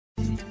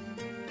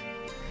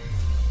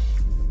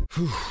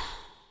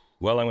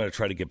Well, I'm going to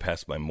try to get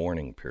past my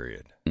mourning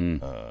period.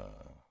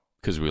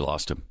 Because we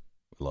lost him.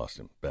 We lost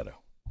him. Beto.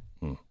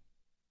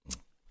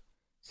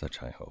 Such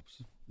high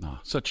hopes. Oh,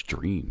 such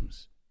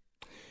dreams.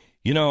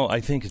 You know, I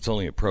think it's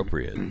only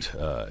appropriate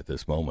at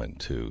this moment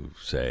to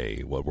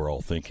say what we're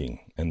all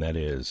thinking, and that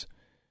is,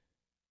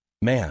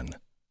 man,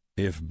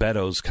 if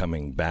Beto's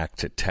coming back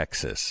to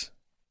Texas,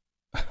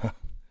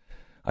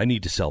 I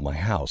need to sell my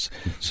house.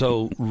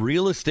 So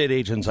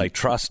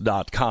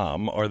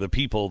realestateagentsitrust.com are the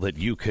people that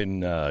you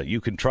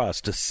can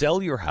trust to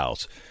sell your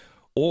house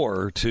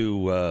or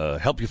to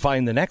help you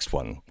find the next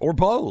one, or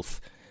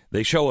both.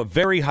 They show a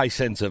very high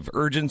sense of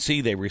urgency.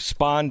 They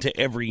respond to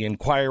every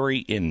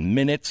inquiry in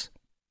minutes,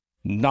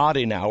 not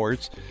in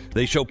hours.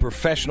 They show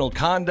professional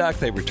conduct.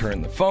 They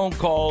return the phone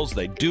calls.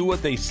 They do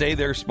what they say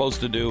they're supposed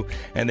to do,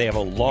 and they have a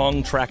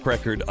long track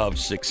record of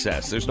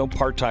success. There's no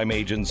part-time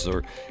agents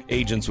or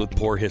agents with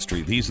poor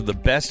history. These are the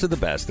best of the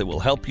best that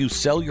will help you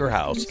sell your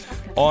house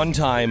on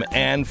time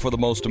and for the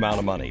most amount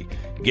of money.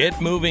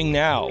 Get moving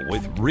now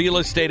with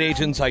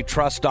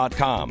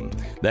realestateagentsitrust.com.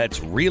 That's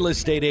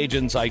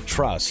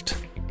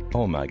realestateagentsitrust.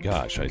 Oh my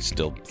gosh, I'm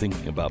still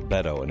thinking about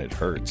Beto and it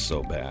hurts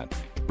so bad.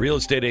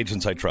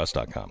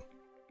 realestateagentsitrust.com.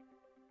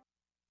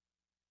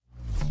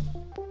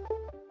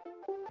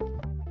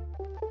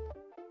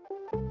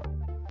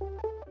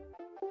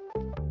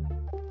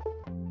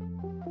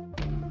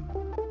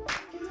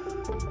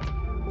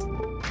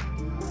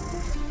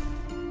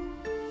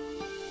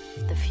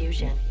 The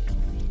fusion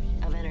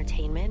of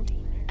entertainment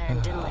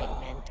and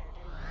enlightenment.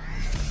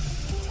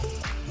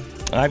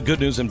 I have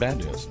good news and bad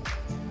news.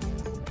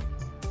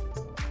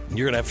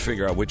 You're going to have to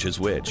figure out which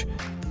is which.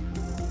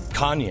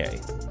 Kanye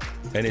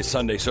and his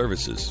Sunday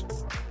services,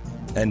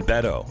 and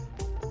Beto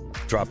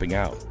dropping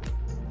out.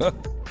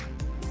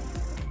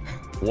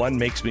 One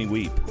makes me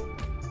weep.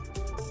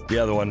 The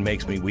other one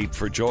makes me weep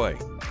for joy.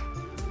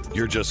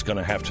 You're just going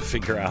to have to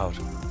figure out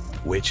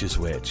which is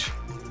which.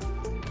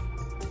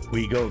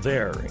 We go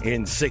there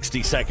in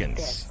 60 seconds.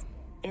 This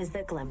is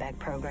the Glenn Beck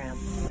Program.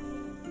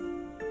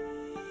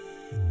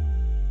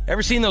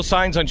 Ever seen those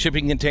signs on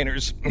shipping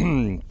containers?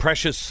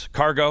 Precious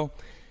cargo?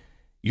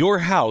 Your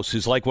house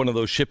is like one of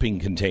those shipping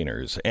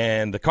containers,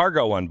 and the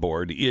cargo on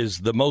board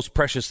is the most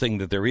precious thing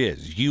that there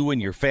is. You and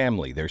your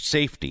family, their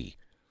safety,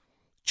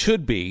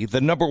 should be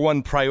the number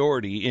one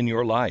priority in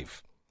your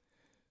life.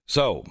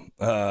 So,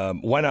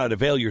 why not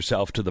avail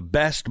yourself to the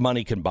best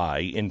money can buy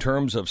in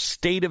terms of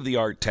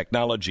state-of-the-art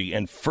technology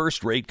and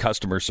first-rate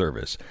customer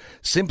service?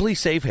 Simply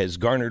Safe has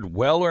garnered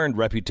well-earned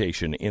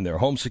reputation in their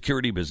home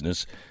security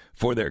business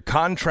for their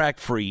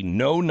contract-free,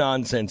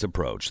 no-nonsense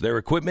approach. Their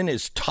equipment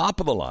is top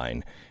of the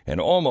line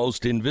and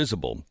almost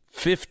invisible.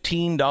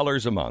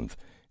 $15 a month,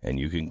 and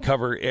you can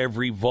cover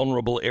every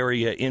vulnerable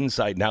area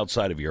inside and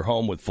outside of your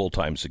home with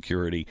full-time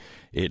security.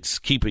 It's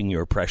keeping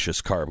your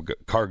precious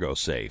cargo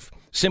safe.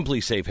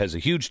 Simply Safe has a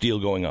huge deal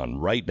going on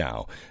right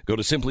now. Go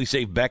to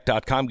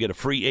simplysafebeck.com, get a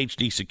free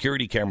HD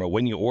security camera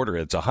when you order.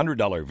 It's a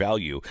 $100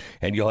 value,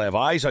 and you'll have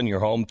eyes on your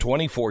home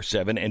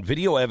 24/7 and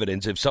video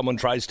evidence if someone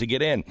tries to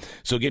get in.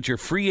 So get your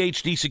free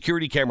HD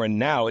security camera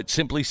now at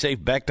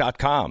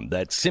simplysafebeck.com.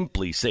 That's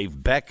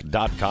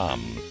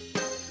simplysafebeck.com.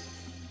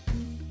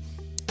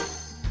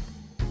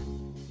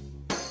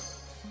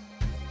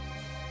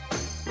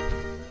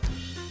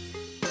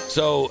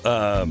 So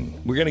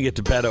we're going to get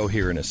to Beto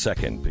here in a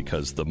second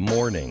because the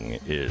morning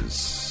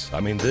is,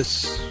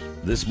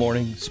 this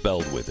morning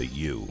spelled with a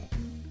U.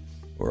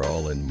 We're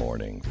all in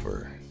mourning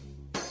for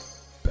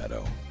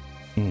Beto.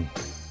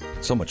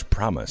 So much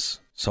promise,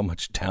 so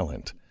much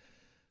talent,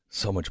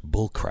 so much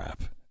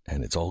bullcrap,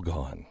 and it's all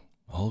gone.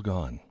 All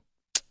gone.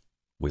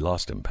 We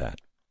lost him,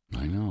 Pat.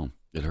 I know.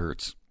 It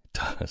hurts. It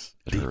does.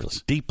 It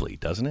hurts. Deeply,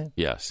 doesn't it?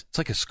 Yes. It's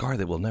like a scar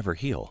that will never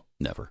heal.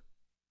 Never.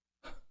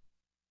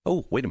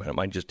 Oh, wait a minute.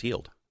 Mine just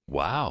healed.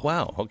 Wow.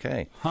 Wow.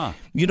 Okay. Huh.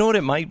 You know what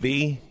it might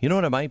be?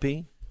 What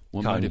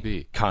might it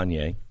be?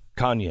 Kanye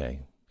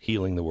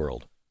healing the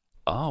world.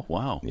 Oh,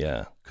 wow.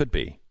 Yeah. Could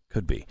be.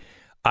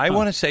 I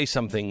want to say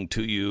something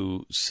to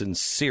you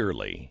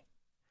sincerely.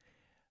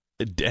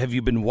 Have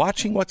you been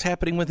watching what's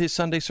happening with his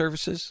Sunday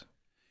services?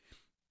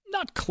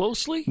 Not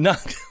closely.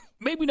 Not.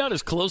 Maybe not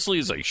as closely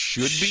as I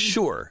should be.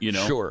 Sure.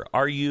 Sure.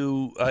 Are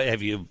you?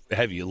 Have you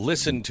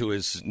listened to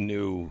his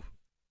new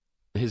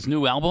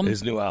album?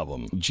 His new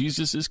album,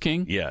 Jesus is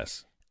King?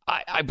 Yes.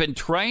 I've been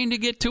trying to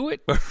get to it.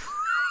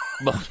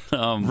 But,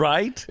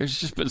 right? There's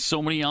just been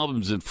so many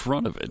albums in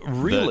front of it.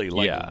 Really?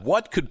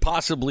 What could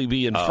possibly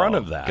be in front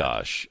of that?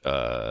 Gosh.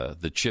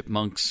 The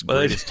Chipmunks'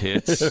 greatest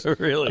hits.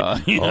 Really? Oh,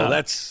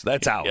 that's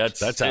out.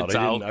 That's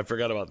out. I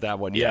forgot about that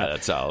one. Yeah,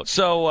 that's out.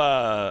 So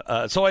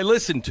I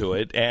listened to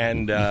it,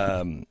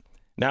 and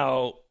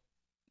now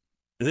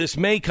this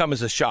may come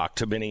as a shock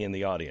to many in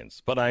the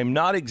audience, but I'm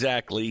not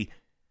exactly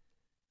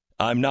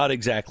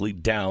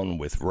down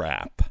with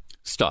rap.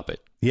 Stop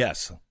it.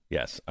 Yes,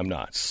 I'm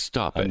not.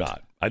 Stop it. I'm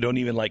not. I don't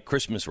even like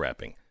Christmas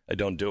rapping. I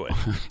don't do it.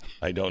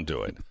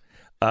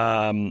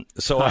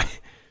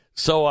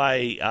 So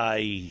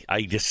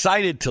I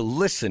decided to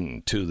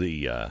listen to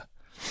the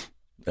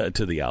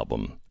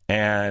album,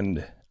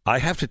 And I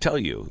have to tell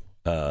you,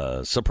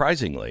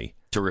 surprisingly,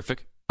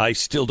 terrific. I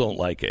still don't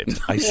like it.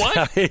 What? I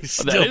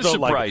still that is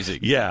don't surprising.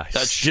 Like it. Yeah,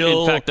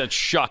 in fact, that's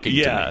shocking to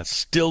me. Yeah,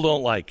 still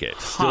don't like it.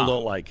 Still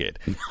don't like it.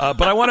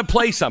 But I want to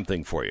play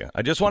something for you.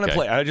 I just want to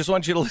play. I just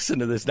want you to listen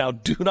to this. Now,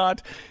 do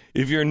not,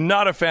 if you're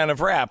not a fan of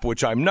rap,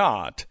 which I'm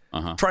not,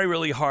 try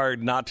really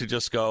hard not to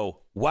just go,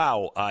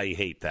 wow, I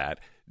hate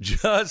that.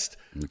 Just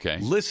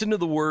listen to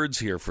the words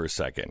here for a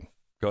second.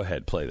 Go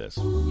ahead, play this.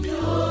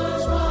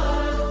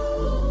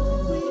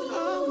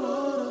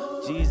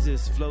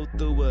 Jesus, flow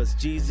through us.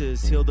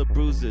 Jesus, heal the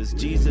bruises.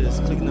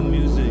 Jesus, clean the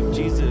music.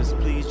 Jesus,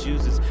 please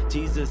use us.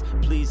 Jesus,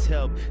 please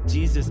help.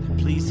 Jesus,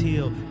 please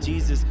heal.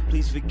 Jesus,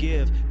 please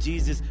forgive.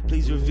 Jesus,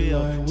 please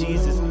reveal.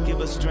 Jesus, give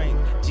us strength.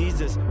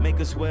 Jesus, make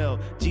us well.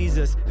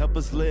 Jesus, help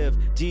us live.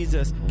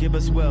 Jesus, give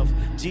us wealth.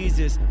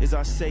 Jesus is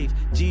our safe.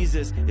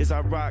 Jesus is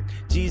our rock.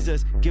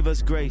 Jesus, give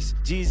us grace.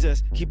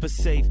 Jesus, keep us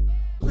safe.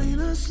 Clean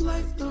us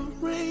like the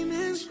rain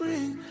in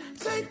spring.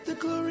 Take the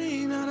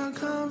chlorine out of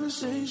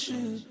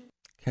conversation.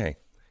 Okay.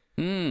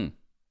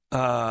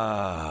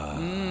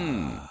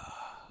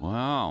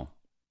 Wow.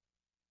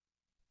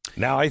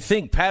 Now, I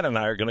think Pat and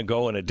I are going to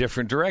go in a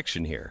different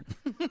direction here.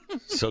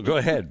 So go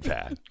ahead,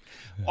 Pat.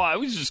 Well, I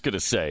was just going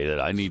to say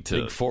that I need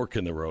to... Big fork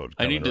in the road.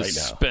 I need to right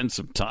spend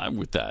some time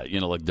with that.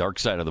 Like Dark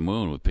Side of the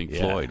Moon with Pink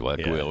Floyd.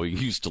 We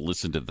used to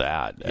listen to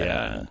that.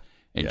 And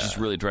just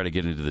really try to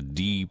get into the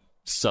deep,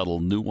 subtle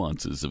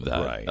nuances of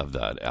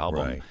that album.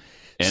 Right.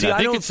 And see, I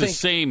think it's the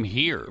same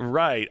here.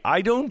 Right.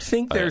 I don't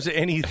think there's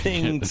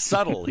anything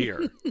subtle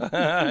here.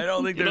 I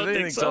don't think there's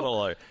anything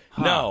subtle here.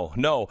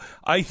 No.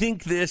 I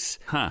think this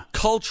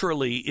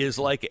culturally is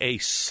like a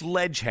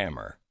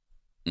sledgehammer.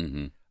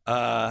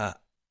 Dare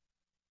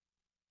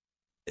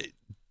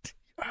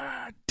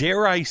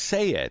I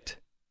say it?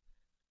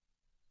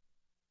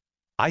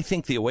 I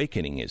think the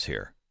awakening is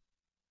here.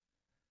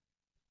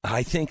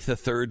 I think the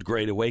third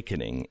great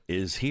awakening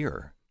is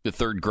here. The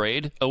third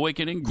grade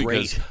awakening?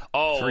 Great.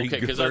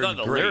 Because I thought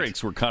the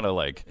lyrics were kind of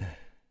like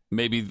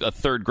maybe a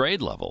third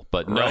grade level.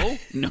 But no,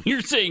 you're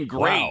saying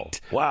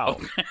great. Wow.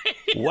 Okay.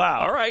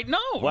 Wow. All right,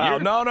 no. Wow,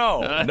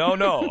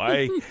 no.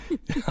 I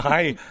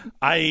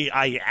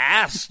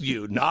asked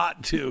you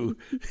not to,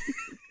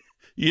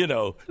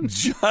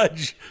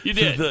 judge. You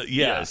did.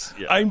 Yes.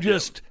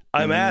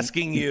 I'm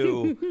asking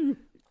you.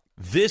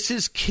 This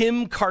is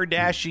Kim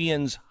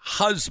Kardashian's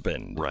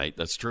husband. Right,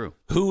 that's true.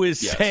 Who is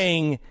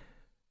saying,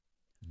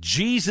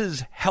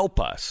 Jesus, help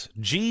us.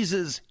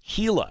 Jesus,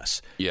 heal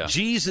us. Yeah.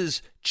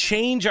 Jesus,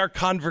 change our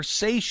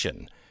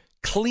conversation.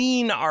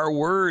 Clean our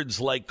words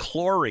like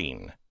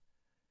chlorine.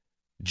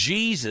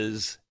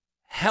 Jesus,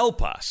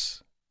 help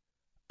us.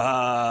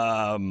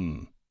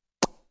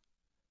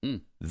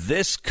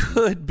 This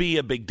could be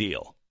a big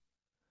deal.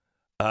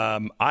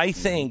 I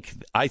think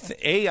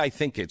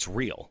it's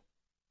real.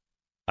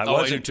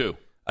 I do too.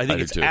 I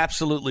think it's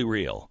absolutely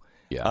real.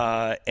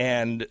 Yeah.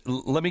 And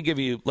let me give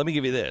you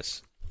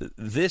this.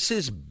 This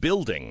is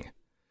building.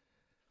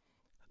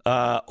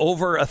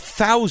 Over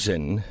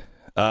 1,000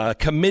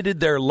 committed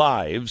their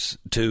lives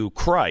to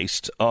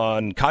Christ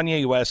on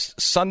Kanye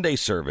West's Sunday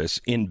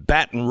service in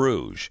Baton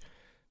Rouge.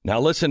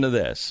 Now listen to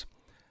this.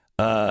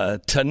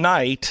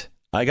 Tonight,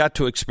 I got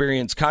to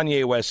experience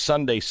Kanye West's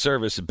Sunday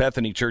service at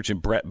Bethany Church in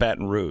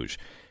Baton Rouge.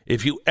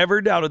 If you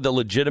ever doubted the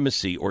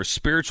legitimacy or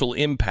spiritual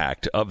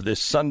impact of this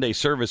Sunday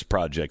service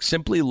project,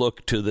 simply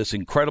look to this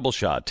incredible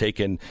shot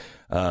taken,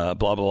 blah,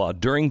 blah, blah,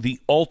 during the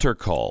altar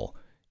call.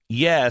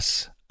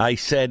 Yes, I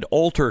said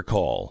altar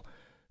call.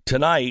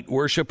 Tonight,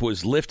 worship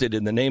was lifted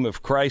and the name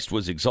of Christ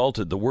was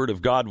exalted. The word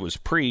of God was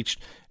preached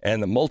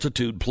and the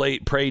multitude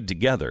prayed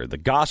together. The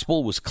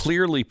gospel was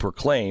clearly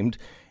proclaimed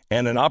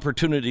and an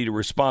opportunity to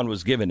respond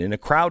was given. In a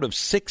crowd of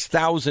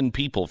 6,000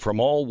 people from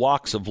all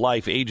walks of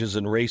life, ages,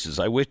 and races,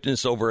 I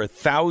witnessed over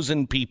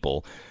 1,000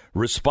 people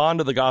respond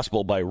to the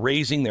gospel by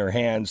raising their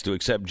hands to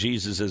accept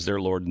Jesus as their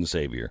Lord and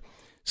Savior.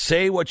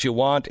 Say what you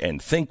want and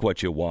think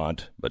what you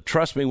want, but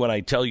trust me when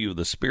I tell you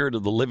the Spirit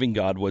of the living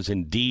God was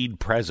indeed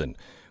present.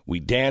 We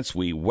danced,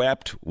 we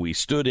wept, we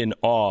stood in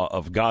awe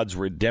of God's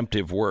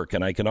redemptive work,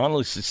 and I can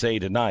honestly say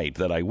tonight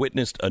that I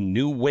witnessed a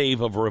new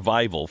wave of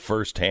revival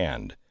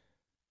firsthand.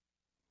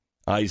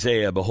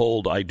 Isaiah,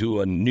 behold, I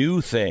do a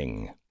new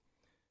thing.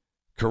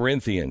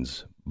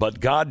 Corinthians, but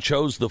God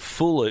chose the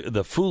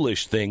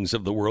foolish things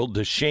of the world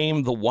to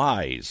shame the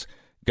wise.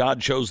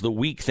 God chose the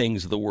weak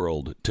things of the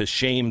world to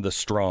shame the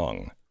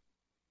strong.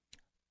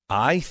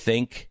 I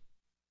think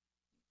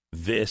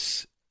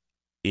this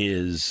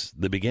is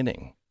the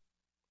beginning.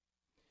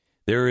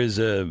 There is,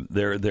 and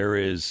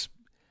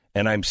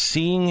I'm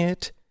seeing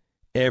it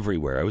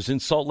everywhere. I was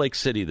in Salt Lake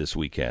City this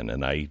weekend,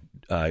 and I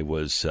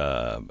was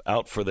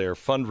out for their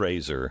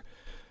fundraiser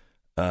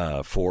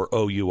for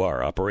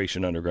OUR,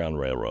 Operation Underground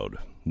Railroad.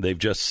 They've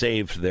just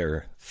saved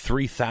their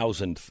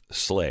 3,000th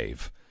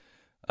slave,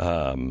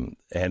 and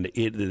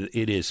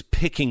it is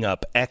picking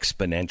up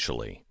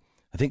exponentially.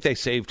 I think they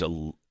saved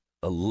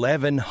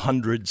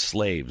 1,100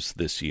 slaves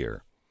this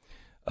year,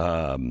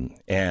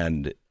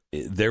 and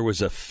there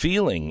was a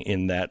feeling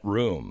in that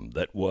room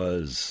that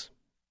was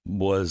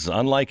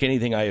unlike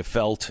anything I have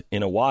felt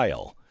in a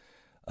while.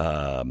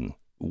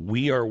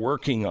 We are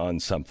working on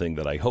something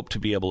that I hope to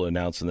be able to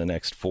announce in the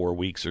next 4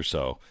 weeks or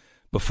so.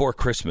 Before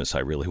Christmas, I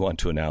really want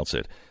to announce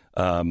it,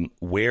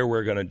 where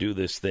we're going to do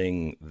this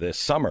thing this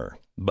summer.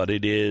 But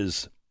it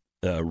is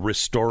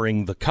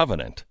restoring the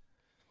covenant.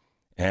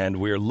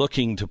 And we're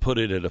looking to put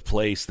it at a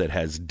place that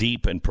has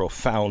deep and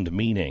profound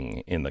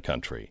meaning in the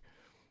country.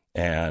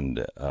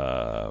 And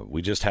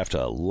we just have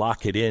to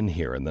lock it in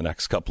here in the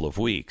next couple of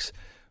weeks.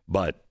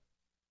 But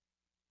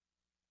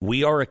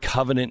we are a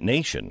covenant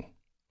nation.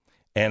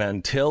 And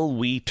until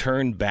we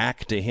turn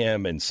back to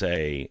him and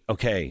say,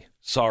 okay,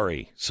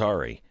 sorry,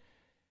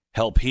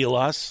 help heal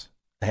us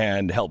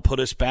and help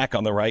put us back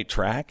on the right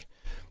track.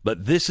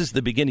 But this is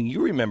the beginning.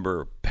 You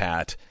remember,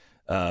 Pat,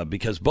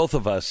 because both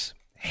of us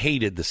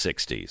hated the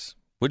 60s.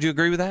 Would you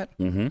agree with that?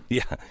 Mm-hmm.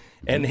 Yeah.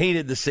 And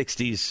hated the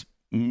 60s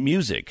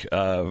music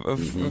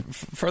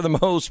for the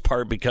most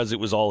part because it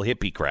was all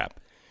hippie crap.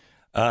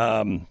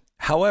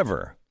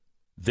 However,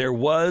 there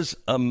was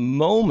a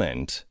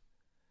moment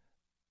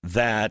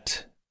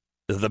that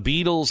the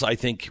Beatles, I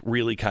think,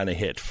 really kind of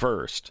hit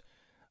first,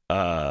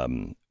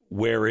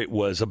 where it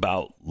was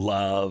about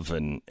love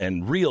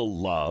and real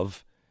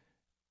love.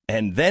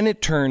 And then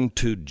it turned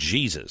to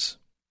Jesus.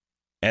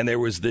 And there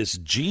was this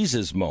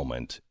Jesus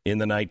moment in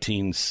the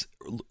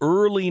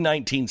early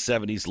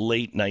 1970s,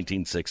 late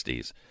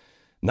 1960s.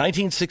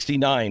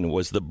 1969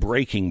 was the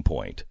breaking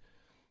point,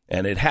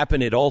 and it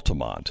happened at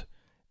Altamont.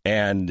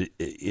 And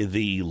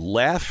the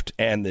left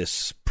and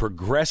this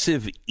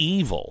progressive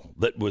evil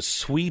that was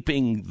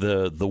sweeping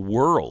the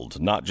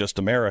world, not just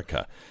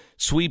America,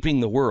 sweeping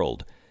the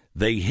world,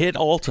 they hit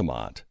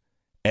Altamont.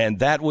 And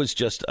that was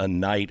just a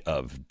night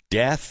of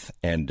death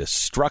and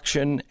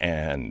destruction,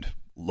 and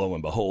lo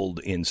and behold,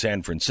 in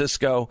San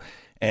Francisco,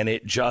 and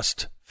it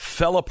just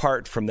fell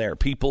apart from there.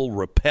 People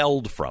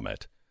repelled from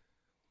it.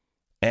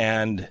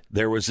 And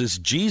there was this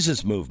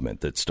Jesus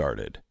movement that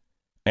started.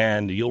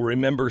 And you'll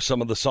remember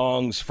some of the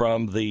songs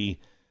from the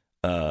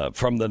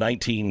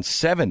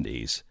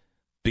 1970s,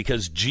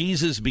 because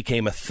Jesus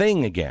became a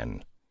thing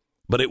again.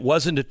 But it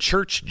wasn't a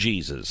church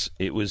Jesus.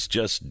 It was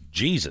just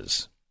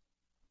Jesus.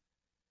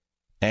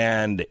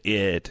 And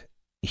it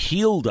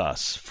healed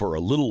us for a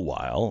little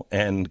while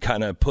and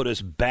kind of put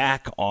us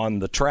back on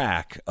the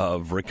track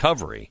of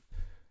recovery.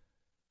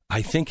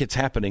 I think it's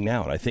happening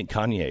now, and I think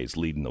Kanye is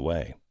leading the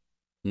way.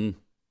 Mm.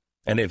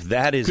 And if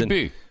that isn't, Could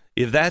be.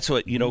 If that's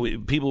what,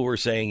 people were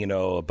saying,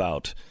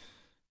 about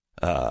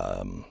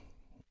Donald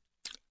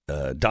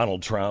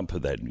Trump,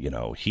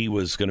 that, he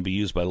was going to be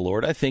used by the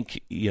Lord. I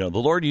think, the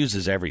Lord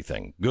uses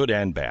everything, good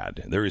and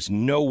bad. There is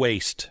no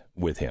waste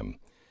with him.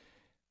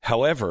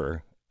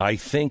 However, I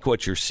think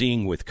what you're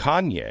seeing with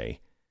Kanye,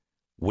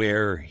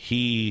 where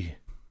he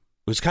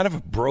was kind of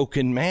a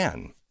broken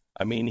man.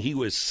 I mean, he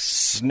was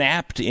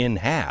snapped in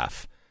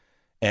half,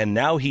 and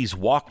now he's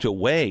walked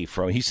away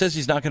from, he says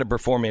he's not going to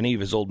perform any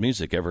of his old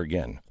music ever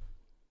again.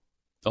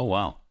 Oh,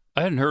 wow.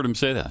 I hadn't heard him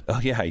say that. Oh,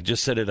 yeah. He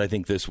just said it, I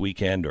think, this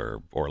weekend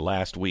or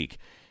last week.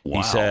 Wow.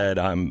 He said,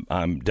 I'm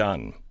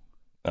done.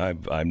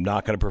 I'm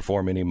not going to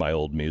perform any of my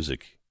old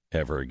music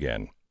ever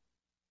again.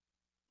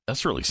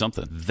 That's really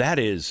something. That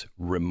is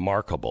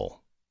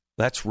remarkable.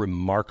 That's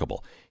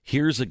remarkable.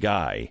 Here's a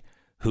guy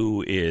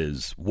who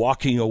is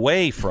walking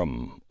away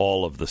from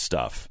all of the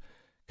stuff.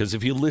 Because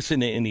if you listen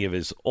to any of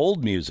his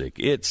old music,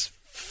 it's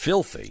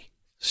filthy.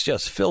 It's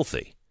just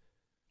filthy.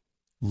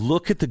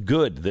 Look at the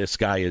good this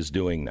guy is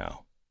doing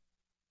now.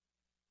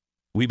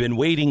 We've been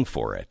waiting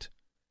for it.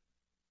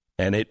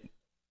 And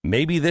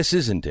maybe this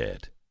isn't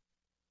it.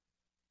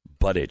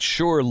 But it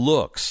sure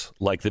looks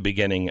like the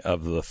beginning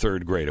of the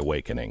Third Great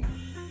Awakening.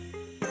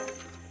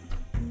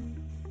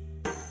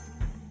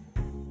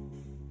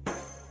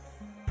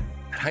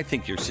 I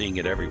think you're seeing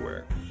it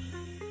everywhere.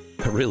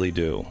 I really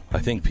do. I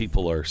think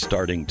people are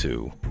starting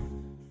to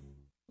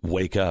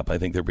wake up. I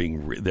think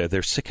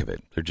they're sick of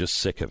it. They're just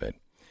sick of it.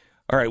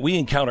 All right, we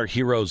encounter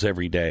heroes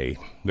every day.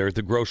 They're at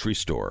the grocery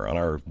store, on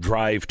our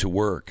drive to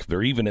work.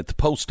 They're even at the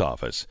post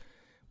office.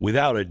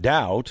 Without a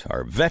doubt,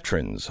 our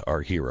veterans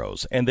are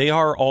heroes, and they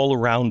are all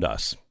around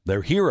us.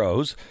 They're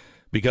heroes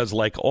because,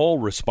 like all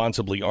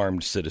responsibly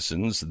armed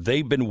citizens,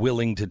 they've been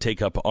willing to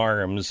take up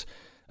arms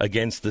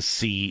against the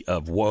sea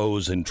of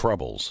woes and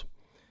troubles.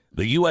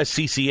 The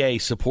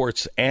USCCA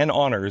supports and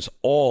honors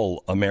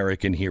all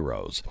American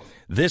heroes.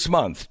 This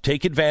month,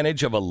 take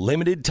advantage of a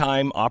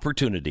limited-time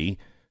opportunity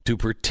to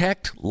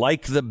protect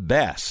like the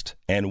best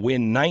and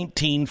win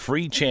 19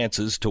 free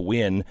chances to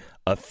win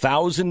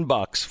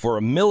 $1,000 for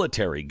a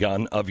military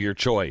gun of your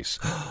choice.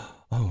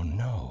 Oh,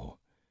 no.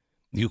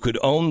 You could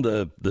own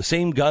the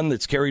same gun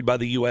that's carried by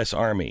the U.S.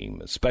 Army,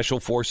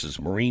 Special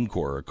Forces, Marine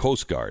Corps, or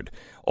Coast Guard.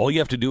 All you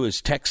have to do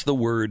is text the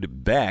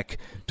word BECK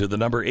to the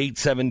number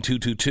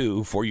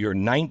 87222 for your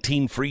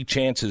 19 free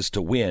chances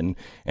to win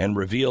and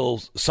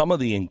reveal some of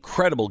the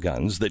incredible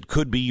guns that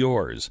could be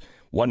yours.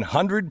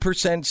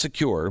 100%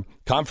 secure.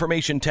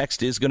 Confirmation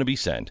text is going to be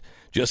sent.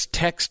 Just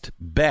text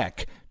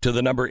BECK to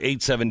the number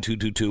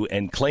 87222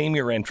 and claim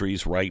your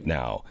entries right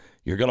now.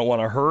 You're going to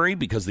want to hurry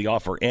because the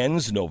offer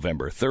ends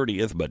November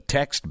 30th, but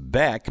text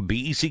BECK,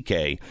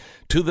 B-E-C-K,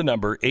 to the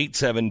number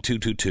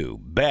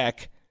 87222.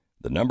 BECK,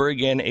 the number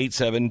again,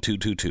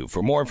 87222.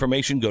 For more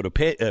information, go to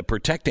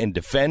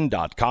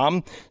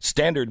protectanddefend.com.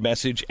 Standard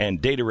message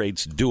and data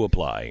rates do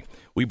apply.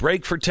 We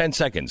break for 10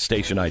 seconds.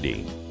 Station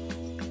ID.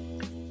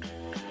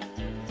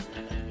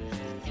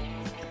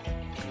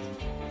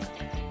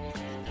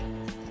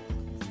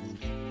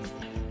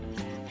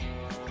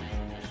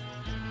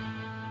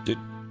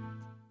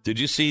 Did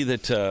you see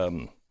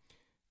that?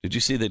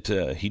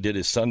 He did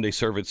his Sunday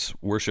service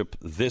worship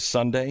this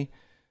Sunday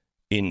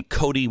in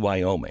Cody,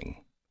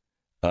 Wyoming,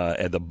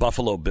 at the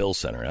Buffalo Bill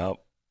Center? Now,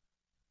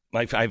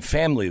 I have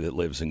family that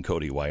lives in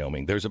Cody,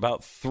 Wyoming. There's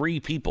about 3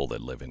 people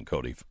that live in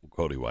Cody,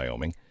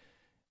 Wyoming.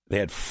 They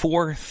had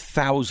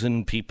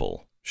 4,000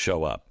 people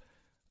show up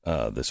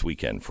this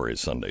weekend for his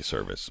Sunday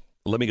service.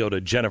 Let me go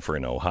to Jennifer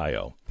in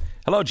Ohio.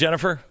 Hello,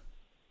 Jennifer.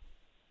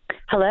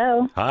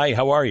 Hello. Hi.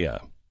 How are you?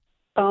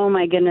 Oh,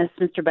 my goodness,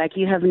 Mr. Beck,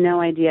 you have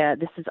no idea.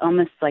 This is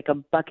almost like a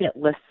bucket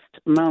list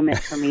moment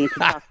for me to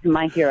talk to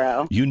my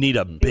hero. You need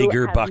a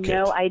bigger bucket. You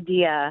have no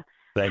idea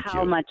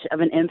how much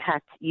of an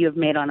impact you have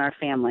made on our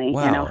family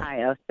in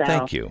Ohio. So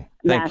Thank you.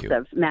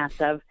 Massive.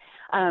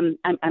 I'm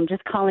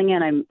just calling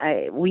in.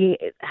 We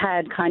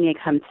had Kanye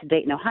come to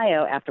Dayton,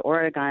 Ohio after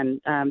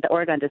the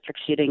Oregon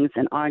district shootings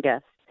in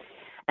August.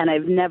 And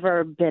I've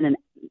never been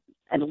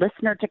a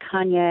listener to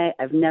Kanye.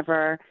 I've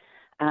never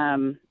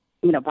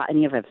bought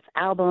any of his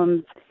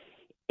albums.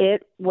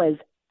 It was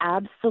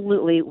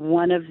absolutely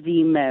one of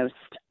the most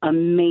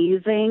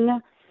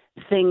amazing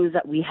things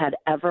that we had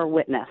ever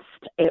witnessed.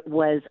 It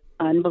was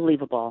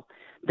unbelievable.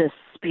 The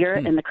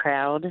spirit in the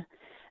crowd,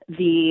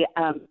 the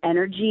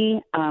energy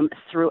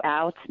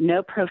throughout,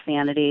 no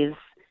profanities,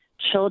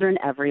 children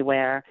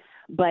everywhere.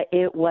 But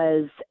it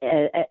was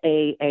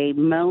a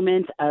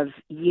moment of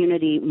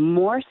unity,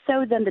 more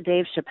so than the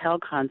Dave Chappelle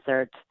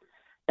concert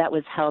that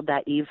was held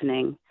that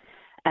evening.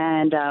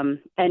 And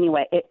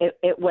anyway,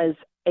 it was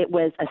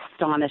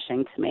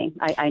astonishing to me.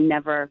 I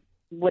never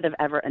would have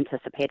ever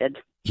anticipated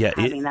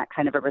having that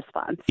kind of a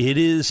response. It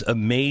is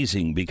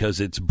amazing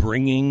because it's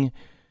bringing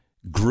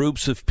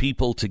groups of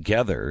people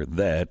together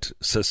that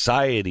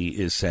society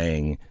is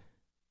saying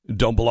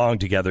don't belong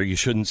together. You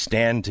shouldn't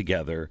stand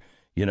together.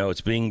 You know,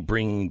 it's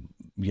bringing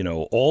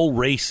all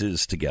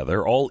races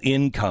together, all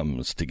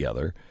incomes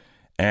together,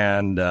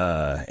 and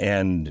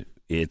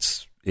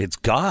it's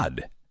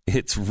God.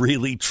 It's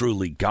really,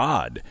 truly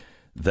God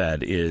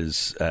that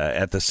is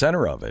at the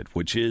center of it,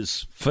 which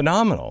is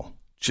phenomenal,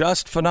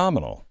 just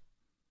phenomenal.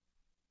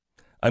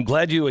 I'm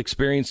glad you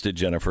experienced it,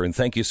 Jennifer, and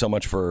thank you so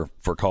much for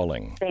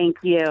calling. Thank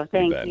you.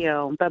 Thank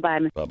you.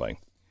 Bye-bye. Bye-bye.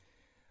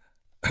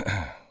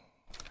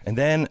 And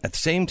then at the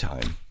same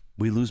time,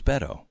 we lose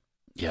Beto.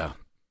 Yeah,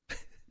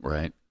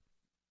 right.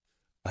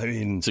 I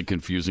mean, it's a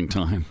confusing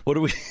time. What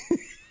do we...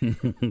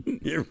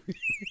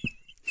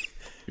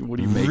 What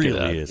do you make of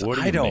that? Is. What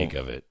do you make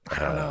of it? I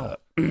don't know.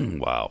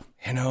 Wow.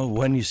 You know,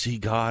 when you see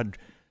God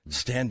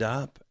stand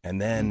up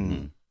and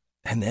then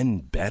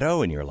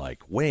Beto, and you're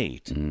like,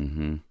 wait,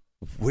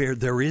 where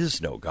there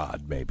is no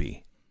God,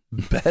 maybe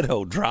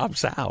Beto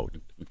drops out.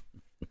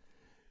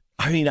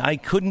 I mean, I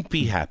couldn't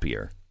be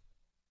happier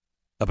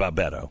about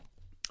Beto.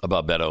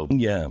 About Beto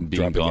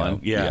being gone?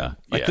 Yeah.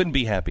 I couldn't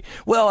be happy.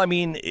 Well, I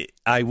mean,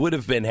 I would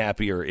have been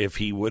happier if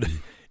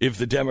if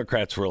the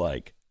Democrats were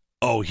like,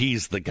 oh,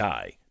 he's the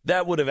guy.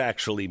 That would have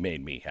actually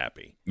made me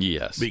happy.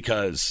 Yes.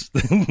 Because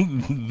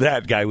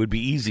that guy would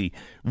be easy,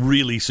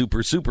 really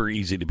super, super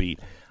easy to beat.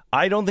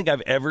 I don't think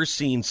I've ever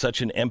seen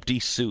such an empty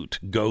suit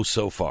go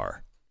so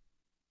far.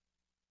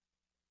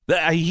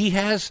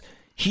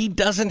 He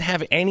doesn't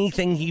have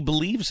anything he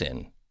believes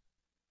in.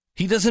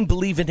 He doesn't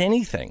believe in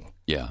anything.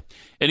 Yeah.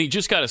 And he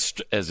just got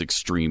as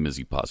extreme as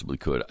he possibly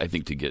could, I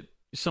think, to get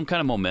some kind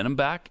of momentum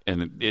back.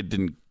 And it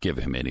didn't give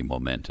him any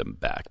momentum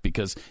back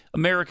because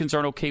Americans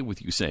aren't okay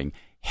with you saying,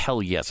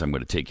 hell yes, I'm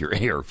going to take your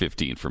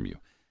AR-15 from you.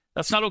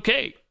 That's not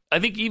okay. I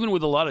think even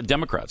with a lot of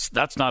Democrats,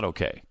 that's not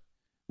okay.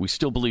 We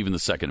still believe in the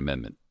Second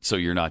Amendment. So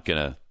you're not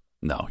going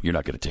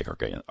to take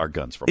our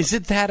guns from us. Is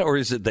it that, or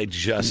is it they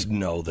just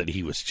know that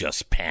he was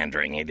just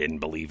pandering? He didn't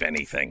believe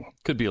anything.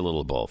 Could be a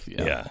little of both.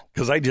 Yeah.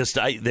 Because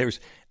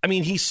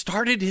he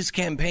started his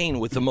campaign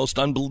with the most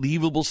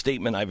unbelievable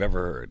statement I've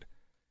ever heard.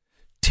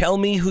 Tell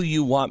me who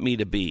you want me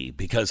to be,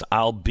 because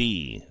I'll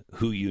be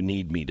who you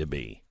need me to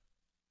be.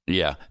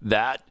 Yeah,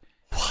 that.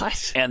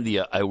 What? And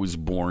the I was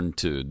born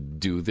to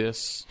do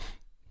this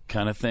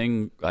kind of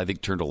thing, I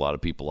think, turned a lot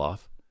of people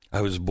off.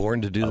 I was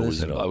born to do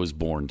this? I was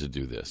born to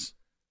do this.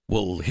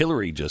 Well,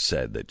 Hillary just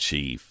said that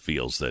she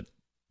feels that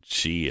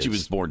she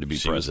was born to be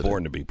president. She was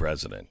born to be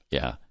president.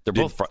 Yeah. They're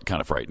both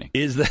kind of frightening.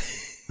 Is that?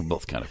 They're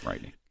both kind of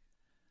frightening.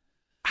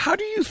 How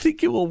do you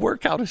think it will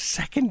work out a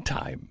second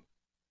time?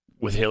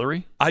 With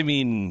Hillary? I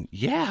mean,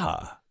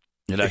 yeah.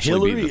 It'd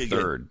actually be the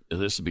third.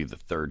 This would be the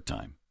third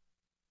time.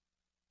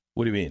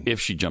 What do you mean? If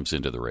she jumps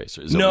into the race.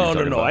 No.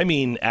 I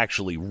mean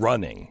actually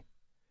running.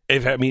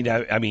 I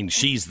mean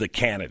she's the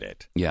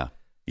candidate. Yeah.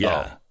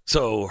 Yeah. Oh.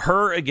 So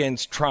her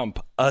against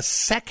Trump a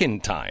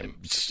second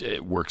time.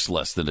 It works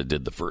less than it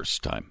did the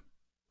first time.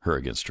 Her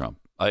against Trump.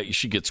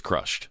 She gets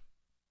crushed,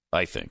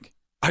 I think.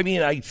 I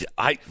mean,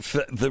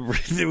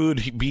 it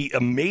would be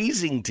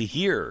amazing to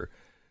hear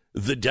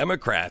the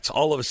Democrats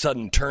all of a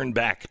sudden turn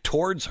back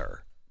towards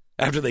her.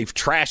 After they've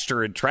trashed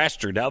her,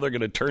 now they're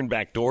going to turn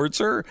back towards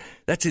her?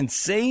 That's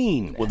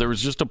insane. Well, there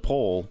was just a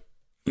poll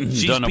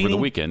done over the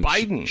weekend.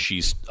 Biden.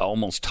 She's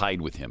almost tied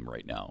with him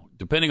right now,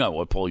 depending on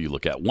what poll you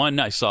look at.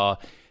 One I saw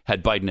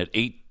had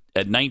Biden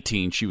at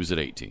 19. She was at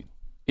 18,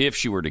 if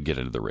she were to get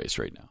into the race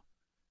right now.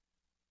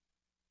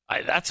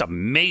 That's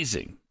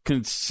amazing,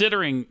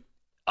 considering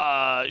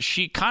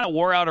she kind of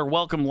wore out her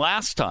welcome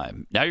last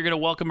time. Now you're going to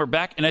welcome her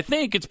back. And I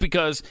think it's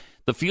because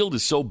the field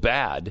is so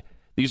bad.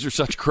 These are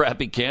such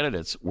crappy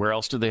candidates. Where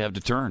else do they have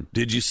to turn?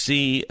 Did you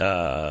see,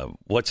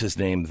 what's his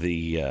name,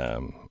 the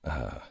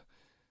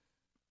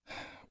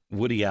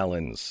Woody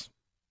Allen's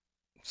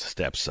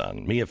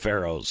stepson, Mia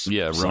Farrow's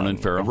son, Ronan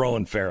Farrow.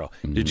 Ronan Farrow.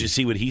 Mm-hmm. Did you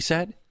see what he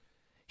said?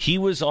 He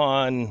was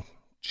on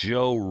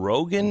Joe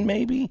Rogan,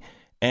 maybe,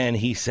 and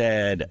he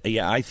said,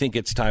 I think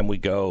it's time we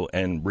go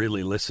and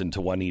really listen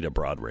to Juanita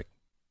Broaddrick.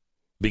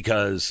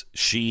 Because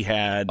she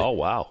had... Oh,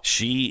 wow.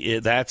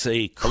 That's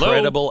a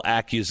credible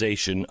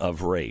accusation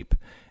of rape.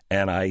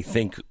 And I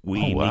think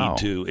we need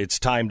to... It's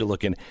time to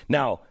look in...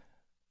 Now,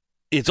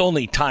 it's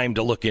only time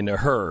to look into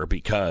her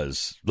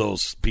because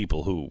those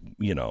people who,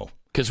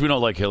 Because we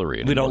don't like Hillary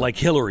anymore. We don't like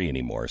Hillary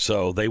anymore.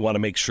 So they want to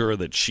make sure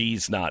that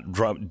she's not,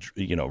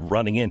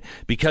 running in.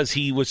 Because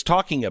he was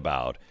talking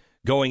about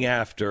going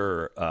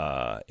after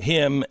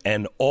him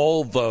and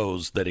all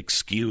those that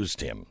excused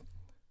him.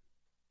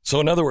 So,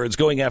 in other words,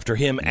 going after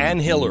him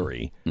and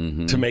Hillary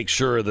to make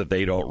sure that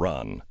they don't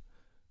run.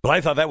 But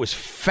I thought that was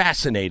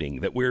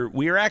fascinating, that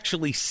we're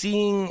actually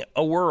seeing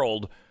a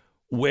world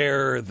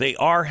where they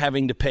are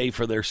having to pay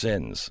for their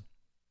sins.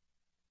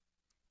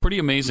 Pretty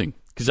amazing,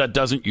 because that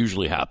doesn't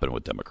usually happen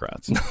with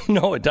Democrats.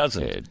 No, it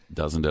doesn't. It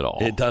doesn't at all.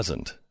 It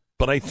doesn't.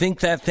 But I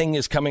think that thing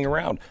is coming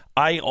around.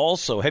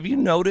 Have you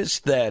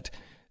noticed that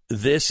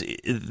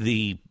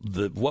the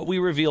what we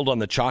revealed on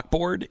the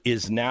chalkboard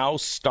is now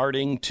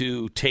starting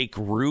to take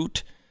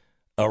root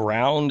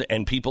around,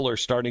 and people are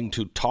starting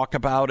to talk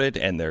about it,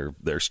 and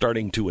they're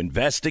starting to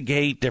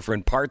investigate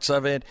different parts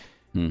of it.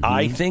 Mm-hmm.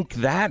 I think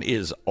that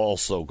is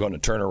also going to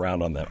turn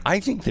around on them. I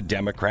think the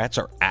Democrats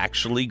are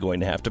actually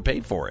going to have to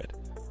pay for it.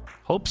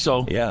 Hope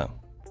so. Yeah,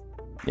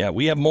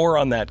 we have more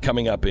on that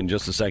coming up in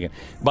just a second.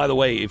 By the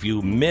way, if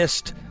you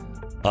missed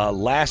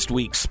last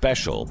week's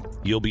special,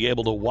 you'll be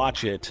able to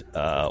watch it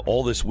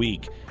all this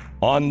week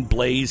on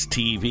Blaze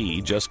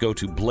TV. Just go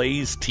to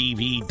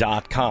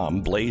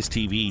blazetv.com,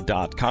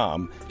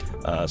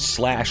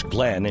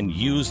 blazetv.com/Glenn, and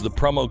use the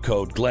promo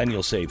code Glenn.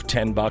 You'll save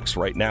 $10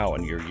 right now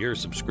on your year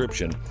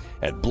subscription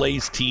at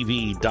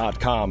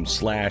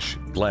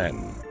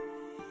blazetv.com/Glenn.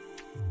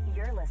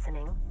 You're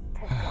listening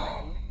to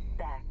Glenn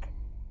Beck.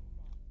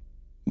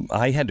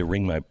 I had to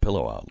wring my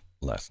pillow out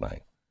last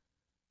night.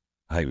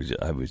 I was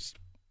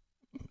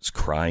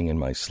crying in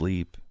my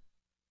sleep.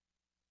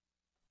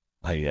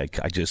 I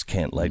just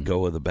can't let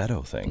go of the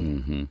Beto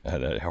thing. Mm-hmm. I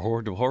had a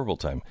horrible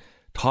time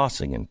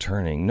tossing and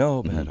turning.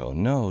 No, Beto,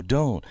 no,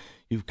 don't.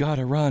 You've got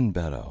to run,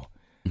 Beto.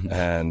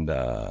 And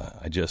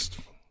it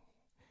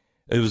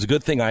was a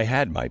good thing I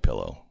had my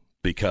pillow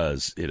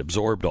because it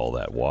absorbed all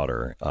that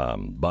water.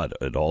 But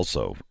it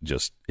also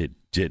it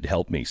did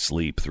help me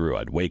sleep through.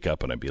 I'd wake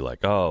up and I'd be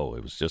like, oh,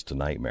 it was just a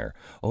nightmare.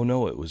 Oh,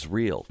 no, it was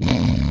real.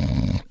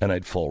 And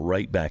I'd fall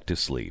right back to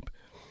sleep.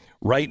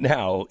 Right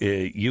now,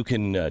 you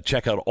can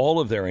check out all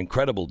of their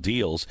incredible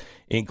deals,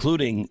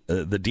 including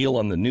the deal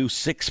on the new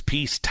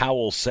 6-piece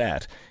towel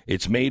set.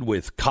 It's made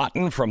with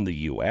cotton from the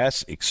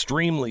U.S.,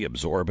 extremely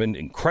absorbent,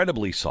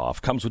 incredibly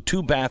soft. Comes with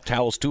 2 bath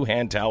towels, 2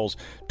 hand towels,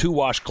 2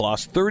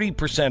 washcloths.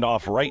 30%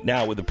 off right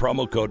now with the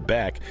promo code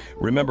BECK.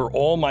 Remember,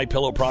 all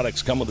MyPillow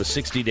products come with a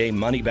 60-day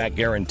money-back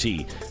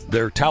guarantee.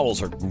 Their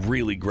towels are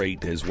really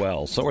great as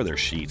well. So are their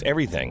sheets,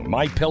 everything.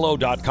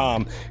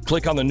 MyPillow.com.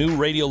 Click on the new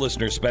radio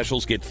listener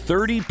specials. Get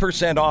 30%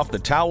 off the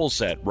towel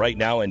set right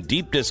now and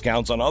deep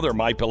discounts on other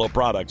MyPillow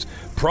products.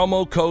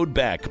 Promo code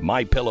BECK,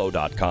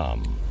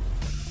 MyPillow.com.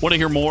 Want to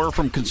hear more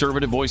from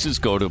conservative voices?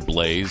 Go to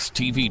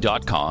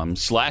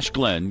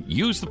blazetv.com/Glenn.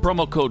 Use the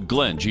promo code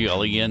Glenn,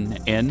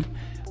 Glenn,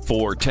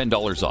 for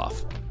 $10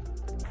 off.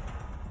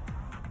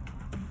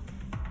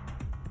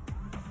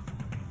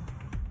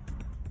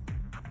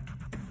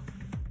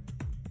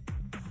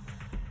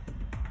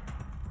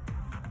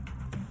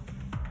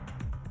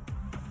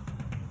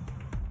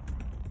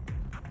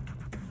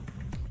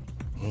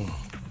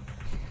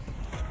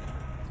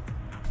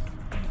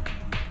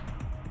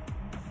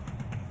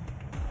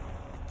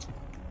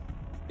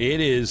 It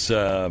is.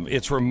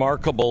 It's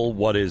remarkable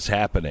what is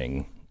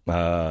happening.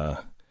 I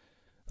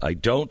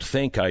don't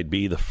think I'd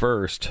be the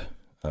first,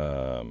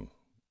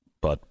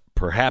 but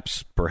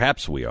perhaps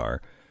we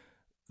are.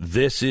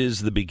 this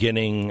is the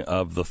beginning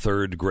of the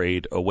third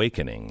great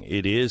awakening.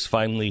 It is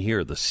finally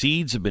here. The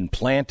seeds have been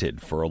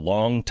planted for a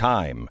long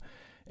time,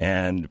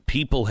 and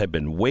people have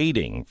been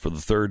waiting for the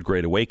third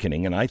great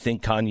awakening, and I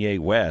think Kanye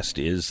West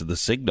is the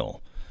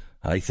signal.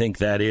 I think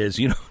that is,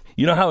 you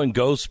know how in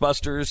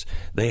Ghostbusters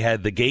they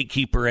had the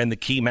gatekeeper and the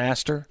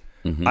keymaster?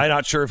 Mm-hmm. I'm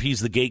not sure if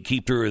he's the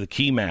gatekeeper or the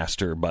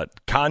keymaster,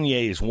 but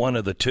Kanye is one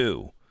of the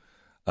two.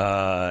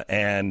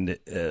 Then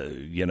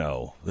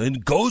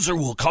Gozer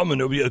will come and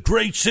there'll be a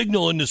great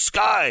signal in the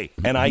sky.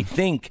 And I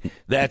think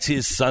that's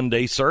his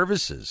Sunday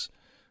services.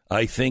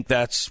 I think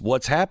that's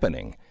what's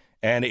happening.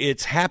 And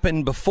it's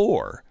happened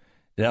before.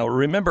 Now,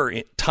 remember,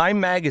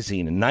 Time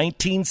Magazine in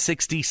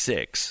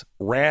 1966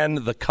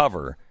 ran the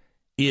cover,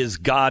 "Is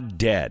God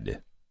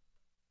Dead?"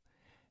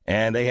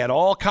 And they had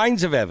all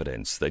kinds of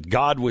evidence that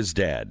God was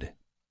dead.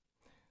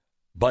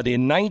 But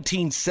in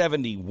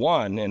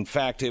 1971, in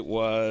fact, it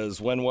was,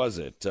 when was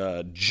it?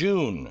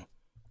 June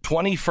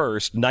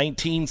 21st,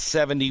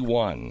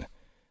 1971,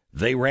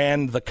 they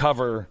ran the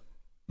cover,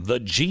 "The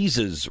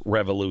Jesus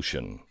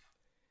Revolution."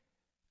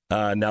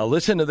 Now,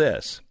 listen to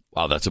this.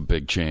 Wow, that's a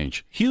big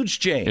change. Huge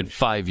change. In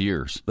 5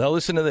 years. Now,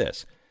 listen to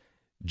this.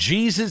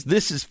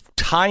 This is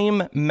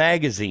Time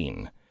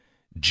Magazine.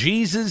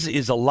 Jesus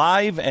is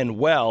alive and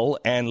well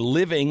and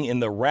living in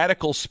the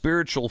radical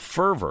spiritual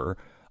fervor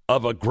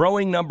of a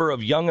growing number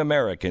of young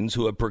Americans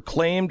who have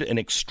proclaimed an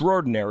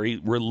extraordinary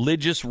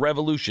religious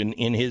revolution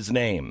in his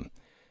name.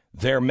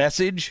 Their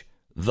message: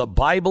 the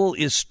Bible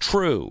is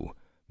true.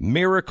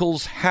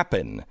 Miracles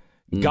happen.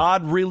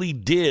 God really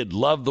did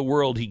love the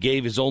world. He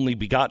gave his only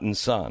begotten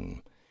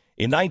son.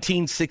 In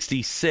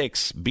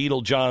 1966,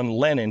 Beatle John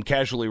Lennon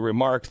casually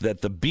remarked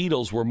that the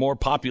Beatles were more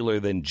popular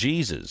than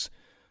Jesus.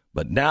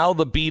 But now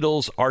the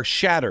Beatles are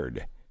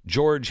shattered.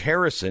 George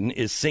Harrison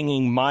is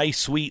singing "My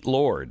Sweet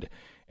Lord."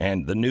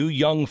 And the new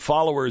young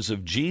followers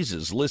of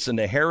Jesus listen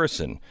to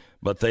Harrison,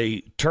 but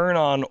they turn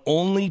on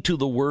only to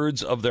the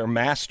words of their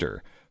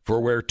master. For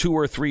where 2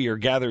 or 3 are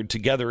gathered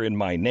together in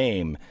my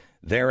name,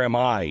 there am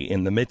I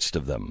in the midst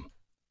of them.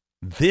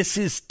 This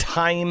is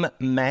Time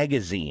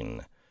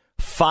Magazine,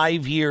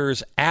 5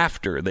 years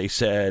after they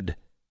said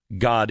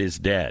God is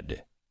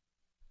dead.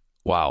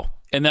 Wow.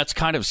 And that's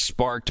kind of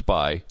sparked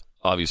by,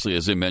 obviously,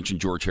 as I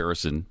mentioned, George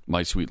Harrison,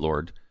 "My Sweet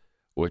Lord,"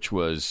 which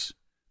was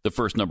the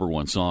first number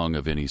one song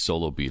of any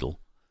solo Beatle.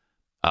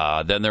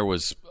 Then there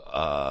was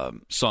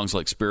songs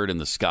like "Spirit in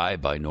the Sky"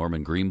 by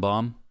Norman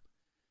Greenbaum.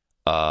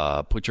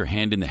 "Put Your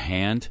Hand in the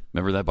Hand."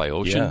 Remember that by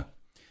Ocean?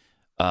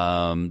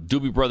 Yeah.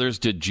 Doobie Brothers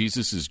did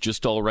 "Jesus Is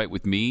Just All Right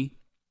With Me"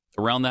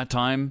 around that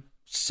time,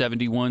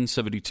 71,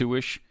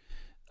 72-ish.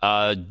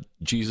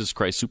 "Jesus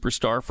Christ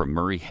Superstar" from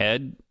Murray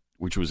Head,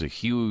 which was a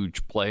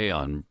huge play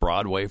on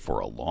Broadway for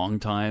a long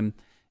time.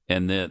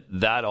 And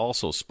that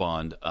also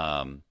spawned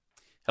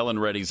Helen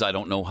Reddy's "I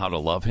Don't Know How to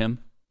Love Him."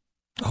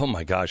 Oh,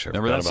 my gosh. I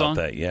Remember forgot that song?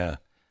 about that, yeah.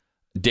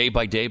 "Day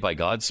by Day" by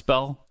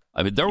Godspell.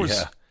 I mean, there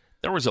was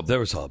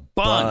a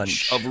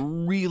bunch of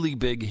really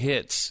big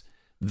hits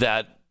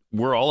that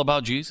were all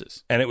about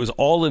Jesus. And it was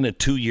all in a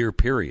 2-year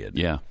period.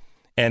 Yeah.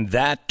 And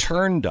that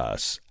turned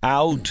us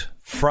out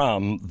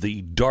from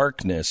the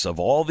darkness of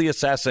all the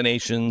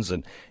assassinations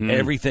and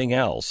everything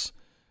else.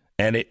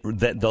 And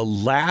the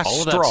last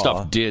all of straw, that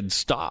stuff did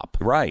stop.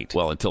 Right.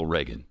 Well, until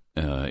Reagan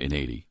in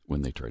 80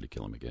 when they tried to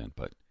kill him again.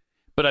 But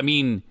I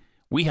mean,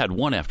 we had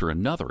one after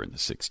another in the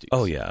 60s.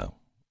 Oh, yeah.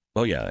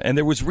 And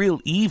there was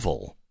real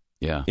evil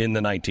in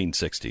the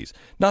 1960s.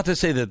 Not to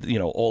say that,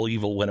 all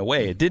evil went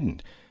away. It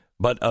didn't.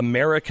 But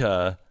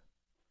America,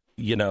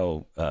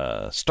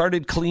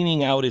 started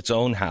cleaning out its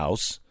own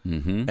house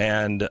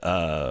and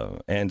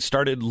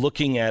started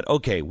looking at,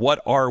 okay,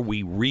 what are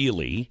we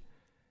really?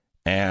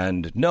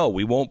 And no,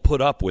 we won't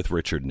put up with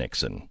Richard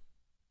Nixon.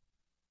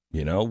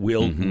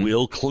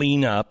 We'll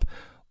clean up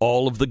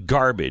all of the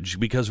garbage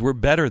because we're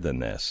better than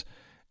this.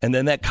 And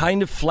then that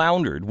kind of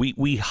floundered.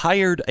 We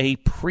hired a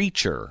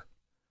preacher.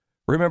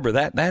 Remember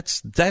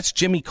that's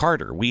Jimmy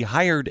Carter. We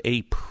hired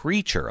a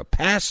preacher, a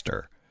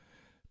pastor,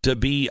 to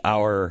be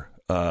our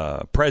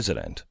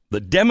president.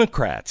 The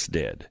Democrats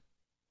did.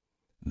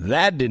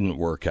 That didn't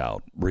work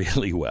out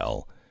really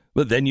well.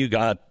 But then you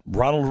got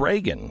Ronald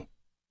Reagan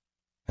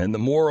and the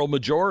moral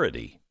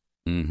majority.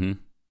 Mm-hmm.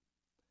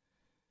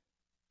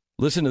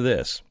 Listen to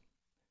this.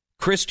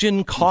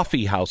 Christian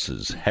coffee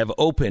houses have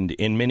opened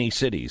in many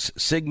cities,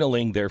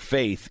 signaling their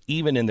faith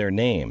even in their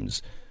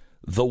names.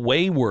 The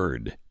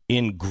Wayward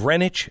in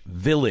Greenwich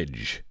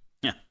Village.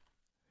 Yeah.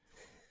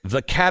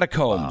 The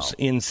Catacombs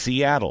in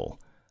Seattle.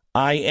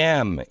 I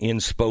Am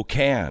in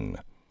Spokane.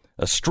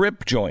 A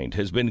strip joint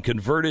has been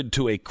converted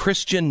to a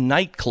Christian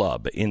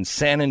nightclub in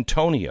San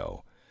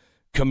Antonio.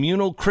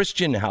 Communal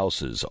Christian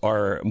houses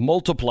are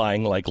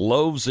multiplying like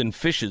loaves and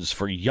fishes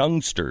for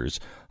youngsters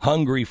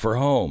hungry for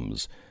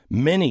homes,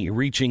 many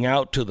reaching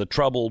out to the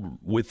troubled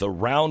with the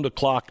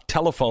round-the-clock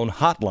telephone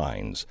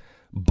hotlines.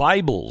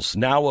 Bibles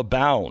now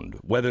abound,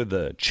 whether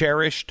the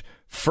cherished,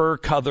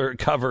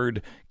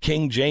 fur-covered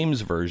King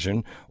James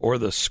Version or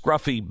the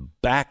scruffy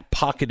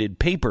back-pocketed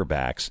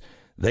paperbacks.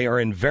 They are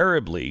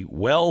invariably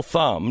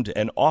well-thumbed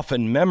and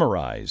often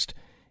memorized.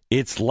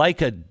 It's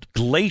like a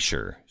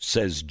glacier,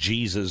 says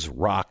Jesus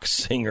rock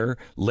singer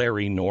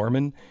Larry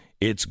Norman.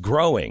 It's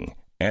growing,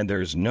 and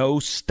there's no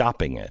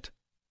stopping it.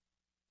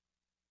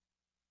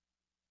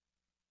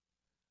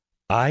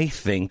 I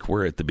think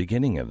we're at the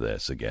beginning of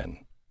this again.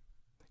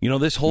 You know,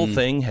 this whole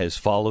thing has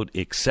followed,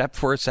 except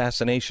for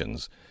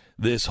assassinations,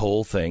 this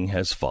whole thing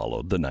has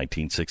followed the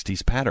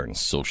 1960s pattern.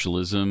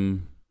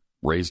 Socialism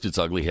raised its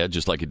ugly head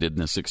just like it did in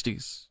the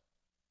 60s.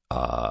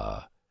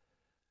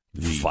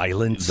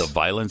 Violence. The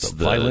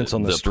violence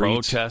on the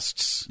streets.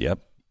 Protests. Yep.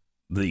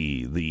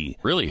 The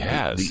really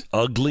has. The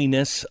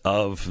ugliness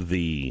of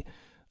the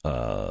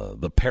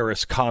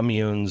Paris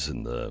communes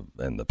and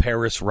the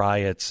Paris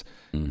riots,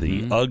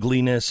 the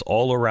ugliness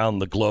all around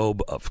the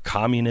globe of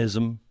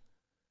communism,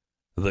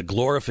 the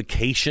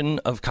glorification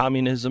of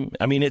communism.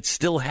 I mean, it's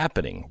still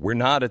happening. We're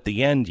not at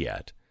the end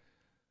yet.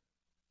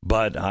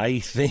 But I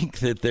think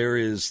that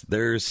there's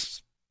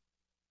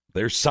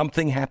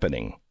something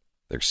happening.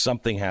 There's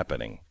something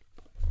happening.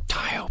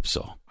 I hope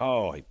so.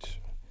 Oh,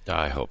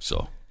 I hope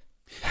so.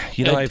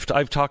 You know,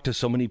 I've talked to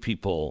so many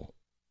people,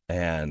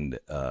 and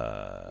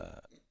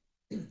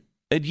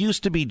it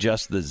used to be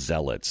just the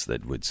zealots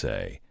that would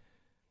say,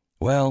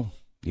 well,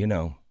 you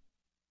know,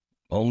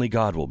 only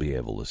God will be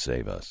able to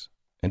save us.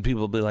 And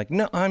people will be like,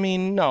 no, I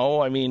mean,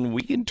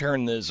 we can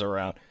turn this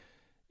around.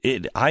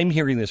 I'm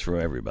hearing this from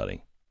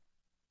everybody.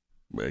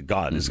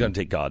 God, it's going to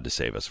take God to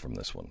save us from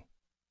this one.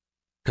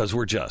 Because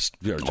we're just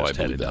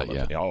headed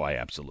down. Oh, I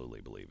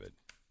absolutely believe it.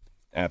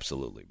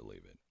 Absolutely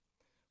believe it.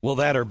 Well,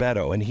 that or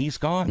Beto, and he's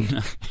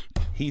gone.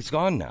 He's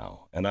gone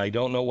now, and I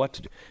don't know what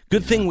to do.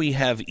 Good thing we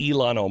have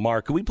Ilhan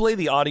Omar. Can we play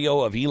the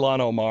audio of Ilhan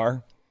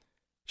Omar?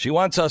 She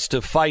wants us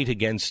to fight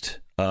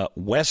against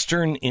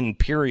Western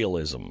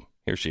imperialism.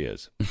 Here she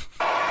is.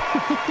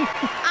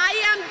 I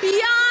am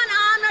beyond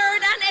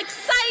honored and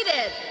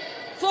excited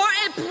for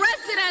a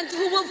president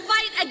who will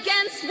fight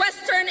against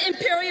Western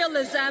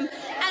imperialism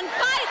and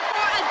fight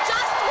for a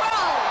just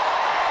world.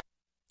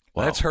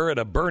 Wow. That's her at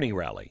a Bernie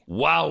rally.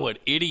 Wow, what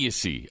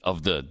idiocy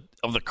of the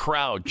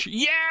crowd.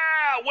 Yeah,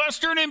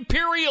 Western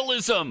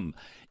imperialism.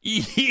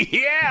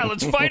 Yeah,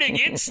 let's fight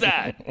against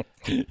that.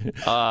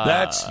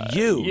 That's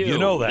you. You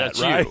know that,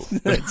 that's right? You.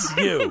 That's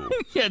you.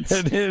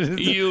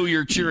 It's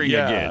you're cheering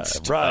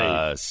against.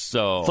 Right.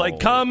 So it's like,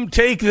 come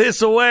take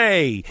this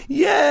away.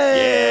 Yay!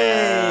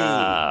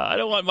 Yeah. I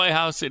don't want my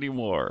house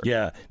anymore.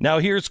 Yeah. Now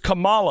here's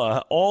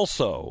Kamala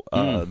also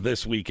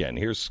this weekend.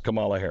 Here's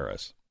Kamala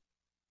Harris.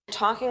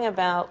 Talking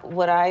about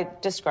what I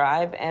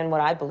describe and what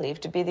I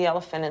believe to be the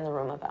elephant in the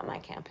room about my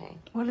campaign.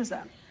 What is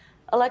that?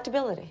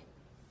 Electability.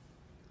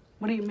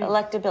 What do you mean?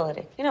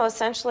 Electability. You know,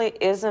 essentially,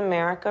 is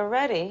America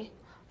ready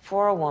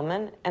for a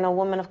woman and a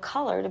woman of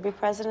color to be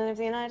president of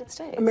the United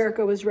States?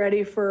 America was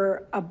ready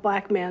for a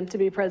black man to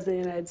be president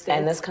of the United States.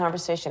 And this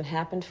conversation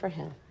happened for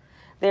him.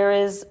 There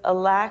is a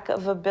lack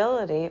of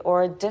ability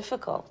or a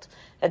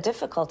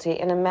difficulty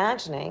in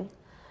imagining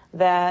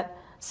that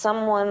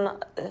someone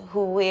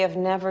who we have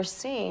never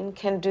seen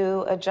can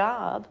do a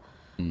job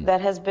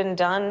that has been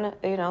done,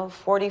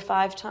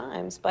 45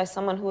 times by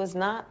someone who is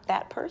not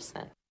that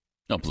person.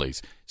 No,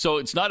 please. So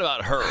it's not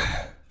about her.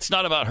 It's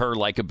not about her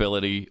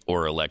likability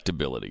or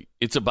electability.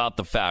 It's about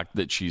the fact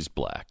that she's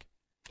black.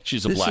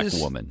 She's a black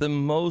woman. The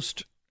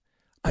most.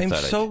 Pathetic.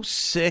 I'm so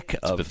sick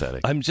of.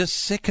 Pathetic. I'm just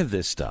sick of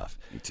this stuff.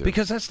 Me too.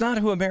 Because that's not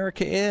who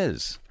America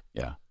is.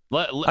 Yeah.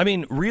 I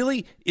mean,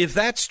 really, if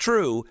that's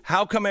true,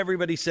 how come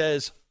everybody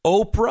says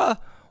Oprah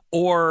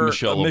or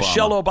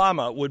Michelle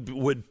Obama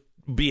would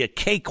be a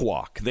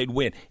cakewalk? They'd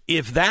win.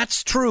 If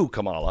that's true,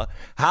 Kamala,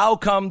 how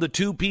come the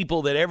two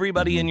people that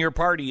everybody in your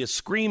party is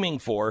screaming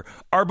for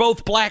are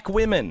both black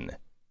women?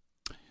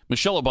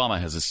 Michelle Obama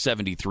has a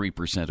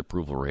 73%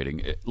 approval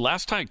rating.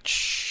 Last I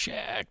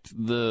checked,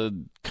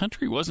 the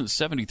country wasn't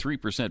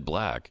 73%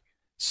 black.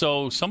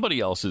 So somebody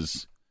else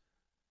is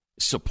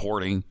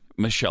supporting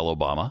Michelle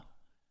Obama.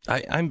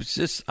 I'm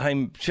just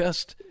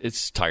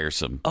it's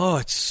tiresome. Oh,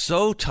 it's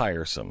so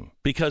tiresome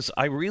because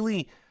I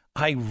really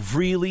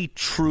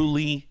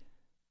truly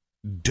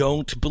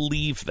don't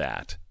believe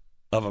that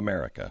of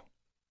America.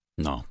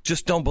 No.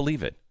 Just don't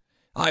believe it.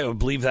 I would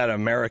believe that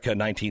America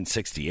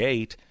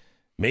 1968,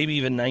 maybe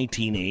even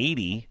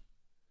 1980,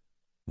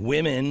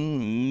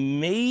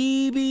 women,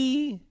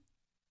 maybe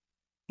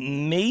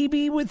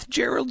with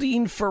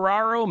Geraldine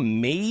Ferraro,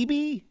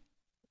 maybe.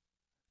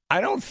 I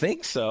don't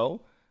think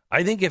so.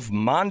 I think if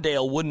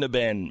Mondale wouldn't have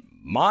been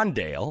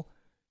Mondale,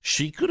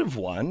 she could have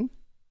won.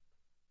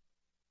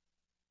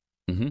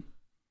 Mm-hmm.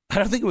 I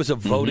don't think it was a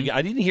vote.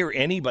 I didn't hear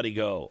anybody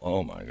go,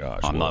 oh, my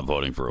gosh. I'm not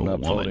voting for a woman.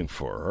 I'm not voting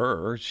for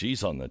her.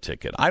 She's on the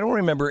ticket. I don't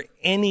remember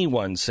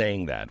anyone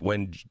saying that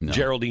when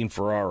Geraldine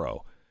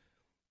Ferraro.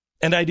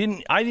 And I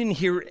didn't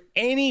hear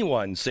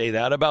anyone say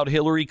that about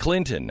Hillary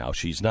Clinton. Now,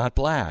 she's not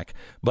black,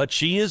 but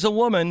she is a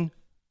woman.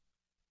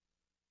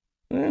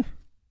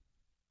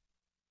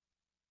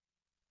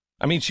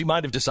 I mean, she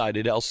might have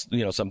decided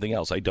something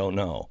else. I don't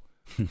know.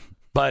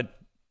 But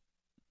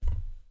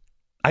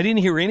I didn't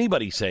hear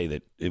anybody say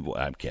that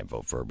I can't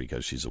vote for her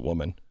because she's a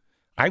woman.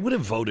 I would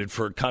have voted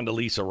for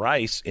Condoleezza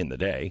Rice in the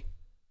day.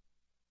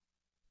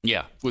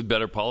 Yeah, with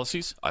better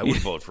policies, I would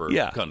vote for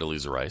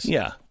Condoleezza Rice.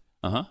 Yeah.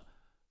 Uh-huh.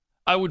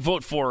 I would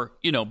vote for,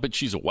 but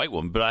she's a white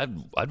woman, but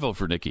I'd vote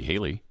for Nikki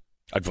Haley.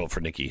 I'd vote for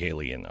Nikki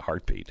Haley in a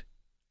heartbeat.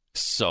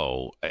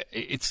 So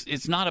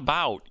it's not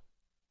about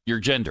your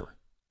gender,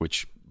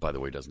 which, by the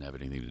way, doesn't have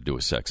anything to do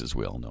with sex, as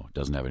we all know. It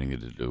doesn't have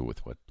anything to do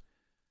with what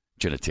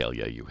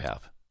genitalia you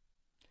have.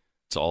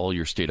 It's all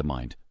your state of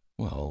mind.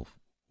 Well,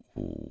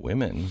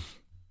 women.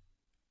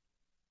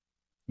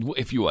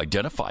 If you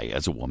identify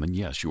as a woman,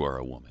 yes, you are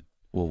a woman.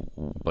 Well,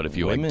 but if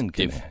you women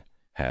can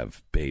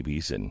have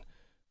babies, and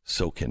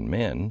so can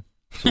men.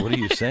 So what are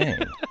you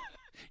saying?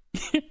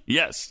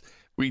 Yes,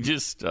 we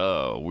just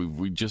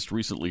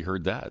recently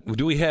heard that.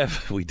 Do we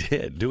have? We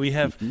did. Do we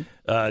have?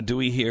 Do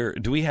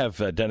we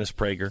have Dennis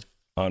Prager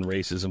on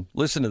racism?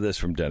 Listen to this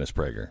from Dennis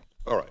Prager.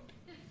 All right.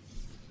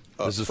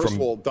 This is First from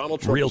of all,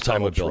 Donald Trump Real is Time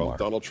Donald with Bill Trump. Maher.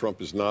 Donald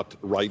Trump is not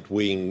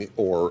right-wing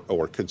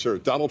or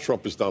conservative. Donald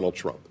Trump is Donald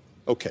Trump.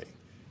 Okay.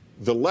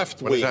 The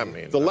left wing. What does that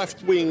mean? The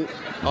left wing.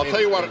 I'll tell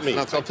you what it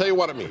means. I'll tell you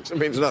what it means. It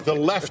means nothing. The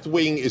left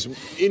wing is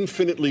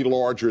infinitely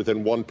larger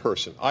than one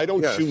person. I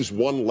don't choose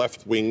one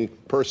left wing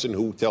person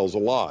who tells a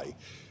lie.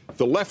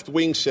 The left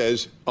wing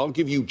says, I'll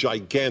give you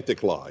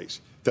gigantic lies,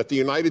 that the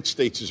United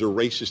States is a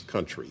racist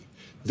country.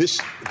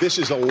 This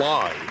is a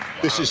lie.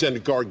 This is a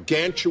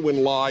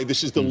gargantuan lie.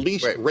 This is the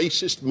least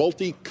racist,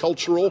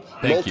 multicultural,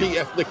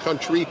 multi-ethnic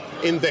country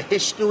in the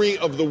history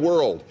of the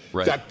world.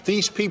 Right. That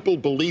these people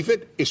believe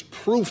it is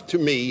proof to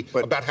me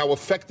about how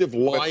effective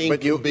lying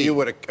can be.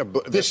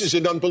 This is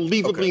an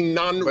unbelievably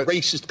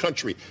non-racist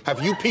country.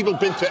 Have you people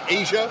been to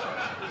Asia?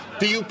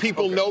 Do you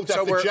people know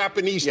that the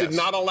Japanese did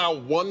not allow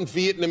one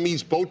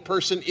Vietnamese boat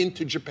person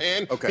into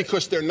Japan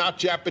because they're not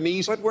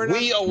Japanese? But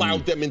we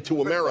allowed them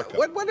into America.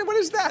 What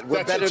is that?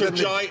 We're better than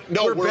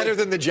better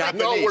than the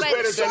Japanese. No, we're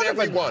better than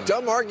everyone.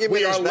 Dumb argument.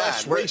 We are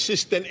less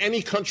racist than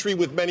any country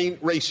with many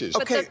races.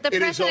 Okay, it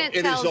is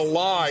a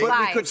lie. But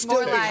we could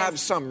still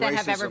have some that racism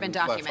have ever been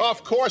documented.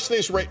 Of course,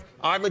 there's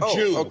I'm a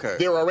Jew. Okay.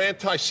 There are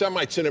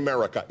anti-Semites in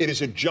America. It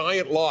is a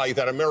giant lie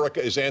that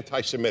America is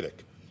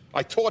anti-Semitic.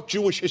 I taught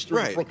Jewish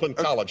history at Brooklyn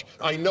College.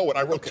 I know it.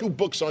 I wrote 2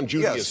 books on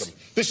Judaism.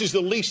 Yes. This is the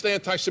least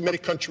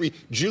anti-Semitic country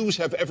Jews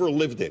have ever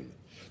lived in.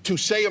 To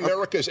say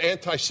America is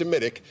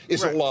anti-Semitic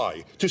is a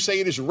lie. To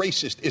say it is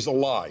racist is a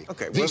lie.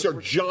 These are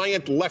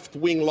giant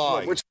left-wing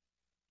lies.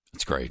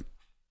 That's great.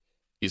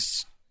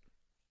 He's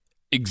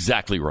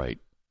exactly right.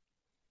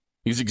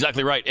 He's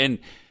exactly right. And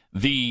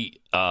the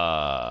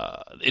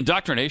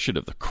indoctrination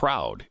of the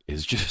crowd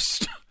is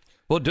just...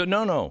 Well,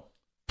 no.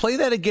 Play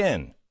that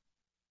again.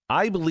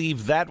 I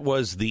believe that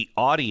was the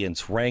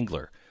audience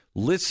wrangler.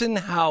 Listen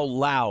how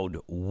loud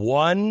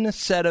one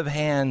set of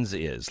hands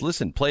is.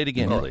 Listen, play it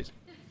again, please.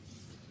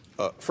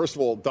 First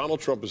of all, Donald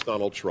Trump is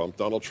Donald Trump.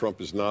 Donald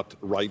Trump is not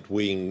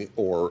right-wing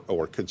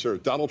or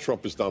conservative. Donald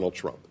Trump is Donald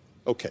Trump.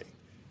 Okay.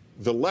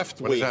 The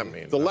left wing. What does that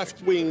mean? The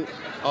left wing.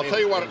 I'll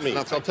tell you what it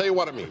means. I'll tell you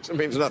what it means. It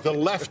means nothing. The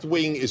left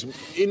wing is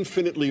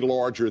infinitely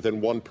larger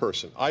than one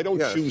person. I don't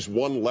choose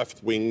one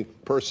left-wing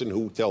person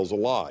who tells a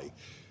lie.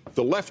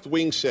 The left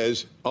wing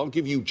says, I'll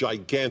give you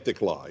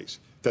gigantic lies,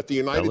 that the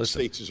United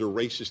States is a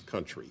racist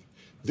country.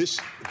 This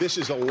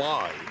is a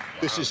lie.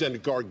 This is a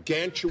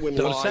gargantuan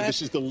lie.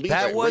 This is the least.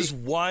 That was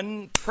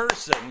one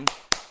person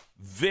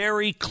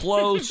very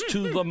close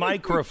to the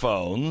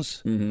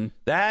microphones. Mm-hmm.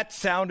 That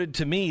sounded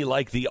to me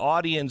like the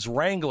audience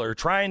wrangler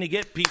trying to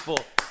get people,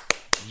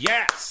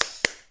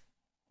 yes.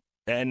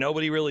 And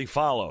nobody really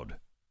followed.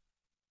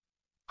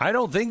 I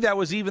don't think that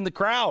was even the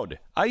crowd.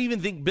 I even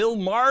think Bill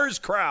Maher's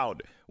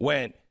crowd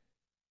went,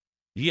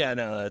 yeah,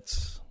 no,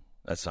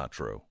 that's not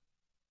true.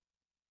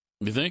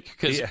 You think?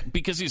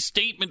 Because his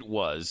statement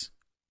was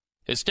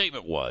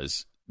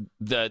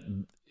that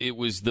it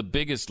was the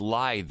biggest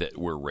lie that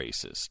we're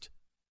racist.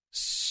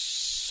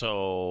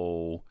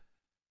 So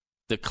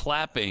the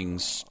clapping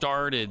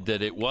started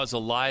that it was a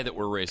lie that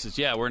we're racist.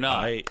 Yeah, we're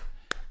not.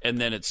 And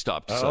then it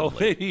stopped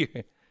suddenly.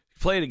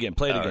 Play it again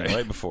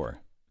right before.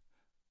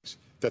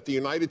 That the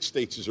United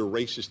States is a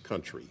racist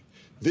country.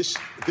 This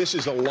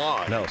is a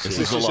lie. No, this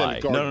is a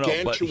lie. No.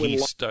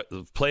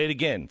 But play it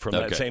again from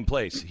that same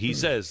place. He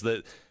says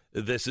that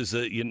this is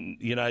the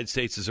United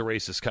States is a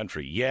racist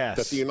country. Yes.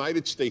 That the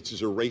United States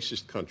is a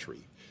racist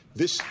country.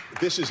 This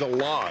is a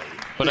lie.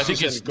 But I think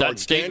that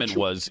statement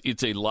was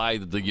it's a lie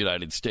that the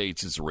United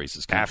States is a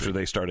racist country.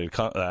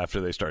 After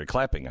they started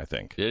clapping, I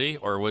think. Did he?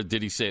 Or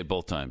did he say it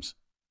both times?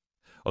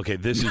 Okay,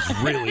 this is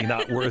really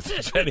not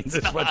worth spending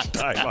this much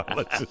time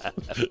on.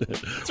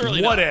 It's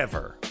really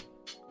whatever.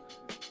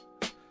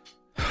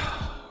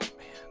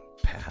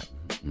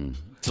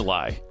 It's a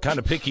lie. Kind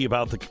of picky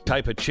about the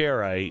type of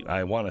chair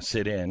I want to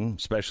sit in,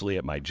 especially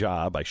at my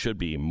job. I should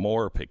be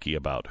more picky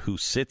about who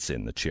sits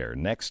in the chair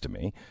next to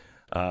me.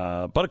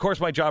 But, of course,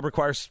 my job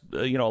requires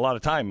a lot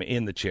of time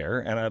in the chair,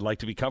 and I'd like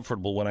to be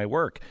comfortable when I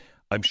work.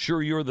 I'm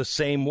sure you're the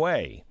same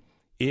way.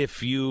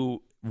 If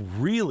you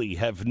really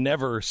have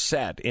never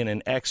sat in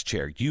an X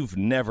chair, you've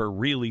never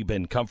really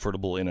been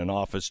comfortable in an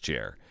office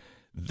chair.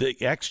 The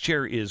X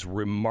chair is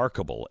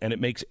remarkable, and it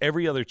makes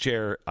every other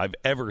chair I've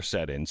ever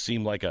sat in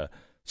seem like a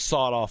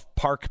sawed-off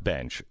park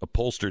bench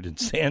upholstered in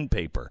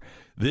sandpaper.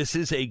 This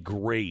is a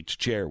great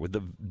chair with the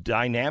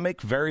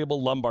dynamic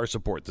variable lumbar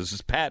support. This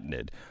is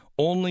patented.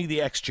 Only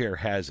the X chair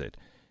has it.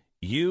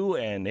 You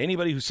and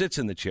anybody who sits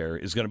in the chair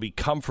is going to be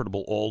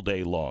comfortable all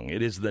day long.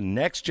 It is the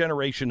next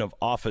generation of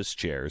office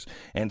chairs,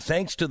 and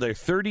thanks to their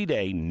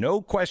 30-day,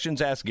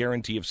 no-questions-asked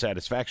guarantee of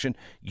satisfaction,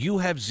 you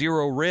have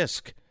zero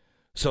risk.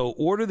 So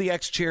order the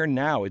X Chair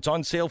now. It's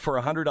on sale for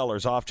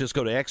 $100 off. Just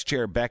go to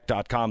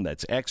xchairbeck.com.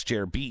 That's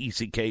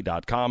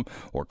xchairbeck.com,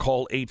 or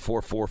call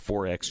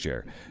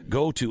 8444-XChair.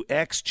 Go to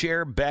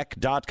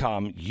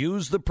xchairbeck.com.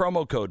 Use the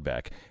promo code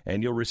Beck,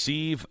 and you'll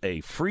receive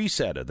a free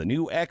set of the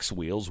new X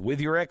wheels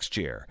with your X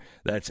Chair.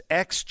 That's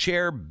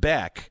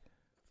xchairbeck,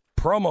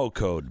 promo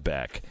code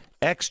Beck,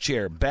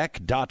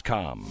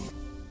 xchairbeck.com.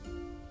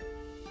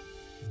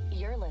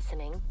 You're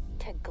listening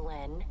to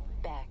Glenn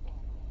Beck.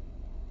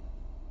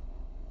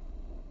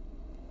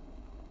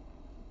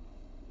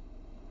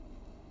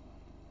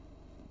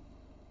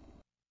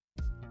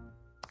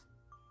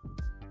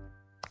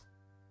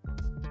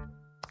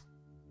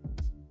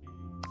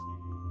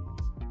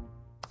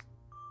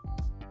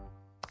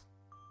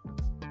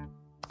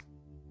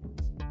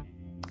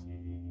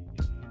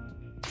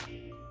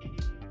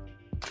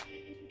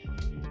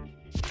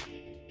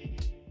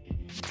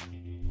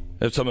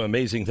 There's some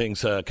amazing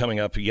things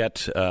coming up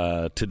yet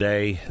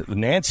today.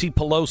 Nancy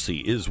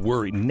Pelosi is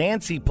worried.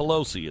 Nancy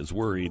Pelosi is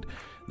worried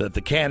that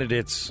the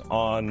candidates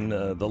on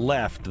the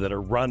left that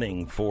are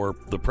running for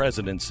the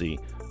presidency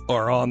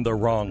are on the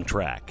wrong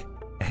track.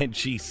 And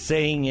she's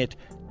saying it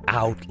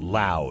out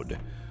loud.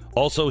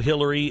 Also,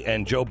 Hillary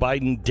and Joe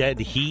Biden dead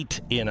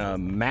heat in a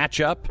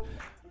matchup.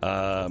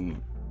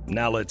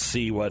 Now let's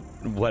see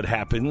what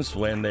happens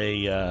when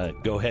they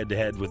go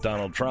head-to-head with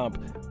Donald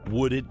Trump.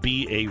 Would it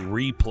be a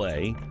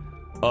replay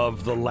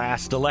of the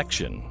last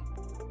election,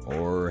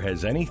 or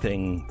has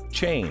anything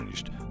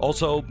changed?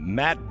 Also,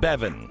 Matt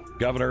Bevin,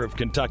 governor of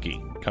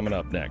Kentucky, coming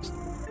up next.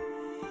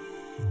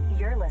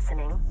 You're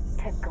listening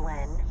to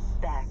Glenn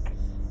Beck.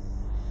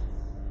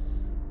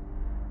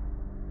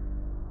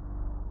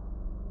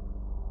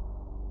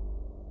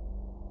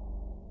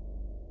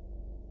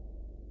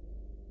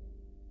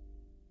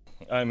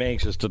 I'm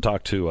anxious to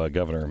talk to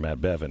Governor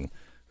Matt Bevin,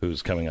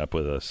 who's coming up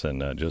with us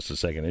in just a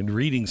second. And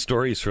reading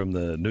stories from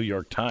the New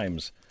York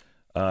Times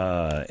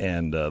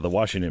and the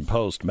Washington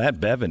Post,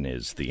 Matt Bevin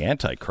is the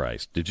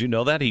Antichrist. Did you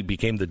know that? He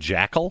became the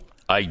jackal?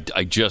 I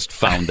just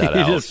found that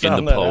out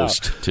in the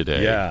Post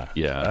today. Yeah.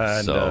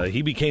 Yeah. And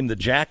he became the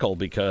jackal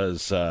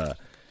because,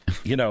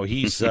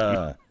 he's... he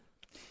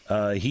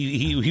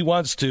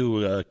wants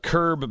to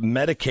curb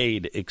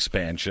Medicaid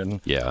expansion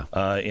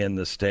in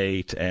the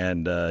state,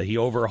 and he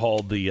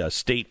overhauled the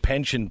state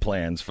pension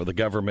plans for the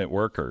government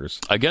workers.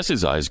 I guess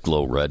his eyes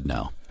glow red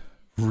now.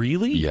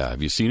 Really? Yeah.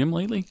 Have you seen him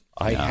lately?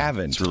 I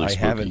haven't. It's really I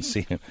spooky. haven't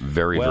seen him.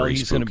 Very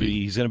he's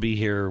spooky. He's going to be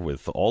here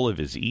with all of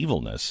his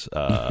evilness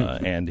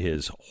and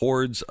his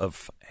hordes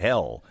of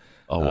hell.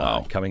 Oh,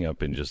 wow. Coming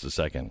up in just a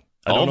second.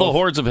 All the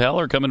hordes of hell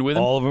are coming with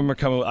him? All of them are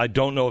coming. I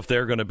don't know if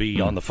they're going to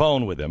be on the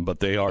phone with him, but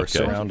they are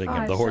surrounding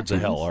him. The hordes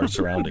of hell are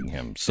surrounding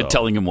him. So. And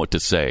telling him what to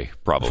say,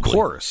 probably. Of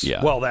course.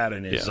 Yeah. Well, that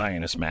and his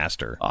Zionist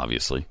master.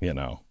 Obviously. And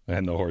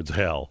the hordes of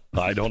hell.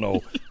 I don't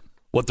know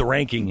what the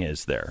ranking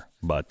is there.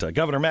 But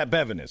Governor Matt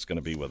Bevin is going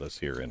to be with us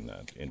here in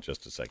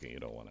just a second. You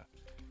don't want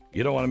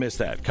to miss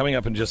that. Coming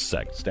up in just a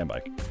sec. Stand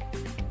by.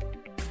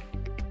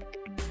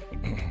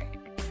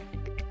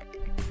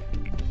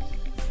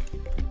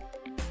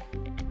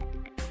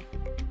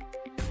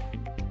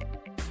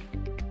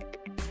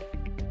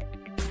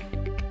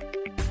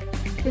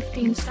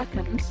 $15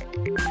 seconds.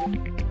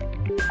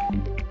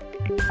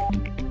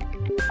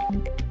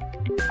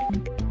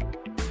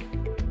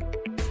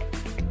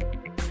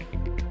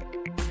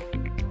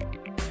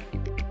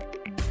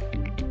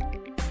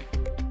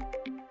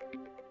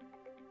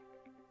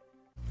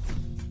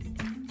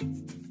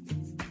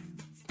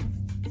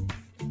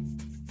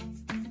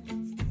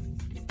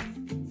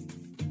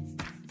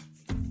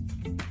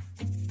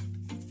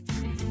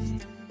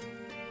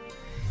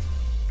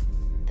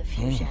 The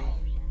fusion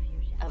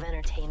of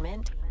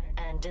entertainment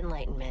and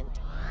enlightenment.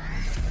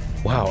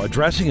 Wow,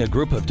 addressing a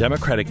group of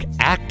Democratic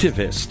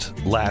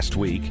activists last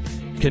week,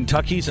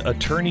 Kentucky's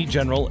Attorney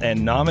General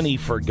and nominee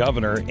for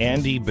governor,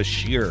 Andy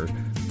Beshear,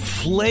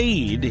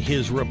 flayed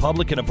his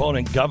Republican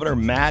opponent, Governor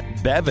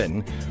Matt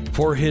Bevin,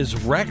 for his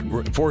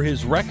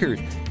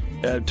record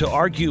to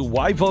argue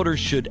why voters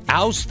should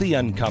oust the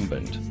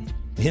incumbent.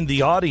 In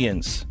the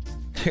audience,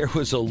 there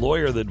was a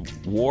lawyer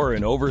that wore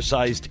an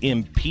oversized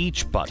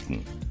impeach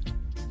button.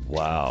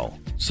 Wow.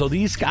 So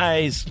these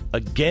guys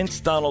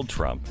against Donald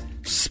Trump,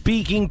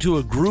 speaking to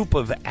a group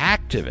of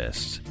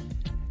activists,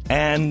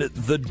 and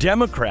the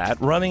Democrat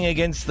running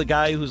against the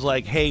guy who's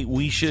like, hey,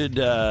 we should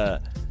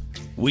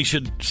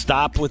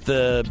stop with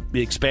the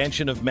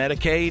expansion of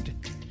Medicaid.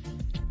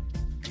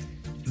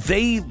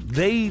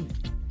 They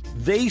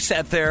They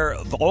sat there,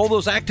 all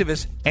those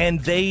activists, and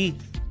they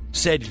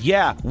said,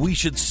 yeah, we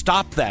should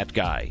stop that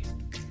guy.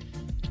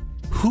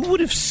 Who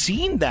would have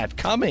seen that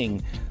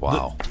coming?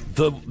 Wow.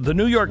 The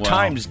New York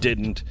Times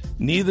didn't.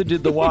 Neither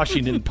did the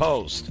Washington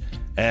Post.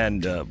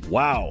 And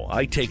wow,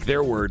 I take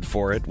their word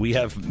for it. We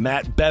have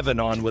Matt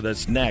Bevin on with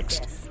us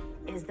next.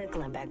 This is the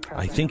Glenn Beck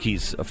Program. I think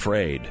he's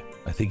afraid.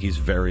 I think he's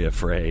very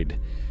afraid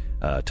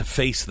to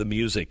face the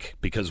music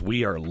because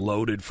we are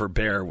loaded for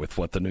bear with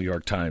what the New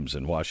York Times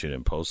and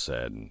Washington Post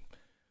said. And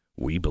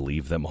we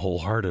believe them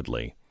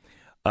wholeheartedly.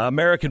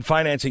 American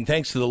financing,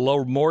 thanks to the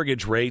low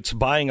mortgage rates,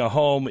 buying a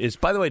home is,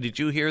 by the way, did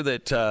you hear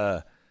that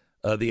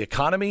the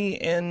economy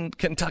in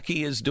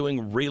Kentucky is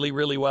doing really,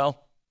 really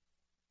well?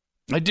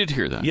 I did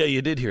hear that. Yeah,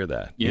 you did hear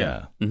that.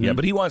 Yeah. Mm-hmm. Yeah,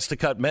 but he wants to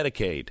cut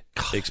Medicaid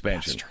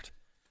expansion.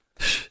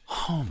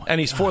 Oh my and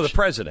he's for the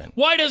president.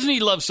 Why doesn't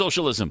he love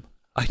socialism?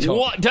 I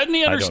don't. Doesn't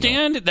he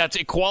understand that's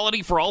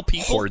equality for all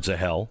people? Hordes of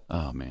hell.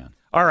 Oh, man.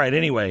 All right,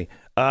 anyway,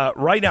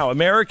 right now,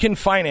 American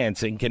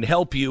Financing can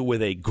help you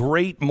with a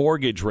great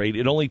mortgage rate.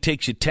 It only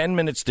takes you 10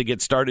 minutes to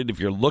get started if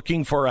you're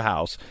looking for a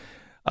house.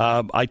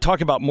 I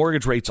talk about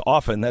mortgage rates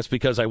often. That's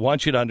because I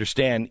want you to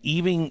understand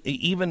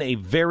even a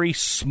very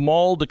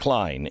small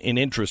decline in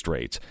interest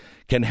rates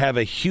can have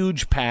a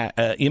huge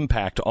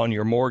impact on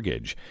your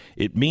mortgage.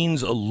 It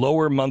means a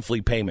lower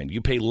monthly payment.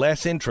 You pay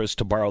less interest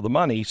to borrow the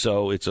money,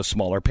 so it's a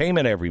smaller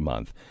payment every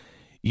month.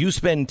 You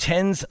spend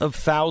tens of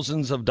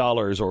thousands of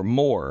dollars or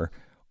more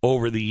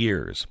over the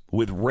years.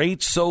 With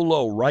rates so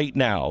low right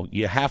now,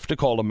 you have to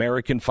call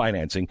American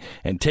Financing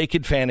and take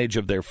advantage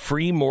of their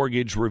free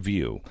mortgage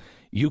review.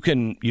 You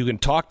can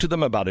talk to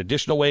them about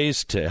additional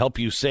ways to help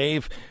you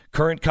save.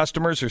 Current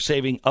customers are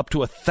saving up to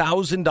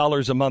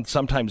 $1,000 a month,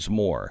 sometimes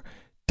more.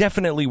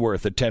 Definitely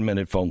worth a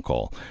 10-minute phone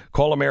call.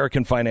 Call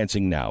American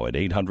Financing now at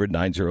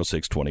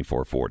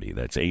 800-906-2440.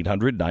 That's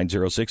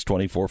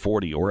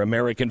 800-906-2440 or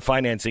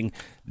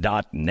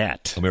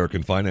AmericanFinancing.net.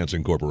 American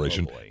Financing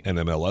Corporation,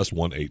 NMLS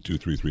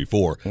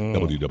 182334,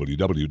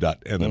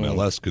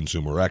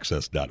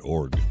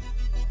 www.nmlsconsumeraccess.org.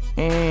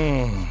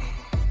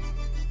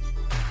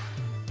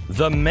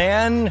 The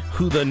man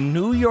who the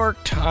New York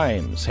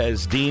Times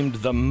has deemed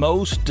the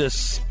most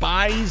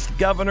despised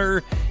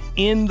governor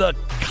in the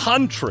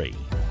country.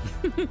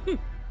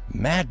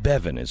 Matt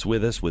Bevin is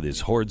with us with his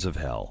Hordes of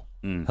Hell.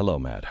 Hello,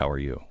 Matt. How are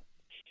you?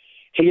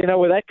 Hey,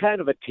 with that kind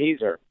of a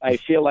teaser, I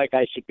feel like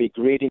I should be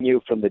greeting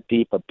you from the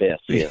deep abyss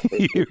here.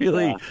 You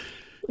really?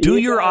 Do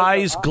your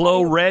eyes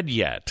glow red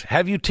yet?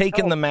 Have you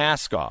taken the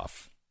mask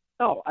off?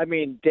 No, I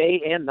mean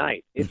day and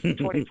night. It's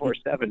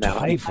 24/7 now.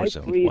 I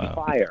breathe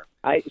fire.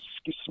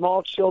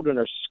 Small children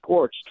are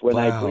scorched when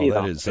I breathe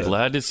on them.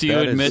 Glad to see you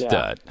admit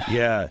that.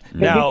 Yeah.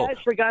 Now, you guys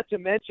forgot to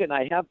mention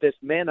I have this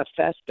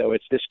manifesto.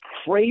 It's this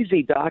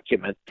crazy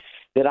document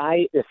that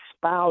I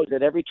espouse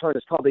at every turn.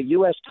 It's called the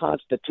U.S.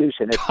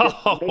 Constitution. It's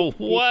what?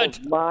 People's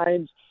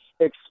minds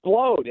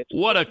explode.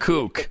 What a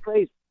kook.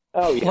 Crazy.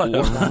 Oh, yeah. What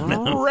a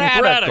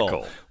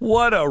radical.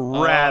 What a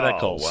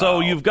radical. Oh, wow. So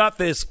you've got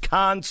this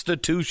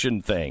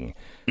Constitution thing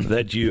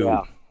that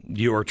you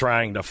are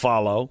trying to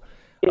follow.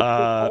 It's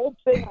the old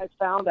thing I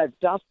found. I've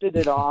dusted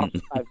it off.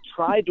 I've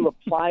tried to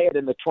apply it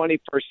in the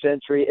 21st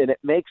century, and it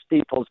makes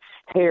people's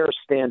hair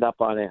stand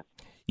up on end.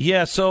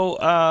 Yeah, so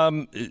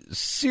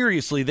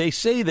seriously, they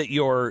say that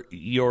you're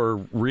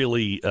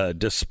really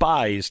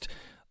despised,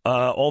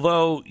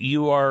 although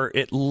you are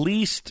at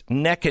least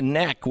neck and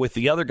neck with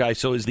the other guy.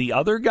 So is the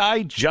other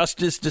guy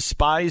just as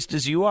despised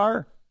as you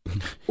are?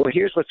 Well,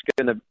 here's what's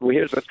gonna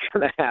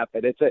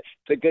happen. It's a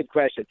good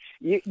question.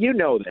 You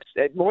know this.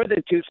 More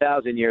than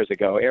 2,000 years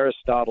ago,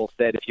 Aristotle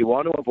said, if you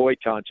want to avoid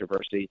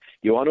controversy,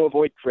 you want to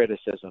avoid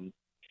criticism,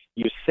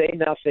 you say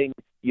nothing,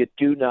 you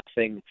do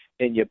nothing,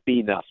 and you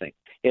be nothing.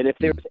 And if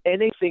there's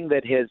anything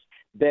that has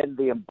been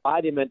the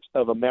embodiment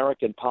of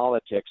American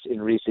politics in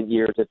recent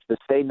years, it's the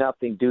say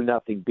nothing, do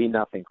nothing, be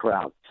nothing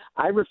crowd.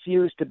 I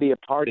refuse to be a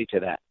party to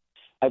that.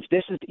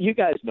 You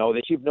guys know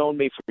this. You've known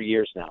me for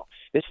years now.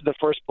 This is the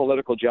first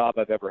political job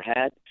I've ever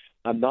had.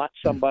 I'm not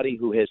somebody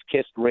who has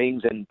kissed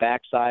rings and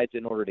backsides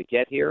in order to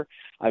get here.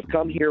 I've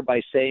come here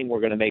by saying we're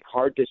going to make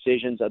hard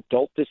decisions,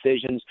 adult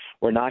decisions.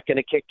 We're not going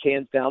to kick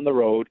cans down the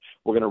road.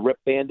 We're going to rip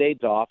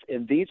Band-Aids off.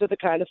 And these are the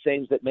kind of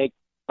things that make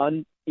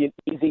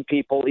uneasy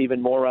people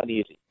even more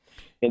uneasy.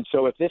 And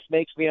so if this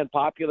makes me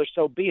unpopular,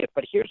 so be it.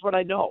 But here's what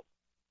I know.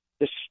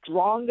 The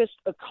strongest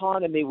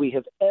economy we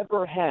have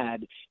ever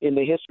had in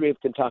the history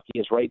of Kentucky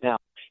is right now.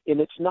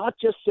 And it's not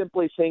just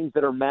simply things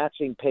that are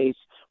matching pace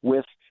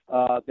with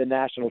the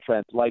national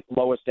trends, like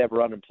lowest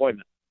ever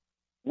unemployment.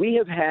 We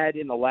have had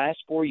in the last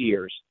 4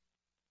 years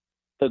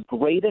the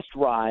greatest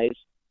rise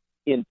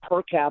in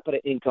per capita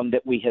income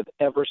that we have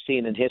ever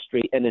seen in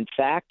history. And in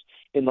fact,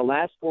 in the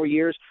last 4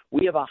 years,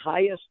 we have a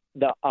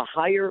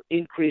higher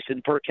increase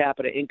in per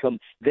capita income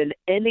than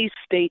any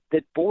state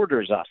that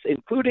borders us,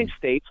 including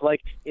states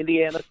like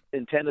Indiana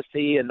and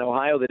Tennessee and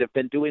Ohio that have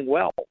been doing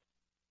well.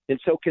 And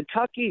so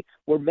Kentucky,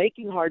 we're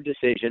making hard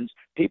decisions.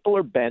 People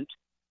are bent,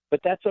 but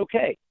that's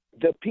okay.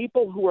 The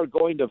people who are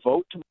going to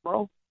vote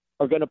tomorrow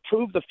are going to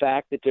prove the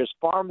fact that there's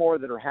far more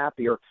that are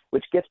happier,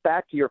 which gets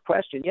back to your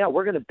question. Yeah,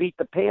 we're going to beat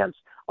the pants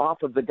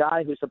off of the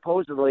guy who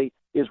supposedly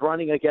is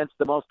running against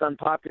the most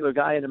unpopular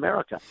guy in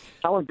America.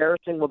 How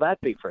embarrassing will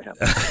that be for him?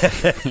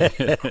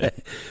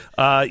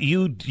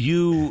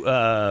 You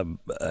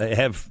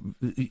have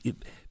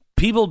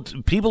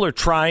people are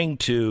trying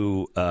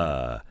to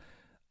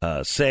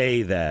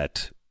say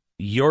that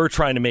you're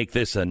trying to make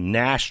this a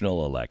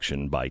national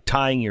election by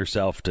tying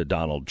yourself to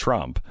Donald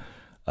Trump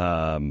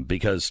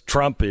because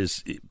Trump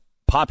is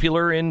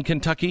popular in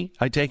Kentucky,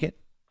 I take it?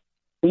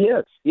 He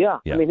is, yeah.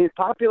 I mean, he's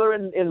popular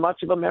in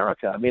much of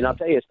America. I mean, I'll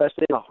tell you,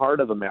 especially in the heart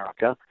of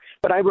America.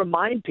 But I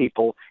remind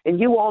people, and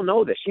you all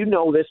know this, you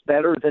know this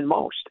better than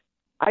most.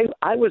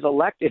 I was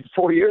elected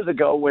 4 years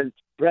ago when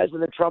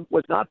President Trump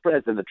was not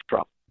President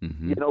Trump.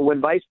 Mm-hmm. You know,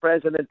 when Vice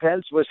President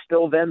Pence was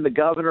still then the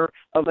governor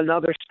of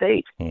another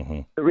state.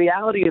 Mm-hmm. The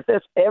reality is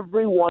this,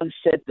 everyone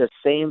said the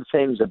same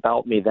things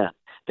about me then.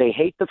 They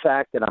hate the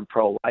fact that I'm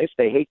pro-life.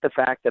 They hate the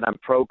fact that I'm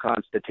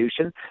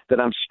pro-Constitution,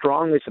 that I'm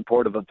strongly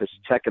supportive of the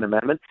Second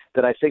Amendment,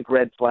 that I think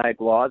red flag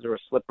laws are a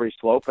slippery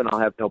slope and I'll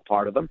have no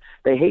part of them.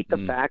 They hate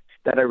the fact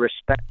that I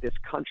respect this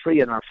country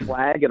and our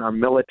flag and our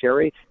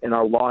military and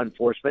our law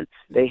enforcement.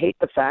 They hate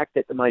the fact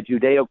that my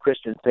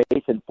Judeo-Christian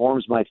faith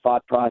informs my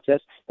thought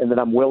process and that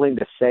I'm willing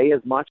to say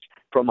as much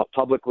from a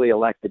publicly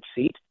elected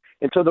seat.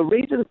 And so the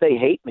reasons they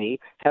hate me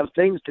have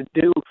things to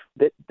do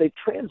that they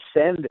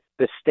transcend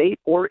the state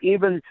or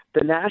even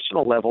the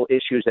national level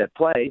issues at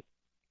play.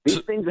 These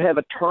things have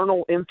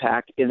eternal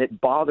impact, and it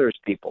bothers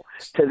people.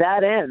 To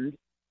that end,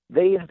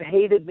 they have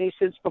hated me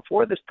since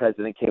before this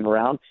president came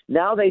around.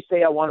 Now they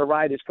say I want to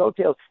ride his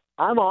coattails.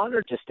 I'm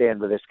honored to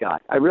stand with this guy.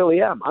 I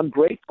really am. I'm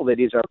grateful that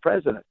he's our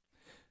president.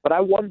 But I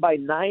won by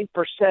 9%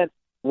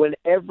 when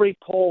every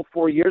poll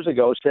 4 years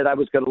ago said I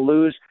was going to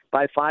lose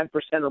by 5%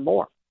 or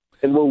more.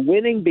 And we're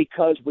winning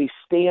because we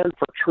stand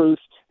for truth,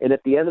 and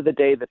at the end of the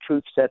day, the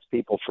truth sets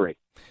people free.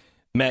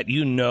 Matt,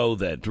 you know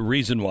that the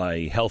reason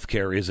why health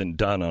care isn't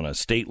done on a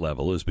state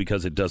level is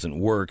because it doesn't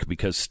work,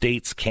 because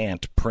states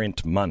can't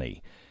print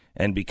money.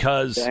 And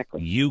because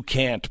you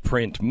can't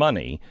print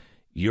money,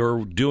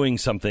 you're doing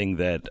something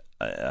that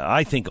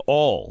I think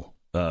all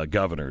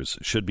governors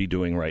should be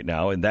doing right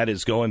now, and that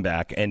is going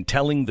back and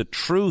telling the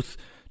truth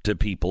to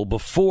people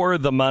before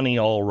the money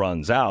all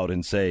runs out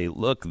and say,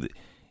 look,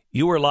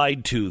 you were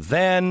lied to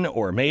then,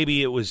 or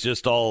maybe it was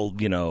just all,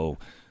 you know,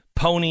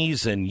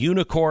 ponies and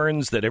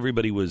unicorns that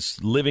everybody was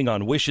living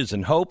on wishes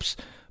and hopes.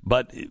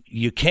 But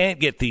you can't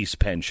get these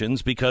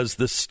pensions because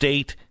the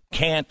state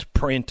can't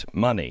print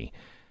money.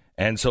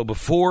 And so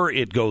before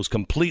it goes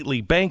completely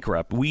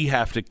bankrupt, we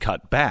have to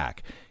cut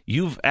back.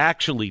 You've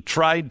actually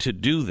tried to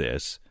do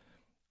this.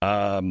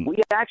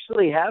 We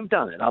actually have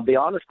done it. I'll be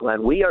honest,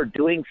 Glenn. We are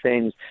doing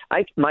things.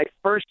 My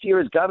first year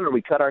as governor,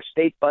 we cut our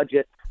state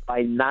budget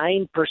by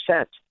 9%.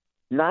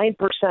 9%.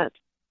 I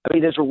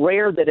mean, it's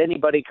rare that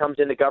anybody comes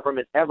into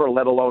government ever,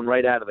 let alone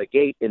right out of the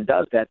gate, and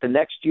does that. The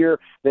next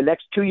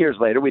 2 years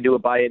later, we do a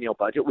biennial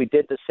budget. We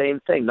did the same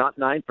thing, not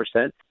 9%,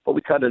 but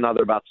we cut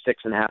another about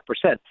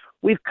 6.5%.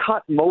 We've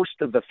cut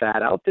most of the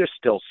fat out. There's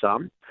still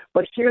some.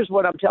 But here's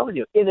what I'm telling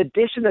you. In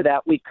addition to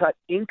that, we cut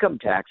income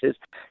taxes,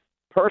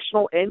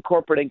 personal and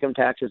corporate income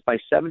taxes by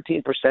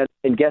 17%.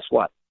 And guess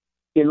what?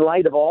 In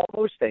light of all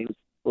those things,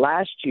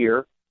 last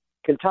year,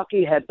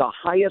 Kentucky had the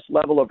highest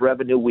level of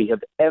revenue we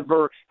have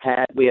ever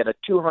had. We had a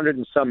 $200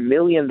 and some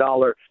million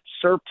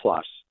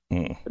surplus,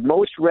 the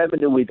most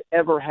revenue we've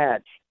ever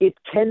had. It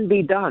can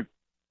be done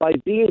by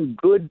being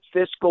good,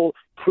 fiscal,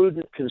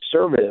 prudent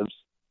conservatives.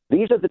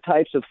 These are the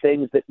types of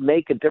things that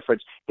make a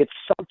difference. It's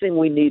something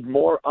we need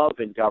more of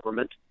in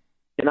government,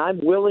 and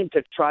I'm willing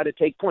to try to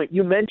take point.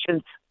 You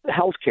mentioned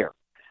health care.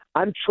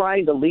 I'm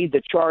trying to lead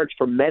the charge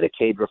for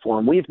Medicaid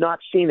reform. We've not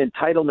seen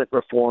entitlement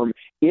reform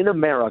in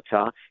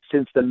America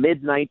since the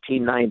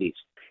mid-1990s.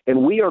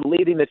 And we are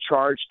leading the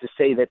charge to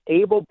say that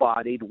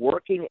able-bodied,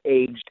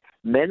 working-aged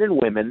men and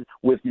women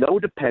with no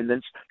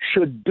dependents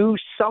should do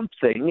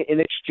something in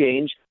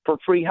exchange for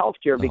free health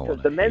care,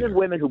 because the men and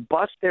women who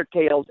bust their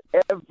tails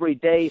every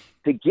day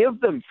to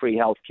give them free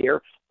health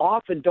care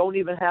often don't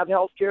even have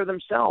health care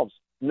themselves.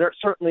 And they're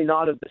certainly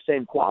not of the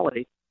same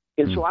quality.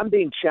 And so I'm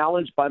being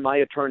challenged by my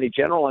attorney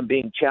general. I'm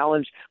being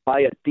challenged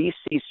by a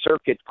D.C.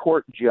 Circuit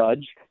Court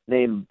judge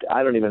named,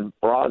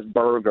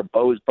 Brosberg or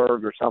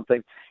Boasberg or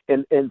something.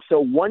 And so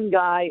one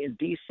guy in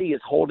D.C.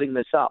 is holding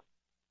this up.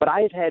 But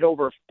I have had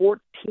over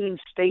 14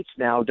 states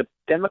now,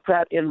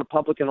 Democrat and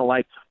Republican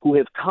alike, who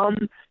have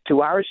come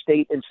to our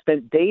state and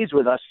spent days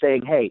with us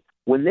saying, hey,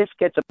 when this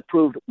gets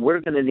approved, we're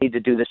going to need to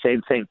do the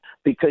same thing.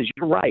 Because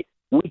you're right.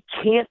 We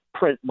can't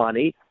print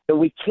money, and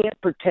we can't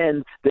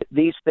pretend that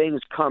these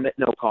things come at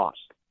no cost.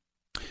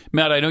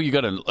 Matt, I know you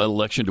got an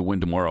election to win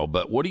tomorrow,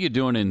 but what are you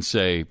doing in,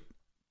 say,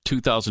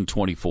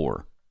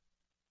 2024?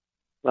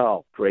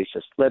 Oh,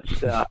 gracious.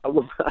 Let's.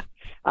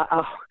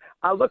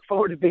 I look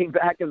forward to being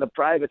back in the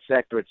private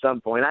sector at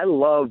some point. I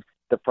love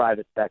the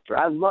private sector.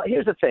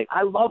 Here's the thing.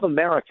 I love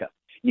America.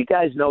 You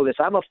guys know this.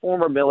 I'm a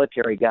former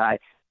military guy.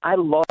 I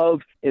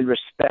love and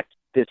respect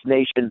this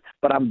nation,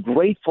 but I'm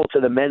grateful to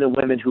the men and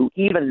women who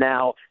even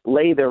now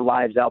lay their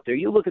lives out there.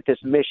 You look at this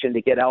mission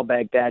to get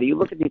al-Baghdadi, you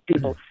look at these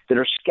people that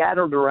are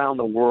scattered around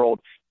the world,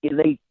 and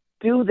they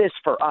do this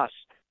for us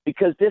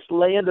because this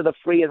land of the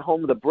free and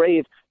home of the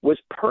brave was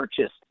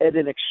purchased at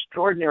an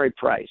extraordinary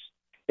price.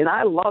 And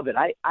I love it.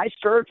 I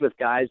served with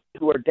guys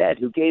who are dead,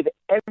 who gave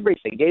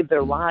everything, gave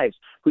their lives,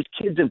 whose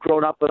kids have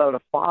grown up without a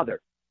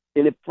father.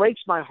 And it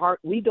breaks my heart.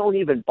 We don't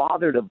even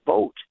bother to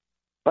vote.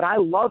 But I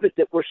love it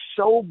that we're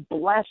so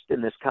blessed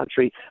in this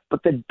country.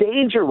 But the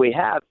danger we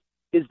have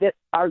is that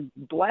our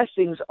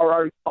blessings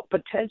are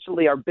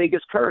potentially our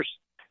biggest curse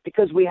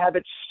because we have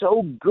it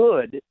so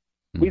good.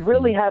 We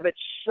really have it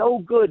so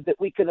good that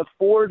we can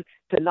afford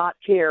to not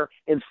care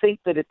and think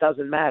that it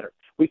doesn't matter.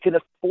 We can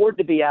afford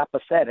to be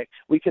apathetic.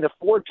 We can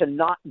afford to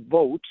not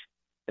vote.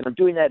 And I'm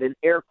doing that in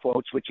air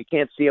quotes, which you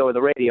can't see over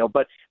the radio.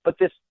 But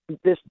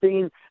this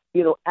being,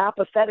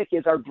 apathetic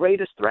is our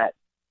greatest threat.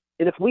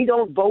 And if we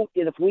don't vote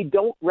and if we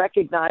don't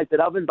recognize that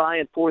of and by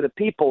and for the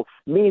people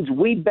means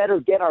we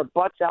better get our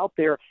butts out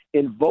there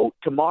and vote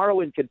tomorrow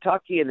in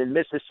Kentucky and in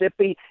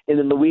Mississippi and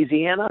in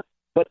Louisiana,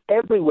 but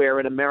everywhere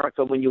in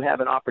America when you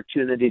have an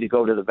opportunity to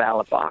go to the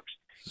ballot box.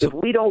 If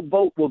we don't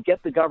vote, we'll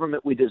get the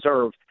government we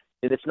deserve,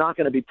 and it's not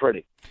going to be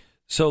pretty.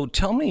 So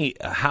tell me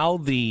how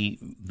the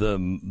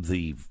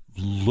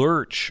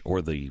lurch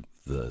or the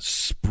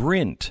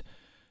sprint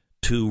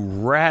to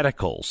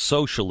radical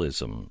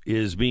socialism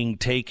is being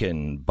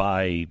taken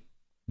by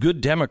good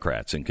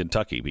Democrats in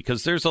Kentucky,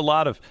 because there's a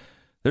lot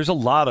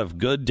of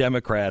good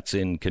Democrats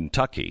in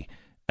Kentucky,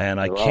 and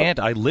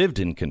I lived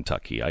in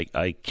Kentucky.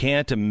 I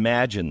can't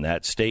imagine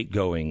that state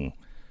going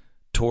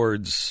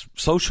towards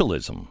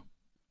socialism.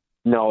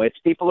 No, it's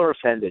people are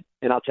offended.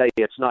 And I'll tell you,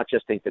 it's not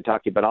just in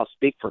Kentucky, but I'll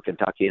speak for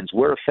Kentuckians.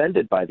 We're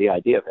offended by the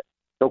idea of it.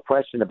 No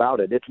question about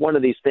it. It's one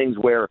of these things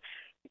where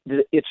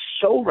it's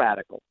so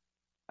radical.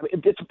 I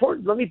mean, it's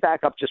important. Let me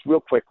back up just real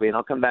quickly, and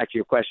I'll come back to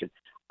your question.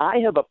 I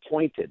have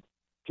appointed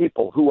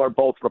people who are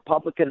both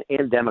Republican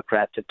and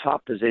Democrat to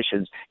top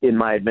positions in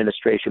my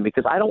administration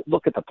because I don't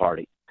look at the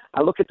party.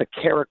 I look at the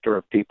character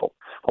of people.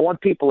 I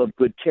want people of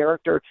good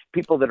character,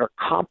 people that are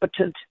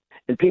competent,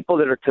 and people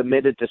that are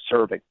committed to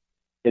serving.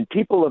 And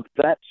people of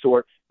that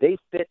sort, they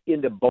fit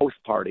into both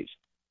parties.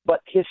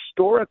 But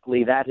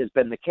historically, that has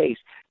been the case.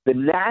 The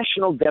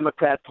National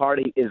Democrat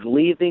Party is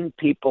leaving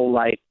people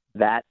like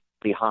that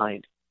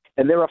behind.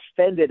 And they're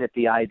offended at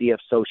the idea of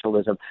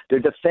socialism. They're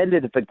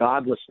offended at the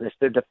godlessness.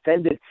 They're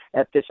offended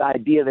at this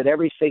idea that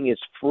everything is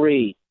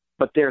free,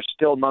 but they're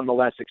still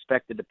nonetheless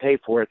expected to pay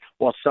for it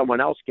while someone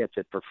else gets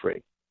it for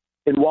free.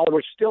 And while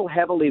we're still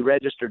heavily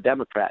registered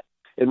Democrat,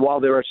 and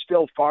while there are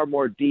still far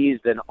more Ds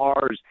than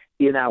Rs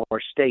in our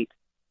state,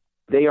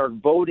 they are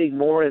voting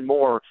more and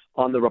more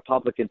on the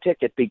Republican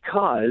ticket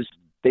because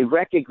they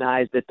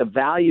recognize that the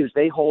values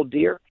they hold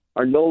dear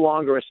are no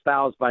longer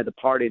espoused by the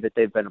party that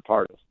they've been a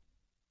part of.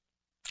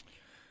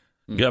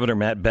 Governor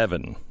Matt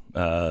Bevin,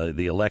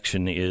 the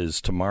election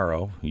is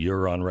tomorrow.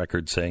 You're on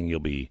record saying you'll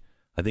be,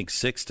 I think,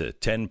 6 to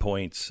 10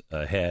 points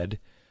ahead.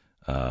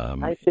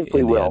 I think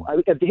we will.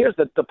 Here's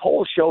the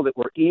polls show that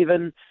we're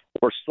even,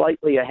 we're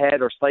slightly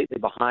ahead or slightly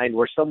behind.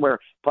 We're somewhere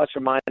plus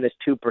or minus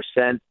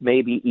 2%,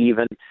 maybe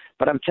even.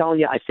 But I'm telling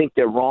you, I think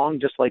they're wrong,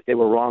 just like they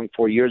were wrong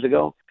 4 years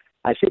ago.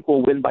 I think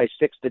we'll win by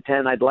 6 to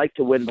 10. I'd like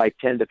to win by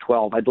 10 to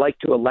 12. I'd like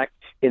to elect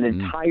an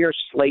entire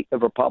slate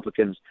of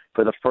Republicans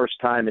for the first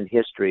time in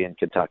history in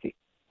Kentucky.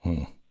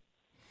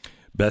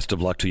 Best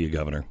of luck to you,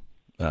 Governor.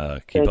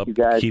 Keep up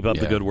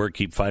the good work.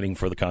 Keep fighting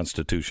for the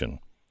Constitution.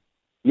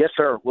 Yes,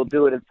 sir. We'll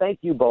do it. And thank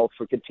you both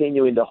for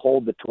continuing to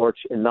hold the torch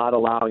and not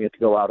allowing it to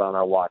go out on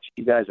our watch.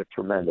 You guys are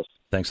tremendous.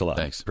 Thanks a lot.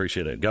 Thanks.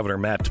 Appreciate it. Governor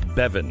Matt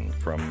Bevin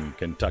from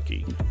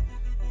Kentucky.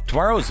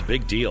 Tomorrow is a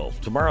big deal.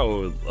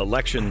 Tomorrow,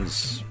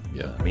 elections,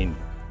 I mean,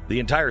 the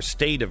entire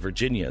state of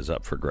Virginia is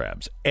up for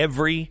grabs.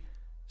 Every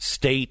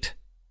state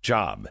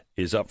job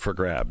is up for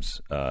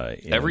grabs.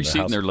 Every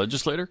seat in their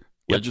legislature?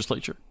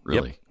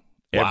 Really?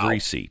 Yep. Every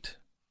seat.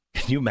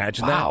 Can you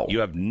imagine that? You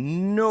have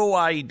no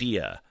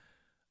idea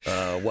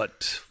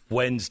what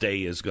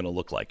Wednesday is going to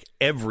look like.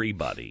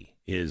 Everybody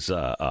is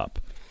up.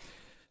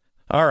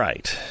 All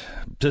right.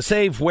 To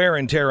save wear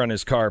and tear on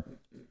his car,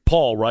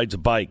 Paul rides a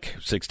bike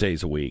 6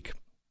 days a week.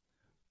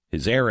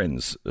 His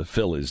errands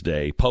fill his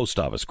day: post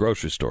office,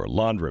 grocery store,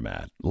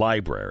 laundromat,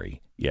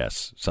 library.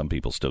 Yes, some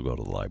people still go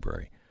to the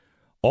library.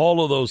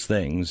 All of those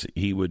things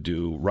he would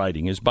do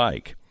riding his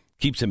bike.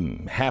 Keeps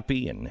him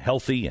happy and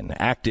healthy and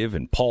active,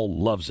 and Paul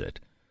loves it.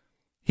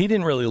 He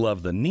didn't really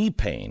love the knee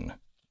pain,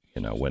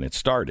 when it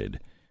started.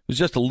 It was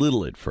just a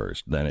little at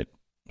first. Then it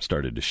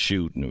started to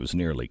shoot, and it was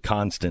nearly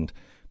constant.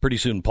 Pretty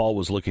soon, Paul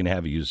was looking to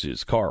have you use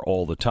his car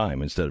all the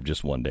time instead of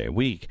just 1 day a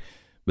week.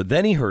 But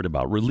then he heard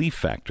about Relief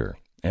Factor.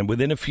 And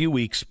within a few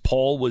weeks,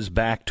 Paul was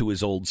back to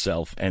his old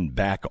self and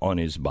back on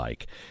his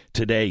bike.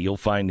 Today, you'll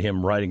find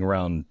him riding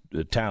around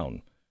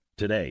town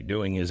today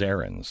doing his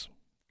errands.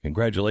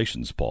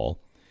 Congratulations, Paul.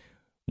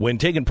 When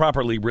taken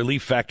properly,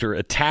 Relief Factor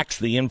attacks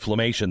the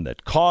inflammation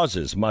that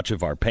causes much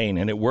of our pain,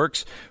 and it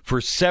works for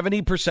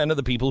 70% of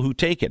the people who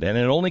take it. And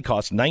it only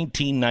costs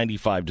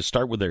 $19.95 to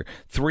start with their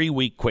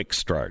 3-week quick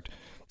start.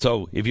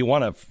 So if you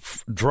want a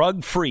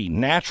drug-free,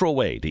 natural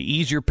way to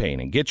ease your pain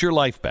and get your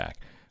life back,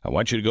 I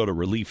want you to go to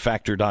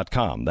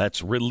ReliefFactor.com.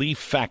 That's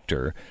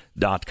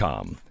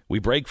ReliefFactor.com. We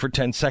break for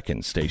 10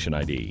 seconds, station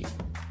ID.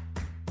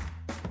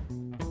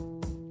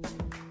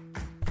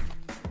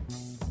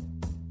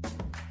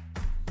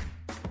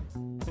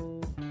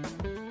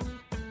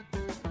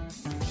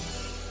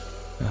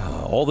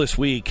 All this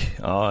week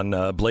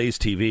on Blaze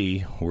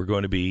TV, we're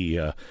going to be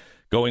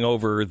going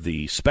over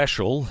the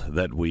special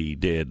that we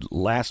did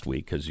last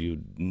week, because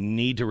you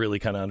need to really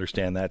kind of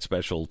understand that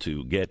special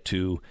to get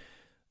to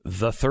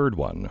the third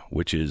one,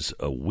 which is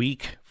a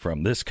week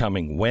from this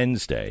coming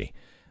Wednesday.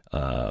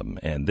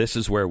 And this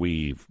is where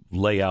we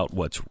lay out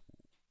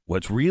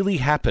what's really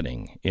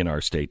happening in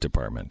our State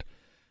Department.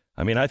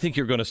 I mean, I think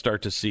you're going to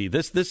start to see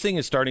this thing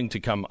is starting to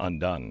come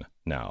undone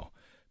now,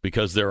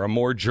 because there are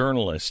more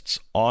journalists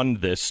on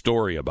this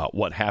story about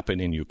what happened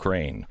in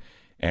Ukraine.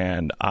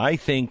 And I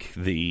think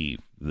the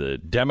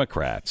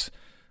Democrats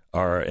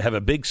have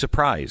a big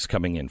surprise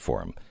coming in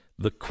for them.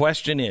 The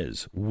question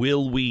is,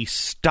 will we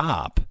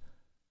stop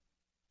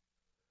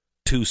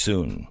too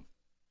soon?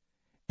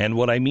 And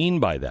what I mean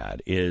by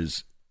that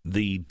is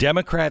the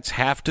Democrats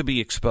have to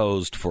be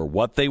exposed for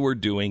what they were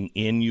doing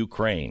in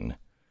Ukraine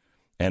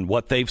and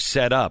what they've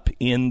set up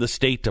in the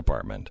State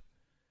Department.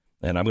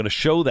 And I'm going to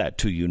show that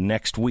to you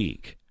next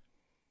week.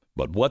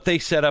 But what they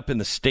set up in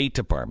the State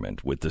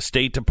Department, with the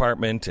State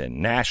Department and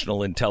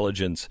national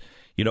intelligence,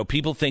 you know,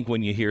 people think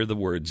when you hear the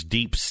words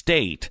deep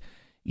state,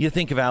 you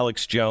think of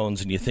Alex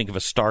Jones and you think of a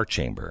star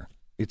chamber.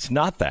 It's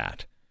not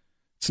that.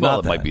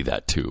 It might be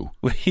that too.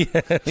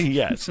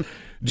 Yes.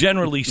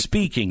 Generally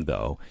speaking,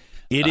 though,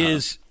 it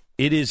is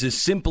as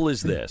simple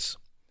as this.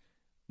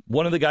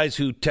 One of the guys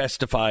who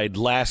testified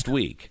last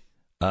week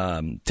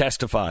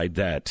testified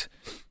that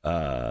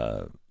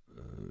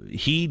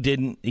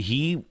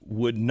he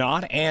would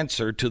not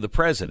answer to the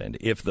president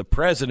if the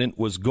president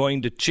was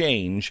going to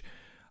change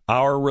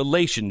our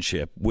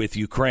relationship with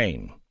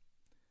Ukraine.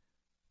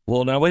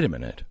 Well, now, wait a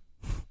minute.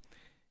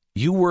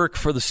 You work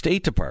for the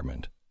State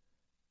Department.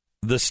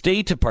 The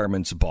State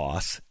Department's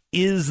boss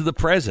is the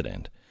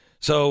president.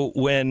 So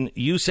when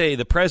you say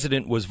the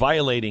president was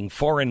violating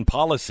foreign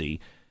policy,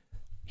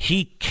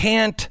 he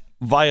can't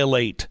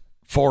violate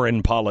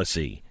foreign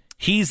policy.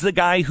 He's the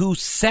guy who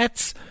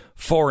sets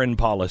foreign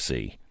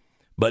policy.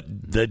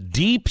 But the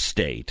deep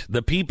state,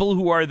 the people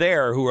who are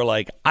there who are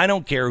like, I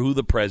don't care who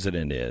the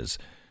president is,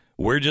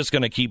 we're just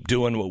going to keep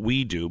doing what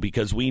we do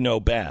because we know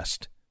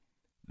best.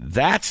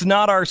 That's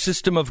not our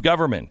system of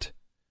government.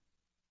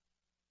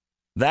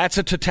 That's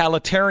a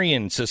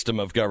totalitarian system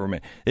of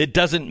government. It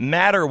doesn't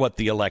matter what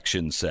the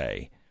elections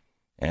say.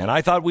 And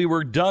I thought we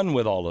were done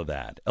with all of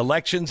that.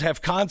 Elections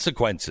have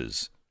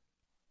consequences.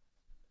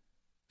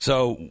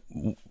 So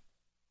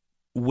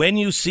when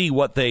you see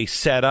what they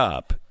set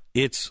up,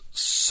 it's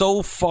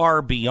so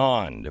far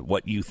beyond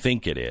what you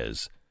think it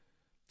is.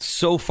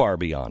 So far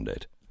beyond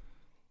it.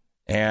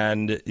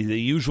 And the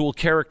usual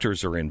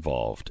characters are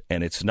involved.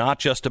 And it's not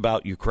just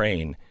about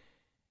Ukraine.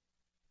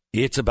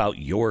 It's about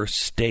your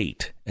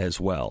state as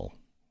well.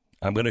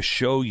 I'm going to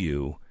show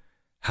you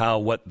how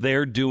what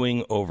they're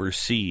doing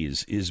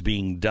overseas is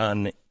being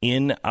done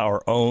in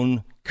our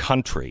own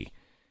country.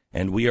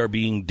 And we are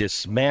being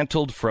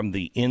dismantled from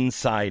the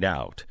inside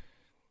out.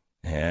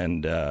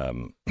 And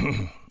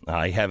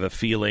I have a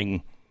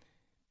feeling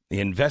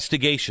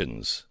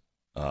investigations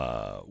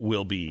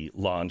will be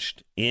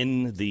launched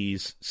in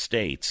these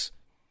states.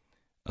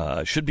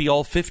 Should be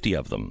all 50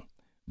 of them,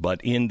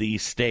 but in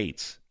these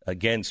states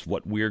against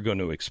what we're going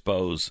to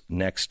expose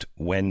next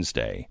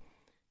Wednesday.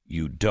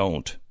 You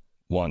don't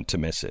want to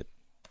miss it.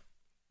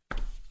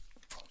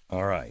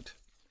 All right.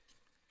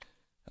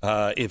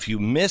 If you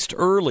missed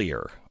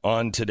earlier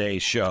on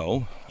today's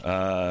show,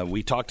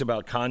 we talked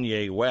about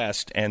Kanye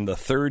West and the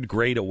Third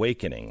Great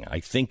Awakening. I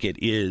think it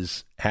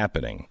is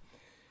happening.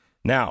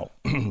 Now,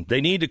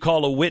 they need to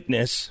call a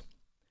witness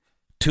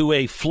to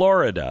a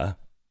Florida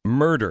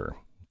murder.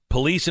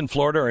 Police in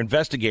Florida are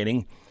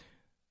investigating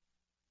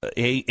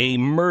a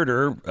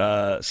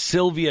murder.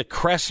 Sylvia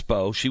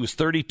Crespo, she was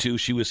 32.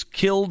 She was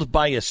killed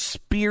by a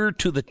spear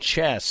to the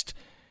chest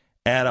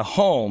at a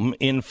home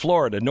in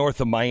Florida, north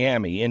of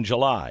Miami, in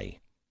July.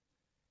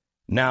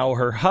 Now,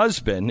 her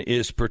husband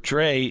is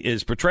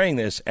portraying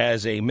this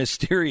as a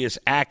mysterious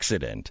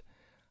accident.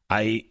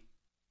 I'm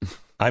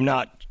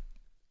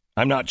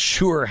not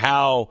sure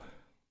how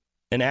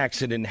an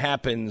accident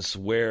happens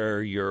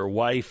where your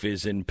wife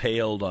is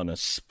impaled on a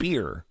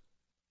spear.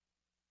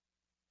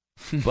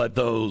 But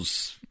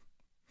those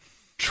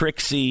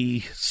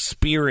tricksy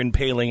spear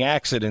impaling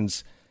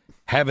accidents,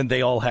 haven't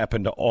they all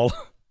happened to all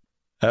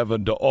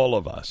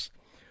of us?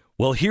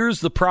 Well, here's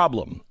the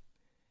problem.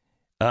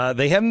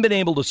 They haven't been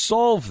able to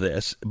solve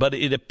this, but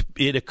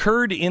it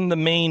occurred in the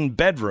main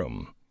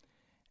bedroom.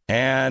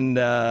 And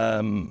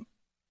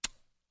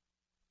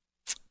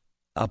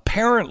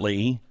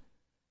apparently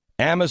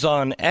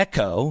Amazon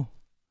Echo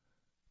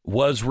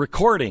was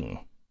recording.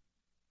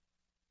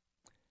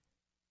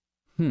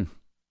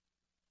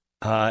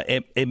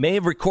 It may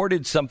have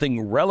recorded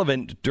something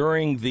relevant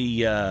during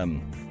the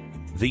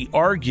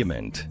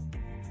argument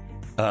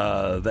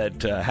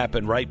that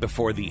happened right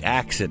before the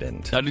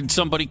accident. Now, did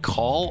somebody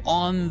call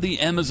on the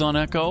Amazon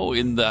Echo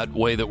in that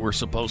way that we're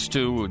supposed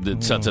to,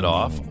 that sets it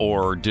off,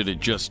 or did it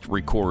just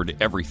record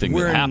everything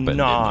that happened? We're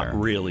not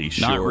really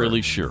sure. Not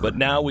really sure. But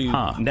now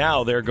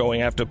now they're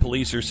going after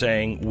police are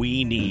saying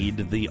we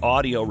need the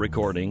audio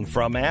recording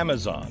from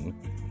Amazon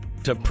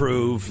to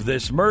prove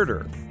this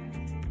murder.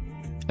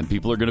 And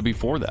people are going to be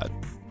for that.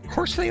 Of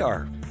course they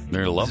are.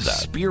 They're going to love that.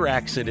 Spear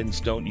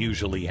accidents don't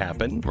usually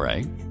happen.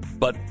 Right.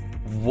 But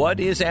what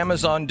is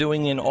Amazon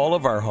doing in all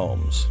of our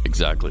homes?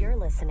 Exactly. You're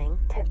listening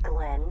to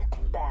Glenn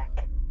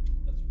Beck.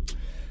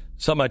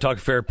 Something I talk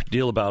a fair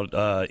deal about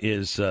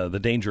is the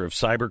danger of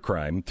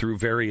cybercrime. Through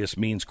various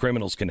means,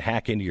 criminals can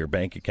hack into your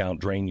bank account,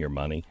 drain your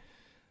money.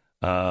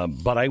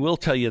 But I will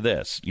tell you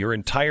this. Your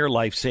entire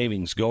life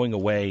savings going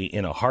away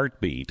in a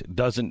heartbeat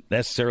doesn't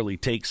necessarily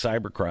take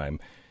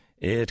cybercrime.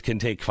 It can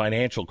take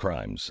financial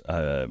crimes.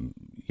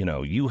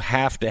 You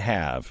have to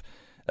have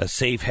a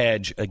safe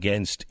hedge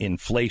against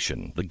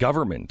inflation. The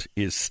government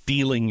is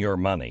stealing your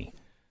money.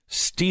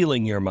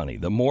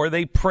 The more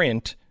they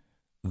print,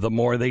 the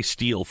more they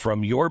steal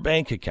from your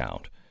bank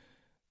account.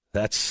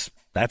 That's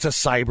a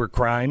cyber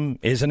crime,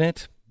 isn't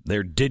it?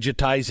 They're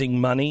digitizing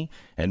money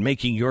and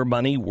making your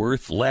money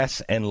worth less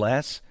and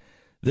less.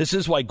 This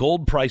is why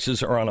gold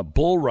prices are on a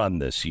bull run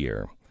this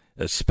year,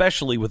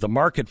 especially with the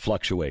market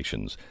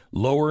fluctuations.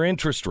 Lower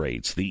interest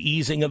rates, the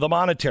easing of the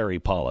monetary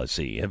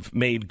policy have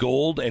made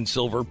gold and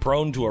silver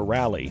prone to a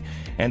rally.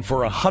 And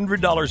for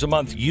 $100 a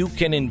month, you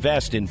can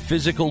invest in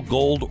physical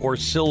gold or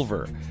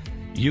silver.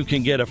 You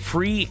can get a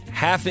free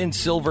half-inch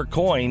silver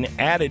coin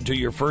added to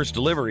your first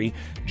delivery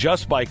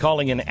just by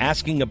calling and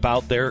asking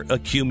about their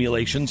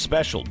accumulation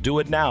special. Do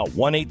it now,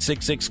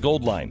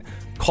 1-866-GOLD-LINE.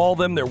 Call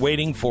them. They're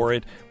waiting for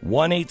it.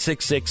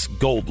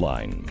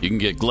 1-866-GOLD-LINE. You can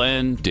get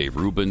Glenn, Dave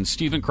Rubin,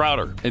 Steven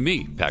Crowder, and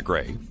me, Pat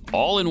Gray,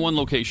 all in one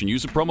location.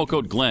 Use the promo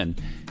code Glenn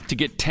to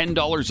get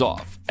 $10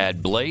 off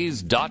at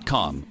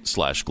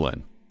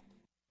blaze.com/Glenn.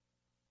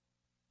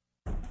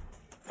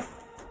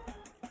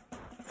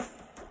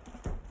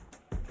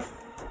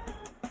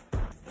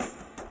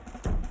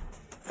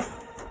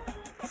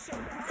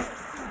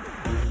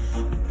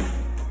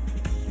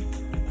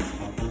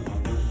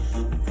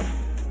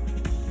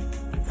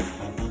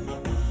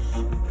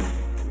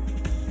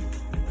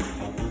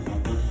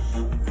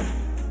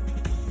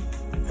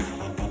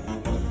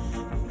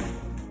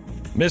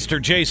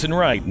 Mr. Jason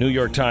Wright, New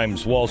York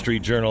Times, Wall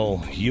Street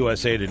Journal,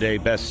 USA Today,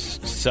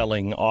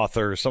 best-selling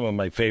author. Some of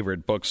my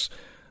favorite books.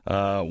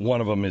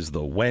 One of them is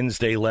the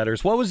Wednesday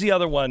Letters. What was the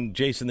other one,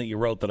 Jason, that you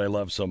wrote that I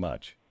love so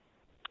much?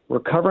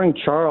 Recovering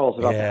Charles,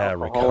 about the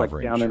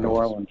alcoholic down in New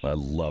Orleans. I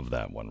love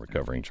that one,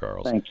 Recovering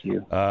Charles. Thank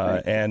you.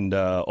 And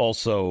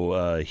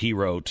also he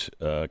wrote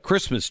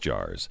Christmas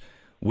Jars,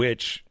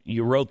 which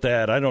you wrote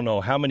that, I don't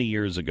know how many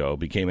years ago,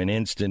 became an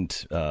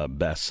instant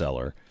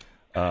bestseller.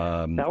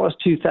 That was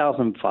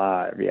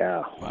 2005,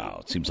 yeah. Wow,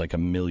 it seems like a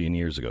million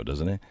years ago,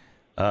 doesn't it?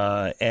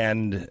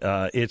 And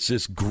it's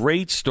this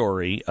great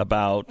story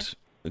about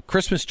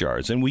Christmas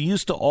jars. And we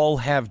used to all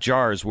have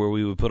jars where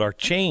we would put our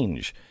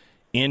change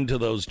into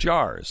those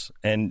jars.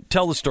 And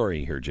tell the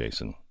story here,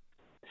 Jason.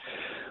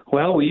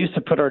 Well, we used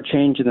to put our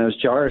change in those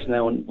jars and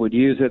then would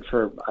use it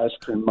for ice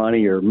cream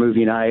money or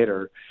movie night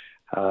or,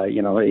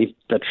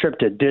 the trip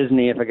to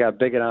Disney if it got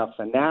big enough.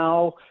 And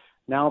now,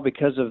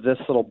 because of this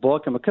little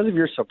book and because of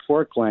your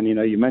support, Glenn,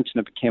 you mentioned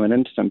it became an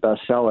instant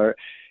bestseller.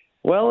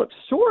 Well, it's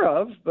sort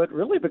of, but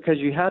really because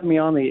you had me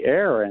on the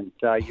air and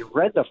you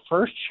read the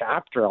first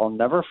chapter. I'll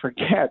never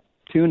forget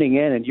tuning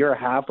in, and you're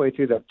halfway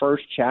through the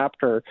first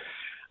chapter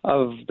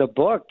of the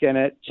book, and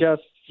it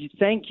just,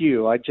 thank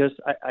you. I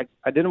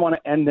didn't want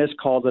to end this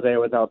call today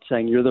without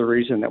saying you're the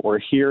reason that we're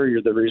here.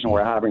 You're the reason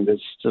we're having this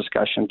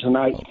discussion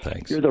tonight. Oh,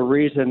 thanks. You're the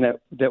reason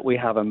that we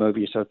have a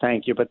movie, so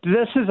thank you. But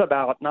this is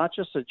about not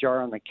just a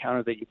jar on the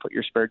counter that you put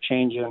your spare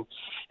change in.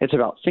 It's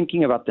about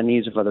thinking about the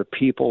needs of other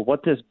people,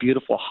 what this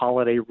beautiful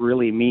holiday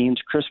really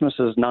means. Christmas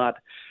is not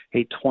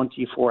a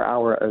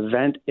 24-hour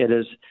event. It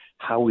is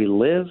how we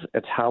live.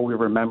 It's how we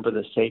remember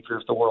the Savior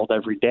of the world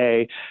every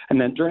day.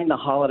 And then during the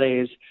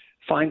holidays,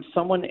 find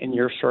someone in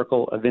your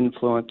circle of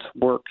influence,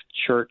 work,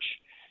 church,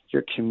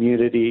 your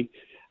community,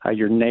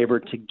 your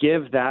neighbor, to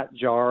give that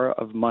jar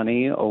of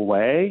money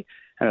away.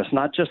 And it's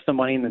not just the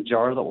money in the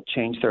jar that will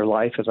change their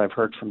life, as I've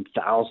heard from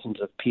thousands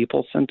of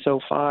people since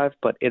 2005,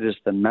 but it is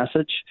the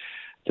message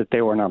that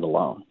they were not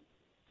alone.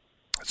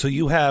 So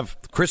you have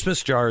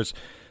Christmas Jars,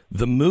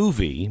 the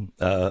movie.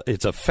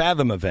 It's a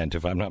Fathom event,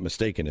 if I'm not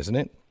mistaken, isn't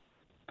it?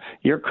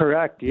 You're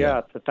correct. Yeah.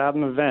 It's a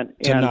Fathom event.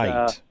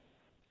 Tonight.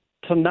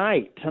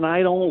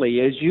 Tonight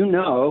only, as you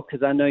know,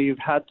 because I know you've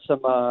had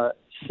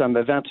some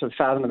events with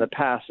Fathom in the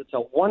past. It's a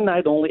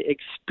one-night only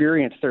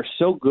experience. They're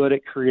so good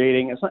at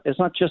creating. It's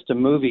not just a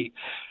movie.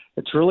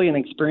 It's really an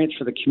experience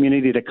for the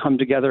community to come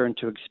together and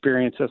to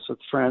experience this with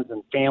friends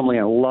and family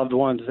and loved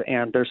ones.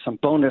 And there's some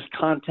bonus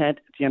content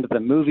at the end of the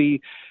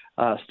movie.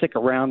 Stick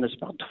around. There's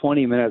about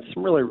 20 minutes.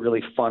 Some really,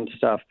 really fun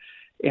stuff.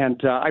 And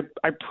I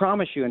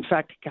promise you, in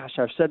fact, gosh,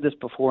 I've said this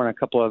before in a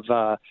couple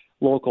of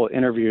local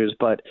interviews,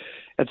 but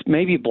it's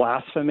maybe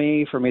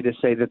blasphemy for me to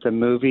say that the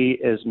movie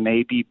is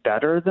maybe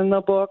better than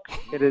the book.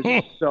 It is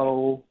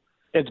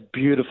it's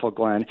beautiful,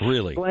 Glenn.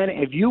 Really? Glenn,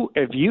 if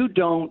you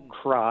don't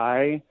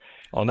cry.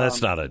 Oh, that's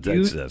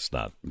that's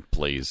not.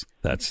 Please.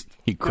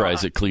 He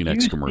cries at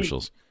Kleenex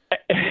commercials.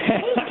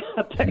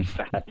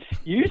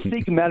 You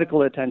seek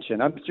medical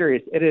attention. I'm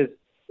serious. It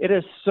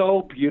is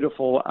so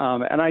beautiful.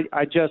 And I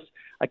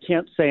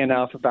can't say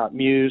enough about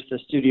Muse, the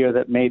studio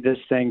that made this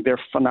thing.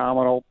 They're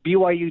phenomenal.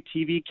 BYU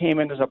TV came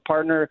in as a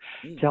partner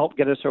to help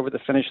get us over the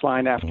finish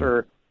line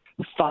after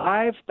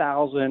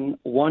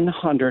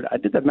 5,100. I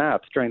did the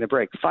math during the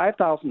break.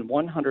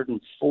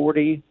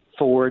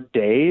 5,144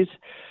 days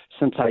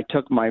since I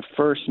took my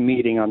first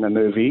meeting on the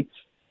movie.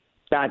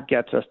 That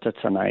gets us to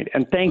tonight.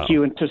 And thank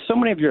you. And to so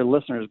many of your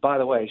listeners, by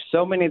the way,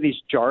 so many of these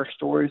jar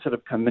stories that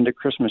have come into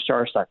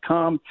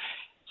ChristmasJars.com,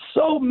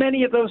 so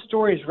many of those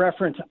stories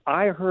reference,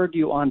 I heard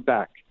you on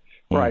Beck,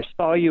 or I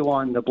saw you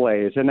on The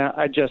Blaze. And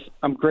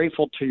I'm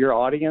grateful to your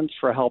audience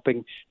for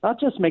helping not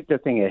just make the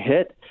thing a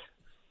hit,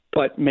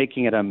 but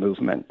making it a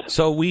movement.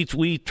 So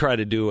we try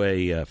to do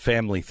a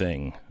family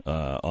thing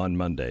on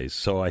Mondays.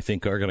 So I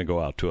think we're going to go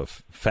out to a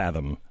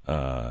Fathom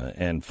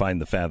and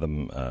find the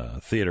Fathom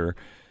Theater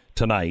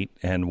tonight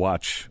and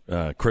watch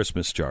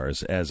Christmas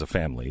Jars as a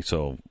family.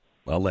 So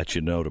I'll let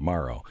you know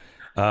tomorrow.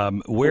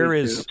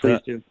 Please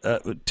do.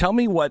 Tell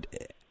me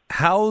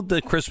how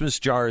the Christmas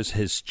Jars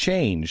has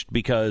changed,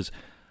 because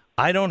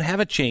I don't have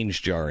a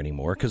change jar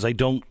anymore because I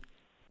don't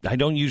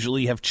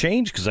usually have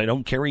change because I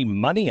don't carry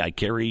money. I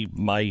carry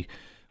my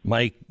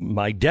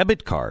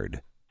debit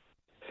card.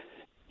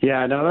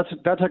 Yeah, no,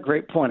 that's a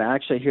great point. I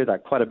actually hear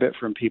that quite a bit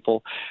from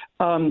people.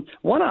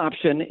 One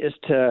option is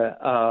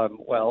to,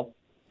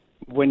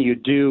 when you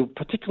do,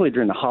 particularly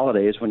during the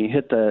holidays, when you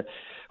hit the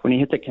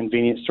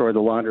convenience store, the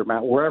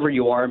laundromat, wherever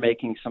you are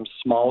making some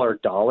smaller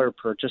dollar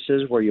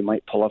purchases where you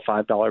might pull a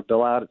 $5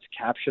 bill out, it's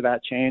capture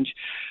that change.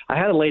 I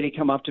had a lady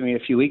come up to me a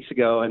few weeks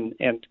ago and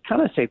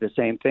kind of say the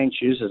same thing.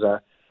 She uses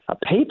a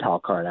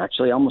PayPal card,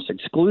 actually, almost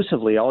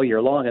exclusively all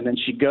year long. And then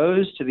she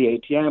goes to the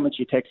ATM and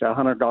she takes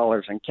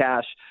 $100 in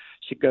cash.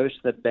 She goes to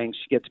the bank,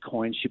 she gets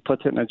coins, she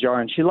puts it in a jar,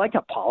 and she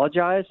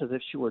apologized as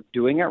if she were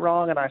doing it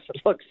wrong. And I said,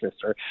 look,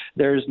 sister,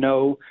 there's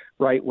no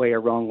right way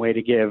or wrong way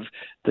to give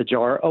the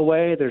jar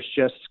away. There's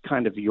just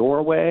kind of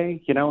your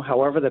way,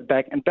 however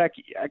Beck,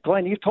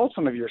 Glenn, you've told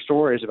some of your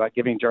stories about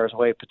giving jars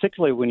away,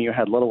 particularly when you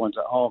had little ones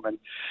at home. And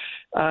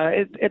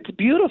it's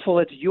beautiful.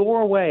 It's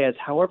your way. It's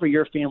however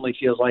your family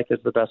feels like is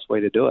the best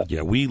way to do it.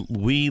 Yeah, we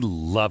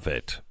love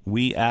it.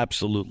 We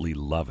absolutely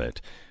love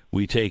it.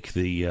 We take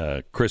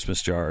the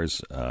Christmas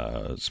jars,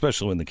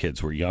 especially when the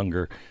kids were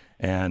younger,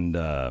 and,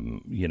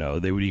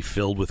 they would be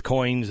filled with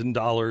coins and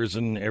dollars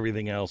and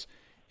everything else,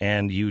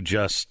 and you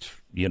just,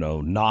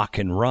 knock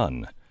and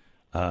run.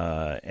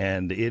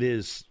 And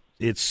it's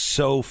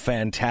so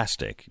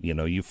fantastic.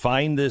 You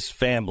find this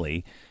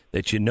family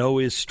that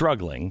is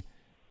struggling,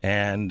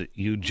 and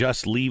you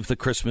just leave the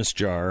Christmas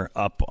jar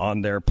up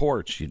on their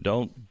porch. You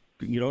don't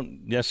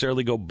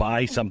necessarily go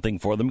buy something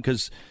for them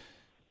because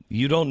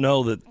you don't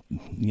know that,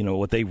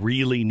 what they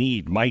really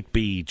need might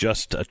be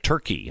just a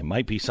turkey. It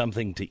might be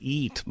something to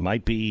eat,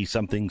 might be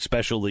something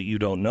special that you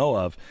don't know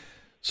of.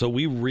 So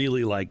we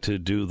really like to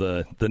do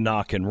the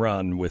knock and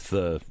run with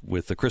the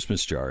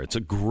Christmas jar. It's a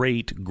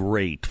great,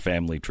 great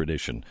family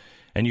tradition.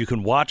 And you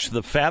can watch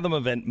the Fathom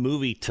Event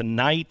movie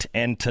tonight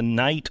and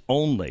tonight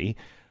only.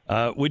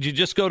 Would you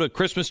just go to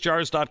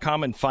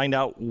ChristmasJars.com and find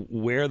out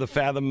where the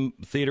Fathom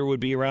Theater would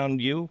be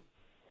around you?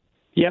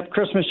 Yep,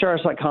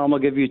 ChristmasJars.com will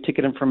give you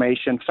ticket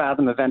information.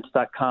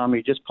 FathomEvents.com,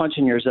 you just punch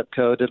in your zip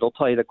code. It'll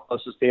tell you the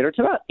closest theater. It's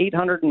about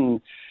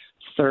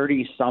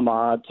 830 some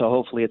odd, so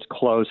hopefully it's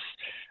close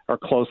or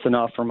close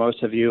enough for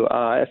most of you.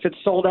 If it's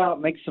sold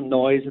out, make some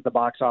noise at the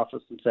box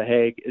office and say,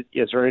 hey,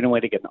 is there any way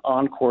to get an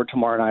encore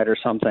tomorrow night or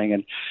something?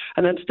 And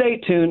then stay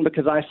tuned,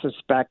 because I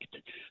suspect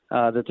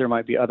that there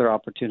might be other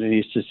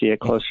opportunities to see it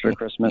closer to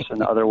Christmas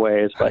in other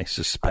ways. But I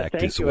suspect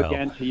thank as you well.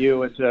 again to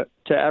you and to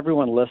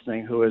everyone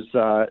listening who has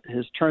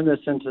turned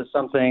this into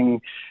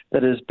something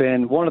that has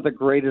been one of the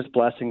greatest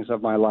blessings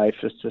of my life,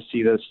 is to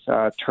see this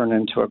turn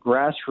into a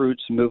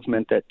grassroots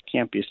movement that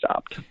can't be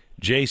stopped.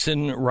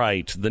 Jason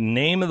Wright. The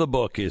name of the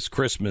book is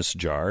Christmas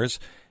Jars,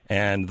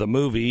 and the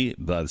movie,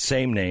 the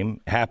same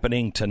name,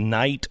 happening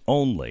tonight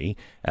only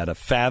at a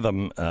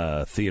Fathom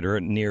theater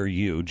near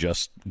you.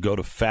 Just go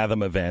to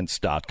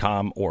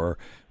fathomevents.com or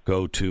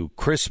go to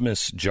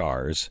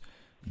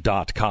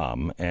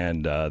christmasjars.com,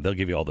 and they'll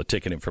give you all the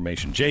ticket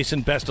information.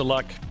 Jason, best of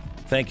luck.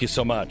 Thank you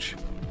so much.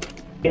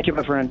 Thank you,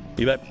 my friend.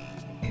 You bet.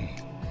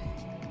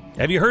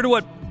 Have you heard of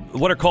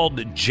what are called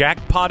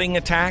jackpotting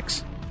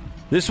attacks?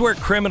 This is where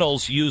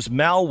criminals use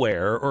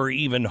malware or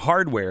even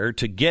hardware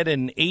to get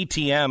an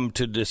ATM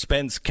to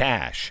dispense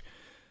cash.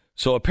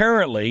 So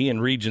apparently, in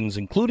regions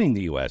including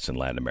the U.S. and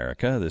Latin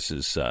America,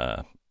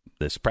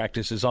 this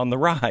practice is on the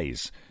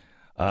rise.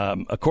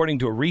 According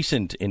to a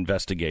recent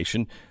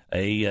investigation,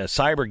 a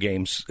cyber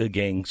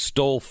gang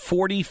stole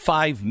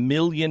 $45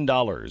 million.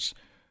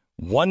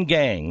 One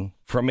gang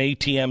from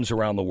ATMs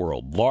around the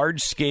world.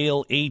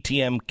 Large-scale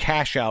ATM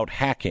cash-out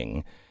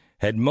hacking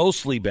had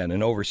mostly been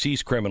an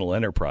overseas criminal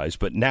enterprise,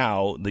 but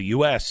now the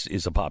U.S.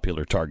 is a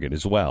popular target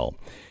as well.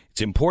 It's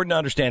important to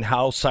understand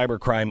how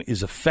cybercrime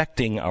is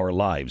affecting our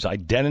lives.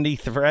 Identity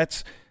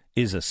threats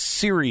is a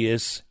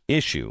serious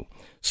issue.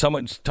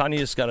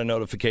 Tanya's got a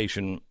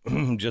notification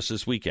just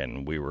this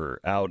weekend. We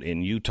were out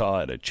in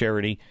Utah at a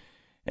charity,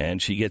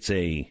 and she gets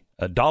a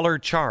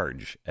 $1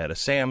 charge at a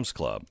Sam's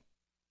Club.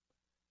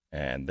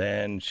 And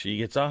then she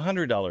gets a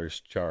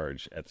 $100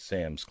 charge at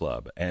Sam's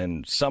Club.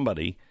 And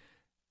somebody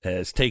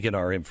has taken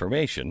our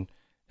information,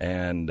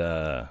 and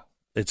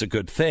it's a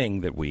good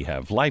thing that we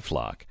have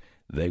LifeLock.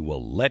 They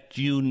will let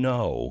you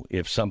know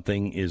if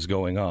something is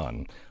going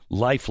on.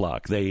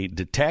 LifeLock, they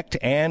detect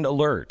and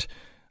alert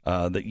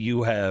that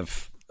you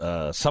have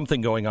something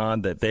going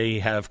on that they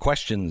have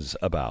questions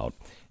about.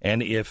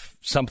 And if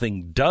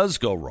something does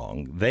go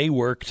wrong, they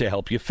work to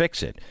help you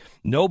fix it.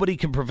 Nobody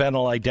can prevent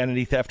all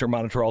identity theft or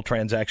monitor all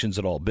transactions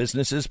at all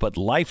businesses, but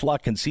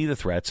LifeLock can see the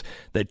threats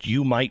that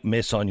you might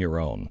miss on your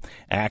own.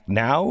 Act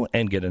now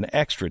and get an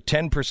extra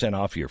 10%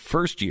 off your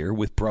first year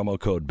with promo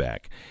code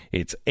BECK.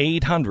 It's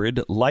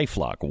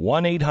 800-LifeLock,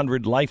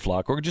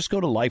 1-800-LifeLock, or just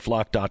go to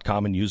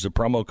LifeLock.com and use the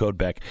promo code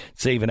BECK.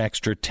 Save an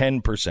extra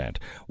 10%.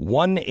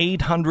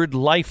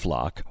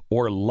 1-800-LifeLock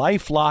or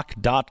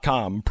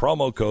LifeLock.com,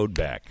 promo code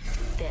BECK.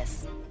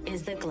 This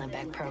is the Glenn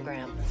Beck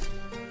Program.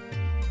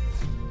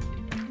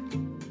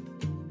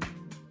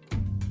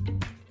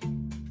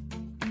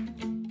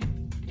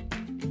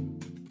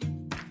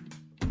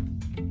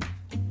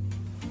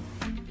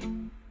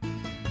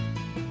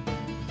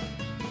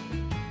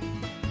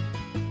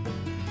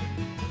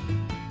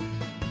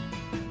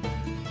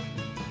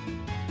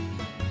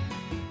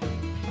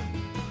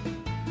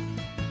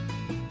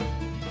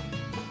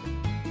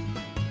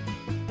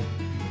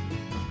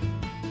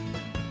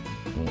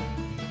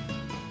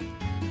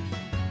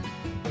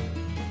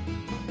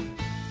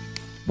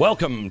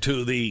 Welcome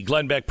to the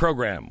Glenn Beck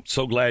Program.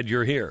 So glad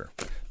you're here.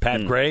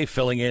 Pat Gray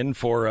filling in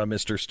for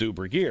Mr. Stu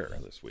Burgier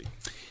this week.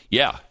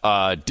 Yeah.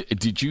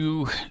 Did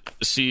you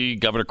see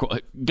Governor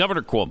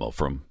Cuomo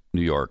from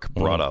New York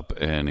brought up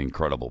an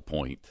incredible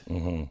point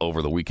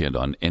over the weekend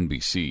on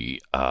NBC?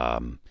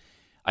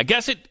 I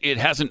guess it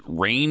hasn't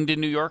rained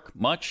in New York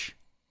much.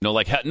 No,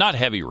 not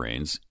heavy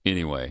rains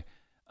anyway.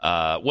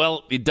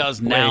 Well, it does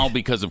now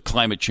because of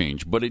climate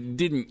change, but it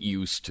didn't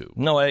used to.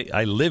 No,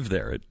 I live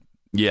there.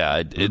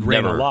 It rained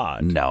never, a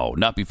lot. No,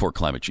 not before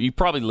climate change. You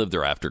probably lived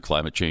there after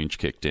climate change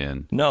kicked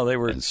in. No, they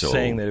were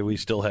saying that we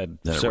still had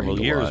several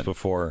years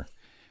before.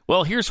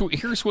 Well, here's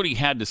what he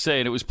had to say,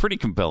 and it was pretty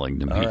compelling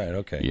to me. All right,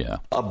 okay. Yeah.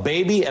 A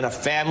baby and a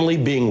family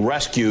being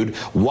rescued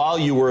while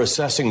you were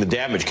assessing the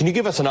damage. Can you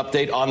give us an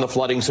update on the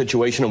flooding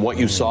situation and what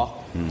you saw?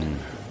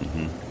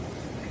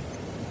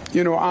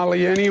 You know,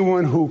 Ali,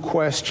 anyone who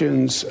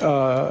questions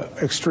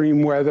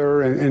extreme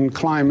weather and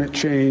climate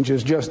change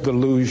is just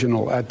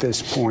delusional at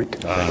this point.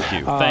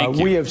 Thank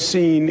you. We have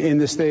seen in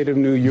the state of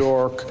New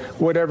York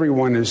what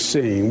everyone is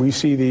seeing. We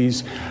see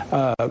these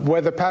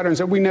weather patterns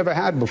that we never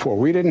had before.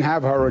 We didn't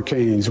have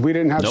hurricanes. We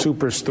didn't have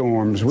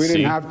superstorms. We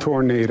didn't have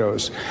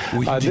tornadoes.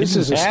 This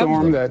is a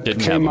storm that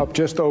came up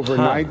just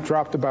overnight,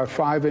 dropped about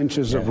 5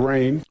 inches of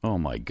rain. Oh,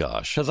 my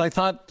gosh. Because I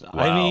thought,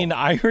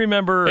 I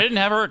remember... They didn't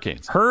have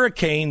hurricanes.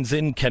 Hurricanes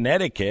in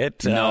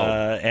Connecticut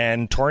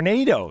and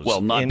tornadoes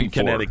in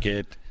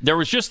Connecticut. There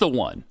was just the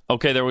one.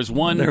 Okay, there was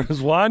one. There was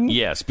one?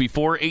 Yes,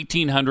 before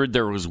 1800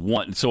 there was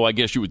one. So I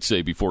guess you would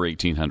say before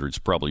 1800 is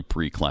probably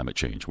pre-climate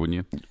change, wouldn't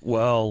you?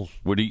 Well,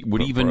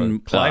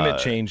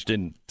 climate change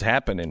didn't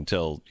happen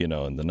until, in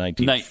the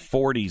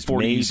 1940s, 40s,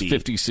 maybe.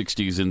 50s,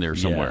 60s, in there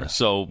somewhere. Yeah.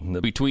 So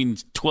between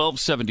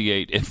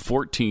 1278 and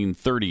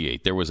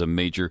 1438 there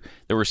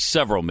were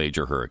several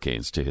major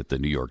hurricanes to hit the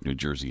New York, New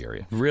Jersey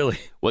area. Really?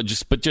 Well,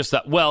 just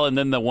that. Well, and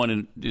then the one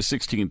in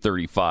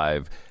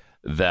 1635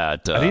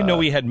 that I didn't know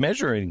we had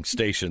measuring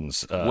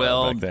stations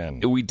back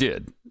then. We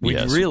did. We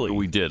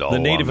did. All the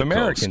Native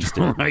Americans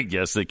did. Right?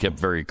 Yes, they kept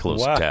very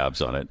close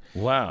tabs on it.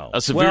 Wow.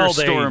 A severe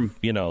storm.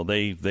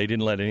 They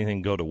didn't let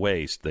anything go to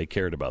waste. They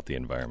cared about the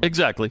environment.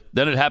 Exactly.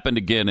 Then it happened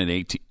again in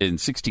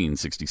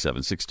 1667,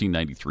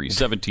 1693,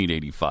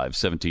 1785,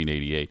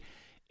 1788.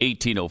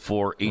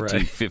 1804,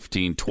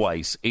 1815,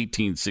 twice,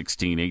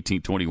 1816,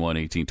 1821,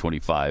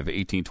 1825,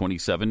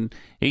 1827,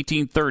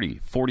 1830,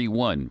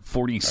 41,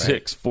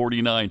 46,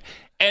 49,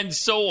 and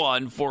so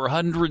on for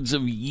hundreds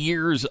of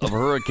years of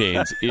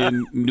hurricanes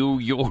in New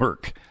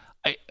York.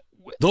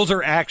 Those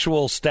are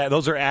actual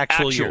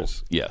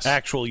years. Yes.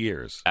 Actual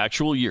years.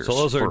 Actual years. So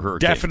those are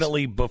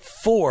definitely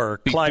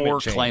before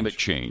climate change. Climate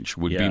change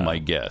would be my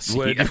guess.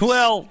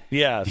 Well,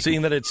 yeah,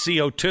 seeing that it's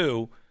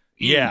CO2,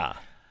 yeah.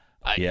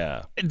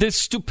 The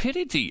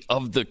stupidity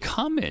of the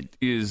comment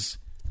is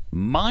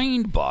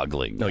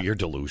mind-boggling. No, you're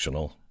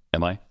delusional.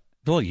 Am I?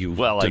 Well, you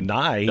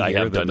deny. I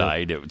have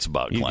denied it's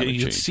about climate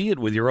change. You see it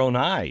with your own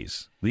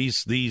eyes.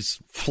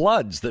 These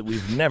floods that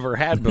we've never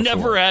had before.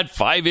 Never had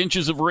 5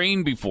 inches of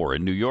rain before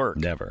in New York.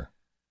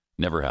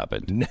 Never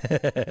happened.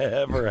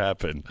 Never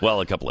happened. Well,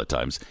 a couple of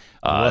times.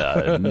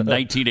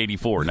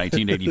 1984,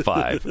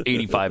 1985,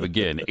 85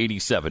 again,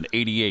 87,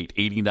 88,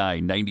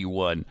 89,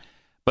 91.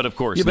 But, of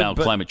course, now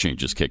climate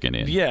change is kicking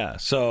in. Yeah,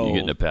 so you're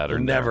getting a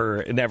pattern.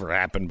 It never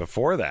happened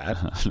before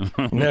that.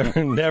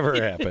 never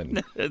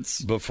happened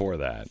before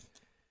that.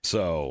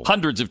 So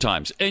hundreds of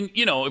times. And,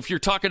 if you're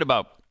talking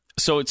about...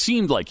 So it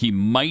seemed like he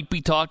might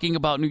be talking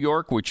about New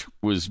York, which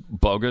was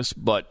bogus,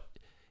 but...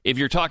 If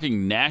you're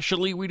talking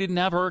nationally, we didn't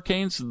have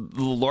hurricanes.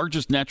 The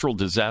largest natural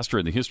disaster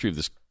in the history of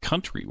this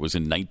country was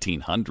in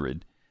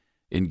 1900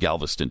 in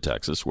Galveston,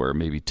 Texas, where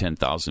maybe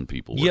 10,000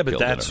 people were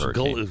killed in a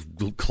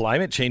hurricane.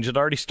 Climate change had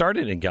already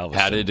started in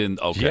Galveston. Had it in?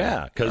 Okay.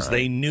 Yeah, because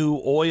they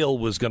knew oil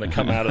was going to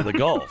come out of the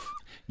Gulf.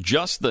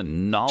 Just the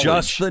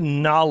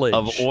knowledge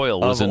of oil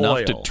was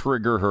enough to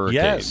trigger hurricanes.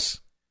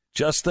 Yes,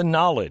 just the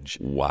knowledge.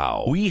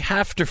 Wow. We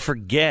have to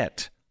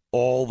forget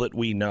all that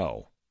we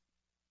know.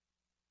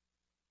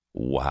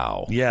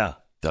 Wow. Yeah.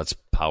 That's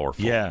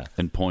powerful. Yeah.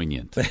 And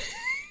poignant. It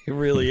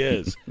really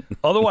is.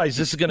 Otherwise,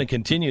 this is going to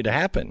continue to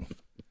happen.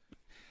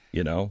 I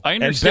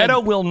understand.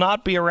 And Beto will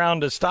not be around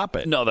to stop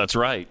it. No, that's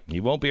right. He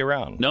won't be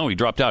around. No, he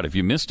dropped out. If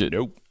you missed it,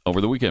 over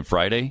the weekend,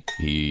 Friday,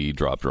 he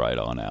dropped right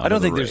on out. I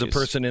don't think there's a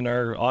person in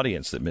our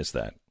audience that missed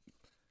that.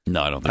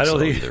 No, I don't think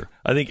so either.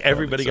 I think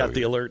everybody got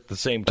the alert at the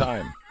same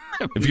time.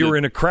 If you were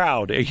in a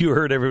crowd, you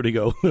heard everybody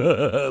go,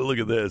 look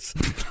at this.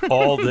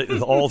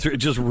 It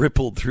just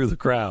rippled through the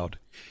crowd.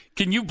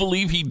 Can you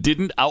believe he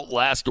didn't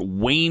outlast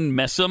Wayne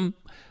Messam,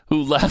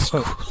 who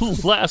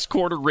last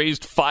quarter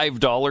raised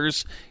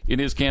 $5 in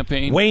his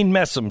campaign? Wayne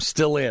Messam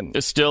still in.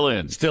 Still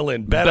in.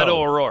 Beto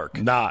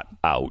O'Rourke not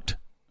out.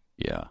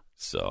 Yeah.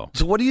 So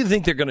what do you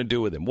think they're going to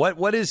do with him?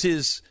 What is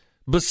his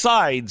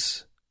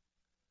besides?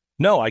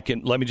 No,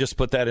 let me just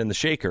put that in the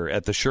shaker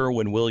at the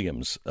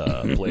Sherwin-Williams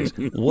place.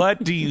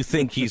 What do you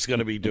think he's going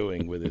to be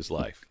doing with his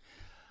life?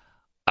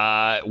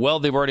 Well,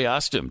 they've already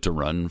asked him to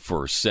run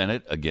for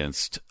Senate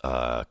against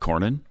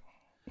Cornyn,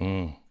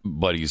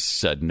 but he's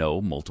said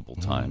no multiple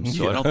times,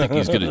 so I don't think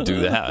he's going to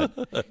do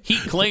that. He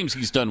claims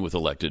he's done with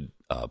elected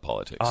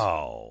politics.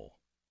 Oh.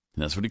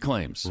 That's what he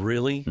claims.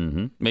 Really?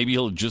 Mm-hmm. Maybe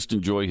he'll just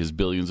enjoy his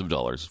billions of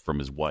dollars from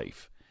his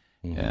wife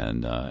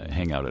and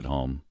hang out at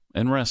home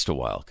and rest a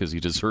while because he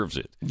deserves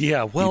it.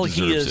 Yeah, well,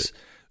 he has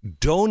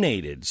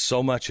donated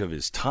so much of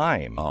his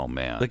time. Oh,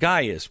 man. The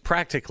guy is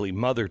practically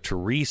Mother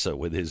Teresa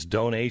with his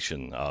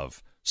donation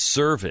of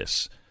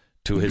service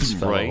to his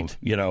fellow.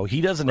 Right.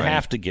 He doesn't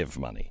have to give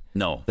money.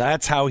 No.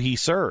 That's how he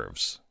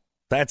serves.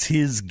 That's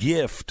his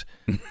gift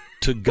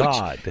to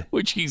God.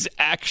 Which he's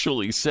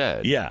actually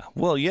said. Yeah.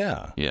 Well,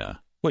 yeah. Yeah.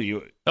 Well,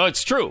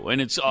 it's true, and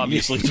it's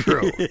obviously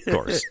true, of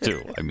course,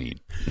 too. I mean,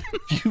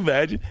 can you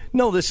imagine?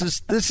 No, this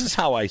is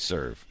how I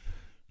serve.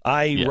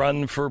 I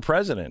run for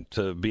president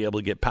to be able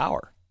to get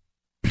power.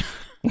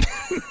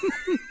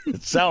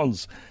 It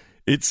sounds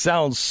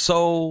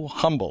so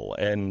humble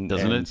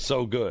doesn't it?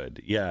 So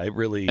good. Yeah, it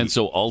really and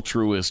so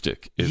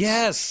altruistic.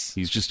 Yes,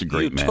 he's just a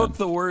great man. You took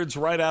the words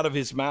right out of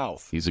his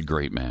mouth. He's a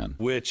great man.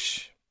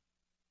 Which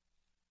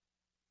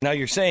now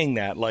you're saying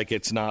that like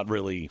it's not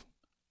really.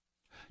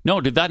 No,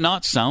 did that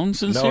not sound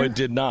sincere? No, it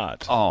did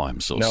not. Oh,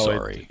 I'm so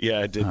sorry.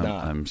 It did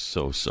not. I'm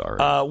so sorry.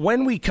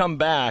 When we come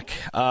back,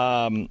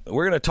 we're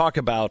going to talk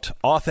about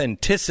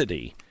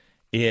authenticity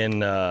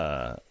in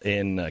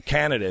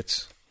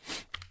candidates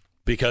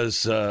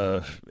because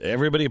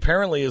everybody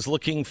apparently is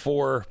looking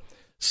for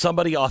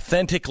somebody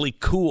authentically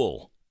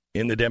cool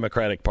in the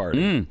Democratic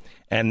Party.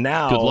 And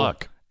now, good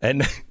luck.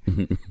 And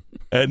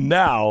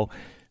now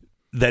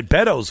that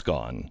Beto's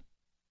gone,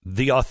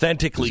 the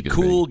authentically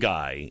cool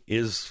guy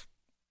is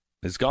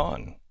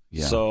gone.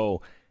 Yeah.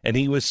 So, and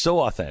he was so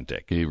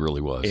authentic. He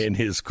really was. In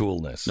his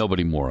coolness.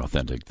 Nobody more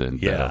authentic than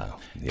Beto.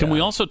 Yeah. Can we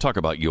also talk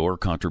about your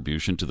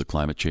contribution to the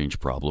climate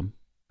change problem?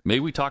 May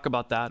we talk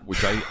about that,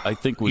 which I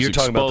think was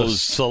exposed. You're talking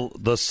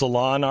about the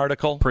Salon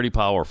article? Pretty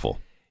powerful.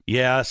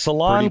 Yeah,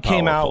 Salon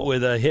came out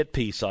with a hit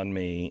piece on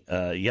me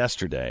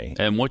yesterday.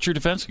 And what's your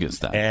defense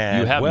against that?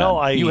 And, you have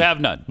none. You have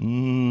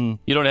none.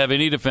 You don't have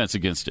any defense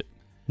against it.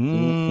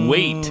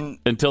 Wait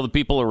until the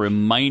people are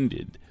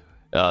reminded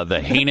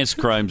the heinous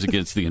crimes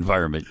against the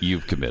environment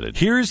you've committed.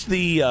 Here's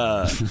the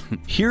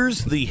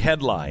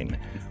headline: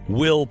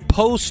 Will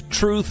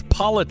post-truth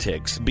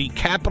politics be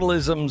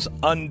capitalism's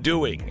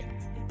undoing?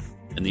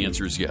 And the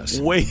answer is yes.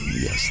 Wait.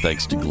 Yes,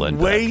 thanks to Glenn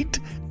Beck. Wait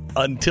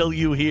until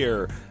you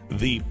hear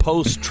the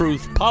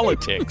post-truth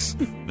politics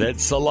that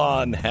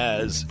Salon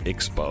has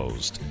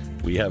exposed.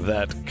 We have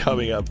that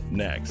coming up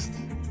next.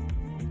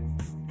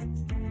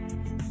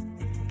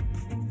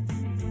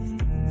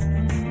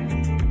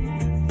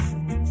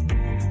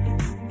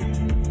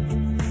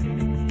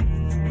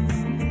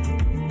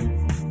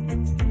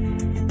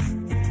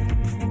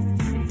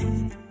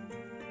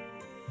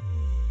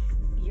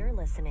 You're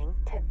listening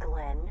to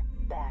Glenn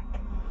Beck.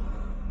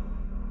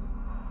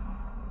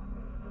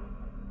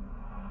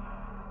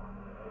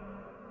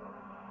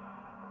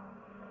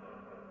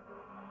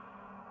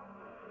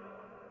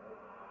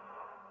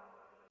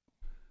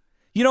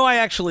 I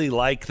actually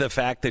like the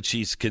fact that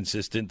she's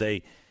consistent.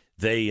 They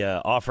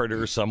offered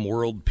her some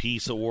World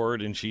Peace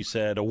Award, and she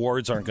said,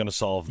 awards aren't going to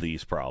solve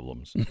these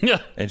problems.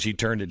 And she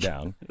turned it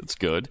down. That's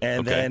good.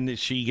 And then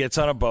she gets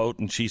on a boat,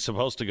 and she's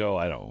supposed to go,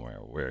 I don't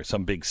know where,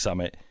 some big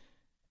summit.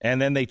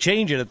 And then they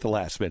change it at the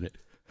last minute.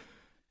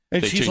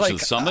 And they she's changed like, the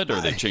summit,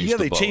 or they changed the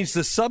boat? Yeah, they changed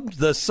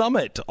the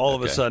summit all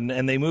of a sudden,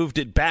 and they moved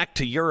it back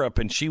to Europe,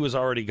 and she was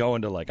already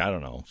going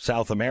to,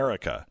 South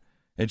America.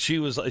 And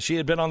she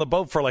had been on the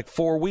boat for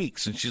 4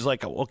 weeks, and she's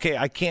like, okay,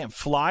 I can't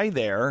fly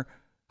there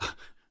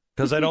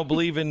because I don't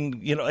believe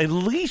in, at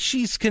least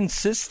she's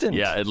consistent.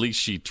 Yeah, at least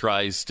she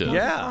tries to.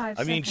 Yeah,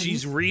 I mean,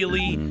 she's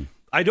really,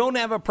 I don't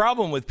have a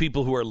problem with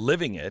people who are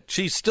living it.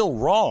 She's still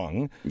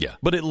wrong,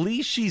 but at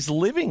least she's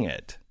living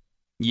it.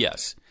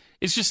 Yes.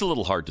 It's just a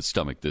little hard to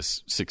stomach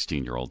this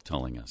 16-year-old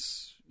telling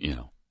us,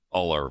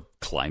 all our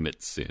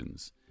climate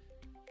sins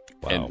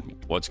and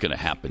what's going to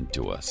happen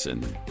to us.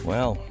 And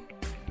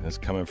that's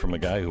coming from a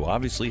guy who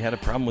obviously had a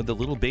problem with the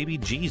little baby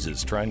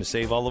Jesus trying to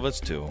save all of us,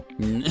 too.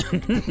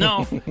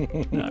 No,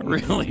 not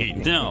really,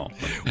 no.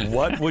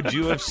 What would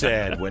you have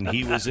said when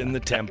he was in the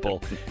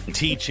temple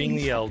teaching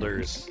the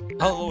elders?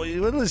 Oh,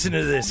 listen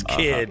to this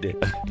kid.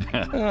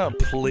 Oh,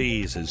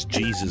 please, as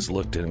Jesus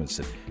looked at him and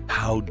said,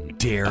 How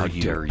dare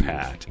you,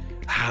 Pat?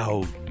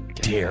 How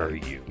dare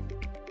you?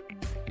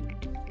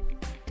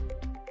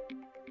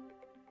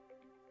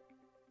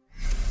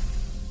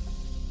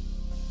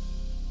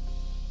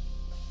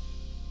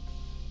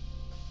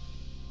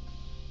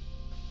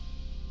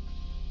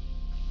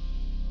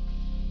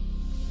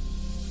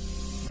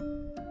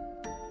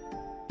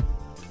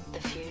 The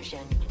fusion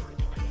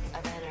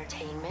of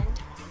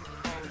entertainment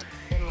and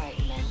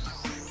enlightenment.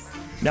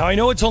 Now, I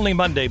know it's only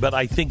Monday, but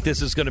I think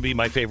this is going to be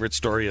my favorite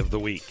story of the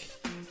week.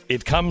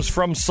 It comes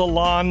from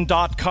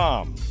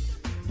Salon.com.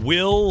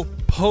 Will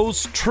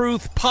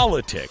post-truth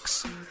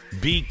politics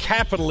be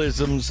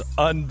capitalism's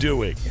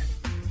undoing?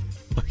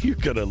 You're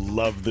going to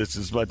love this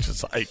as much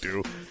as I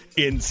do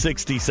in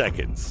 60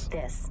 seconds.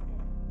 This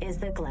is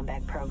the Glenn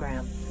Beck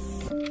Program.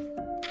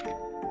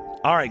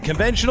 All right,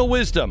 conventional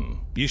wisdom.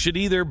 You should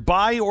either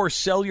buy or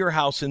sell your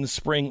house in the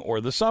spring or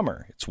the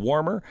summer. It's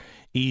warmer,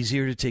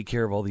 easier to take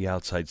care of all the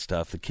outside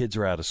stuff. The kids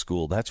are out of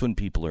school. That's when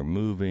people are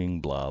moving,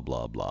 blah,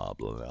 blah, blah,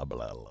 blah, blah,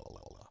 blah,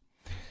 blah.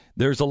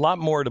 There's a lot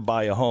more to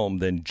buy a home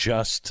than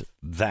just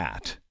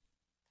that.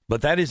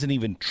 But that isn't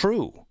even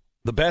true.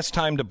 The best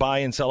time to buy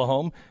and sell a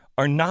home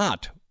are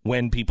not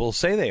when people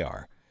say they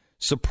are.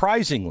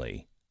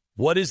 Surprisingly,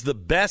 what is the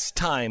best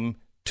time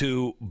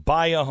to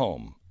buy a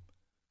home?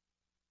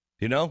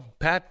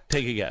 Pat,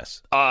 take a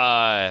guess.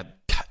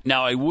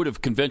 Now, I would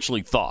have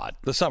conventionally thought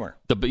the summer.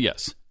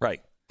 Yes.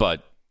 Right.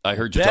 But I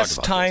heard you talk about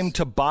best time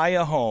to buy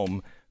a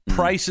home,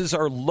 prices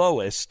are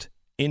lowest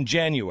in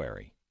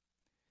January.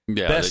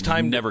 Yeah, best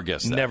time never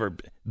guess that. Never.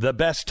 The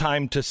best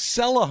time to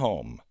sell a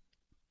home,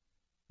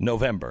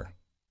 November,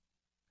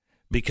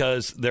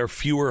 because there are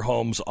fewer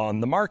homes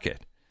on the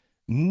market.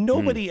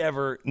 Nobody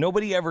ever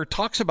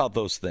talks about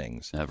those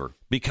things ever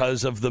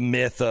because of the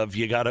myth of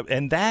you got to.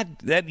 And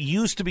that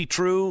used to be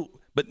true,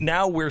 but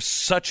now we're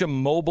such a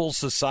mobile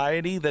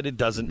society that it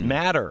doesn't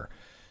matter.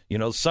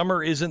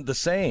 Summer isn't the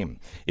same.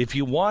 If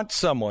you want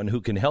someone who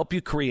can help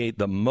you create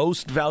the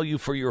most value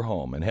for your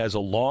home and has a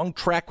long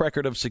track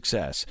record of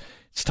success,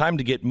 it's time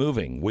to get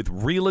moving with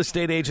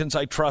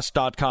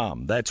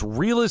realestateagentsitrust.com. That's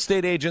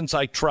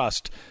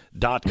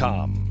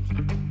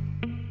realestateagentsitrust.com.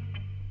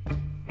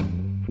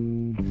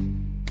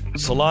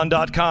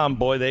 Salon.com,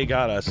 boy, they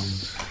got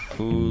us.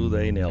 Ooh,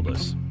 they nailed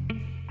us.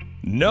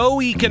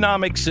 No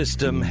economic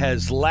system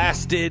has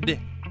lasted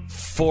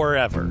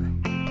forever.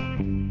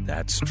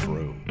 That's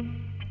true.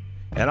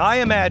 And I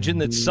imagine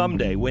that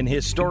someday when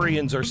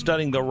historians are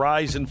studying the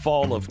rise and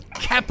fall of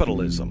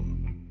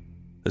capitalism,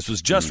 this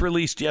was just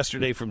released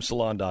yesterday from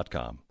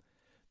Salon.com,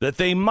 that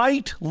they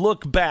might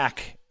look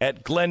back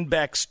at Glenn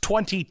Beck's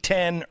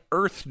 2010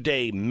 Earth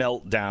Day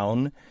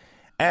meltdown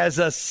as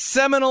a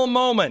seminal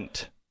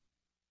moment,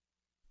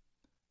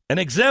 an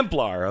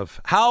exemplar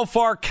of how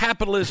far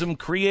capitalism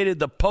created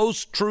the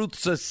post-truth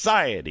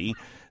society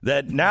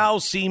that now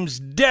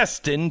seems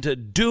destined to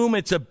doom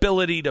its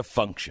ability to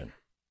function.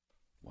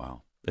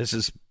 Wow. This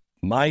is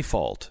my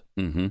fault.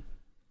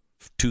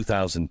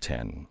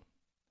 2010.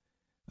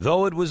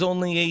 Though it was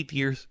only 8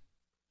 years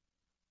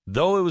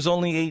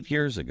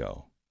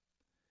ago,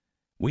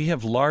 we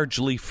have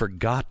largely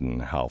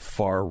forgotten how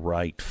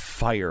far-right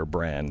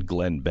firebrand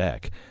Glenn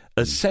Beck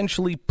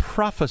essentially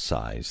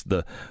prophesied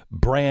the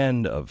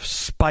brand of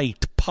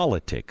spite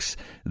politics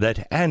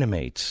that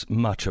animates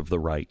much of the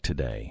right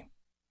today.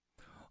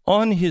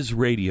 On his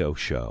radio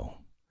show,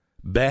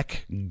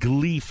 Beck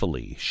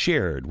gleefully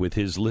shared with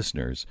his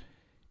listeners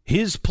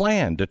his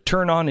plan to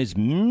turn on as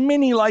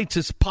many lights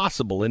as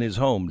possible in his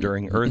home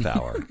during Earth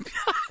Hour.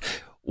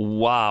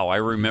 Wow, I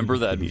remember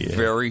that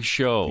very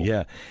show.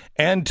 Yeah,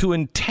 and to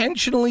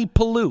intentionally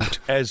pollute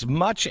as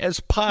much as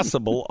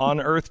possible on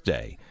Earth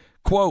Day.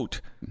 Quote,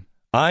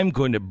 I'm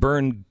going to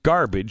burn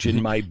garbage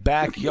in my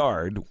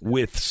backyard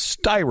with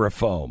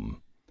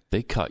styrofoam.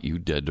 They cut you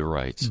dead to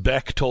rights.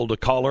 Beck told a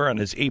caller on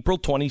his April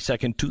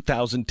 22nd,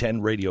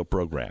 2010 radio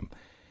program,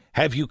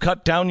 "Have you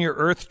cut down your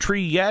earth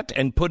tree yet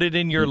and put it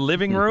in your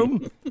living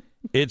room?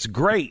 It's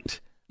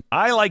great.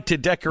 I like to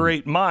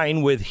decorate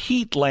mine with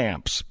heat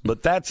lamps,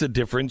 but that's a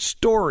different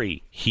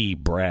story," he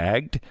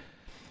bragged.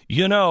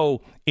 "You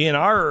know, in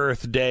our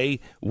Earth Day,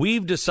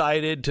 we've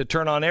decided to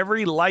turn on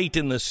every light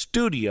in the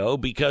studio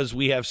because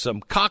we have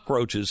some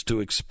cockroaches to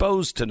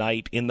expose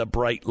tonight in the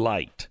bright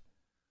light."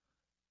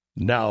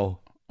 Now,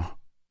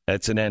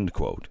 that's an end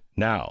quote.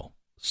 Now,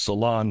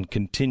 Salon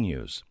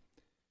continues.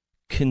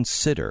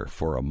 "Consider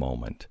for a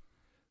moment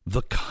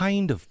the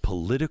kind of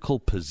political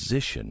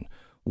position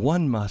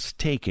one must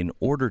take in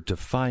order to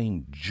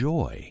find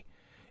joy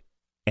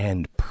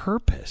and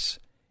purpose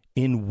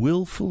in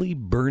willfully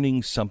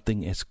burning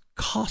something as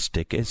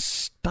caustic as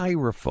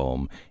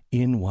styrofoam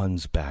in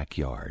one's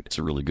backyard." It's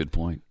a really good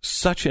point.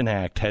 "Such an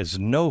act has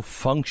no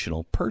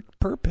functional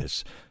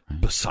purpose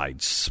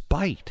besides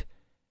spite.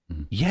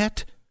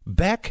 Yet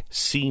Beck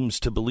seems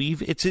to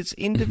believe it's his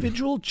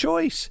individual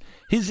choice,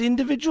 his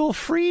individual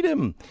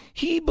freedom.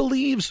 He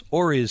believes,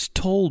 or is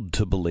told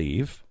to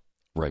believe."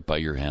 Right by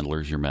your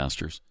handlers, your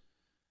masters.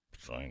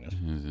 Fine.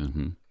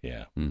 Mm-hmm.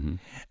 Yeah. Mm-hmm.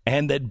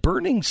 "And that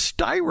burning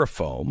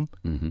styrofoam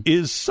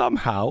is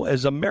somehow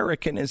as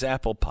American as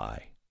apple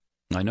pie."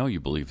 I know you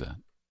believe that.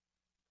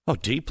 Oh,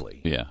 deeply.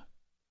 Yeah.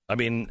 I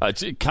mean,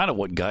 it's kind of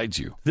what guides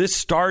you. This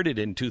started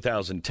in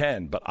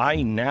 2010, but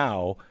I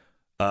now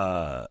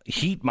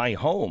heat my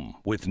home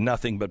with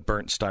nothing but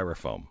burnt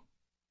styrofoam.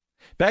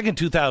 Back in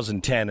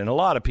 2010, and a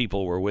lot of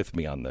people were with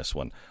me on this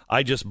one,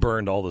 I just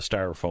burned all the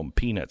styrofoam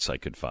peanuts I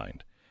could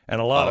find. And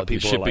a lot of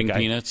people shipping are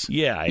like, peanuts?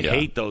 I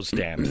hate those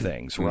damn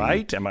things,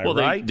 right? Am I well,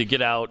 right? They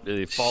get out,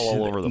 they fall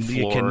all over the floor.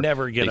 You can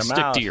never get them out.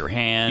 They stick to your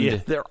hand. Yeah,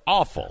 they're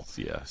awful.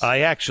 Yes. I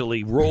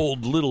actually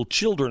rolled little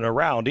children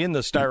around in the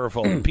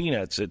styrofoam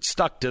peanuts. It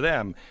stuck to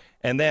them,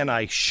 and then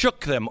I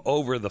shook them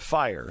over the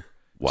fire.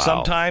 Wow.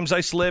 Sometimes I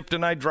slipped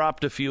and I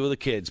dropped a few of the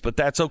kids, but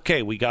that's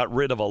okay. We got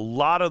rid of a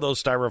lot of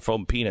those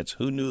styrofoam peanuts.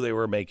 Who knew they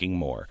were making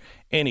more?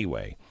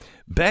 Anyway,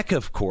 Beck,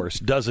 of course,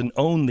 doesn't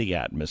own the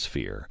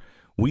atmosphere.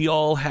 We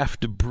all have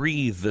to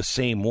breathe the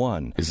same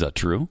one. Is that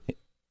true?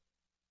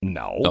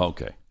 No. Oh,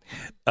 okay.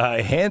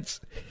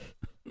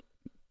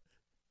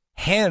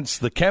 Hence,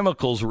 the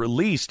chemicals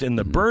released in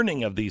the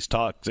burning of these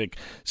toxic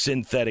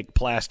synthetic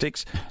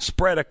plastics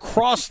spread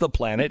across the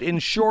planet in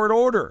short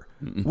order.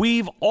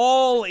 We've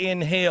all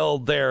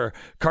inhaled their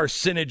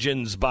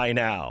carcinogens by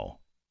now.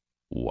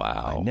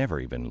 Wow. I never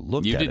even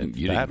looked at it that way.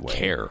 You didn't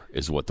care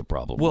is what the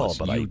problem was.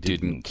 But you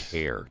didn't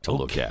care to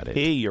look at it.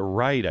 Hey, you're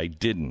right, I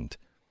didn't.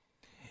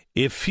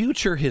 If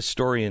future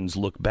historians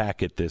look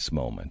back at this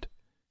moment,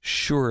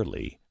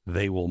 surely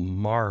they will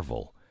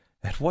marvel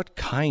at what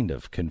kind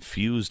of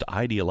confused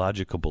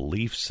ideological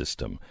belief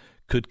system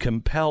could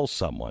compel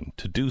someone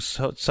to do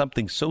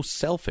something so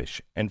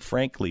selfish and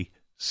frankly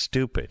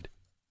stupid.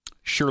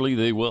 Surely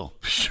they will.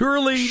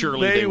 Surely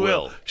they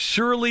will.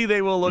 Surely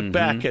they will look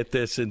back at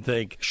this and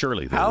think,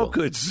 surely they how will.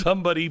 could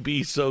somebody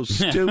be so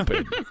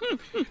stupid?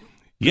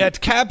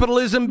 Yet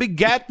capitalism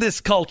begat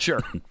this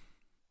culture.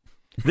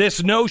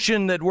 This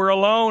notion that we're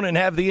alone and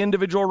have the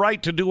individual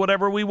right to do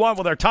whatever we want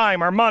with our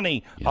time, our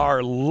money,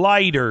 our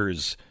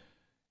lighters,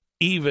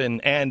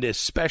 even and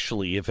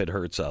especially if it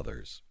hurts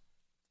others.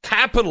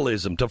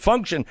 Capitalism, to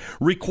function,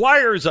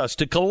 requires us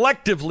to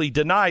collectively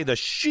deny the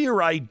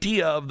sheer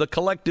idea of the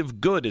collective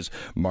good. As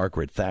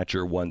Margaret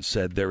Thatcher once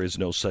said, there is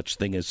no such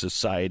thing as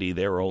society.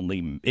 There are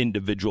only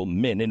individual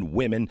men and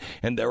women,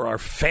 and there are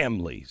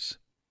families.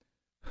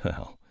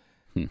 Well,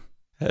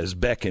 as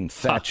Beck and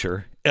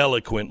Thatcher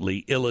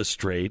eloquently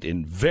illustrate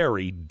in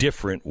very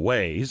different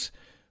ways,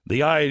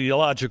 the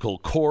ideological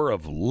core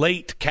of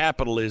late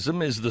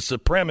capitalism is the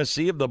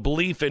supremacy of the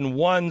belief in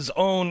one's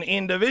own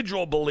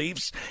individual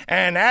beliefs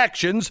and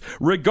actions,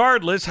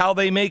 regardless how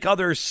they make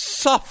others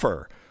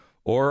suffer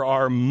or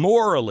are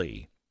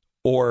morally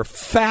or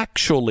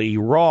factually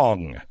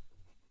wrong.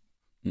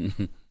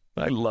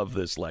 I love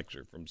this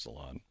lecture from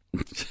Salon.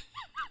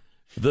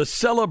 The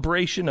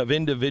celebration of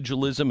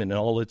individualism in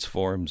all its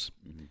forms,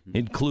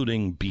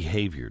 including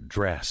behavior,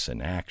 dress,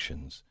 and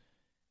actions,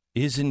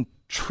 is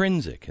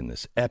intrinsic in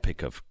this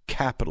epic of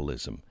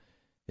capitalism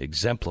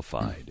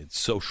exemplified in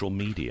social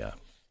media.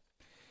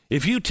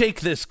 If you take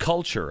this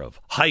culture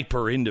of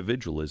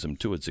hyper-individualism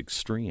to its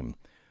extreme,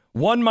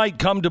 one might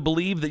come to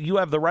believe that you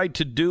have the right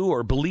to do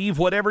or believe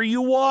whatever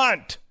you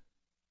want,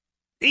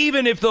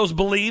 even if those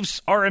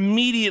beliefs are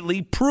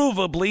immediately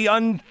provably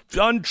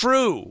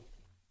untrue.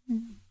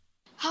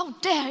 How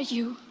dare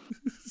you?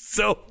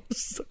 So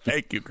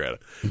thank you, Greta.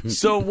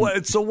 So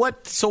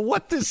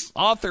what this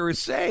author is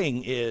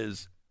saying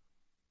is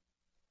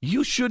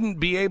you shouldn't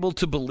be able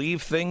to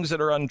believe things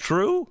that are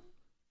untrue?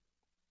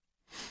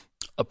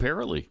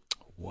 Apparently.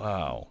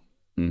 Wow.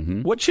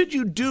 What should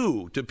you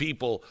do to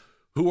people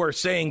who are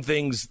saying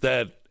things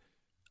that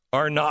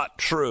are not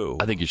true?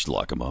 I think you should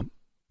lock them up.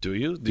 Do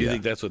you? Do you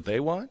think that's what they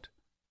want?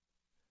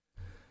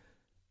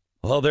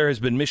 Well, there has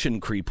been mission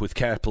creep with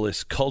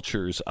capitalist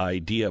culture's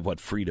idea of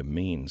what freedom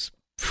means.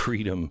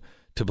 freedom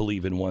to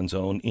believe in one's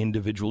own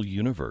individual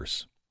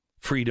universe,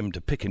 freedom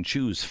to pick and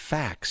choose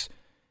facts,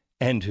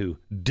 and to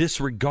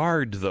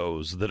disregard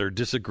those that are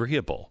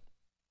disagreeable.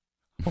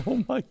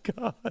 Oh, my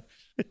gosh.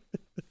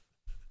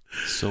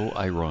 So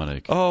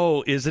ironic.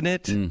 Oh, isn't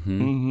it?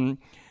 Mm-hmm. Mm-hmm.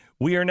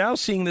 We are now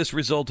seeing this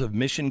result of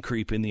mission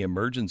creep in the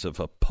emergence of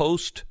a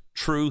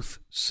post-truth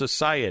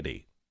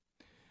society.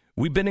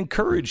 We've been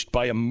encouraged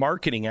by a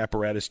marketing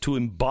apparatus to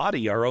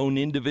embody our own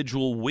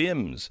individual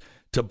whims,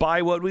 to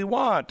buy what we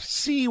want,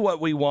 see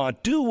what we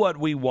want, do what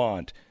we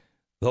want,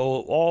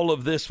 though all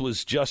of this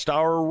was just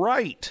our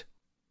right.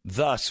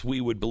 Thus,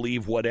 we would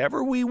believe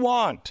whatever we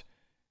want.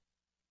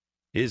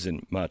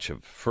 Isn't much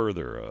of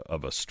further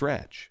of a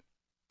stretch.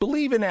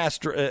 Believe in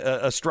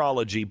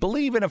astrology,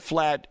 believe in a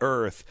flat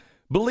earth,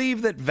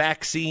 believe that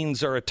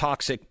vaccines are a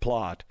toxic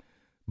plot.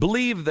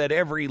 Believe that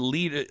every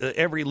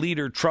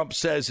leader Trump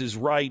says is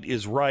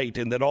right,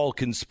 and that all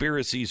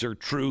conspiracies are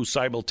true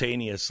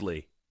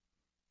simultaneously.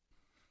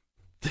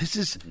 This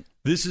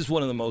is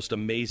one of the most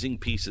amazing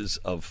pieces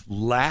of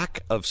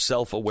lack of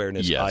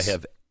self-awareness I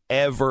have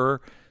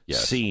ever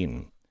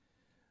seen.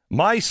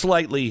 My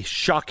slightly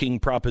shocking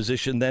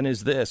proposition then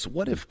is this: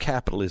 what if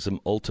capitalism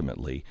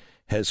ultimately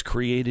has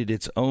created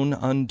its own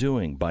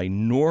undoing by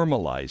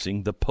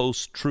normalizing the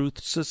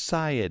post-truth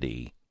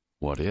society?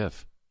 What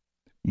if?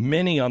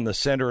 Many on the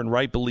center and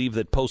right believe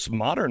that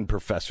postmodern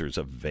professors,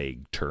 a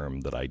vague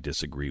term that I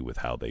disagree with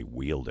how they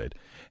wield it,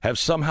 have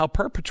somehow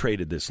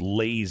perpetrated this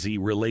lazy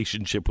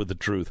relationship with the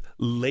truth.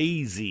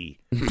 Lazy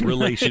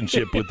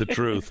relationship with the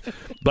truth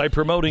by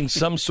promoting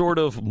some sort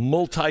of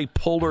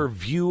multipolar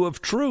view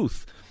of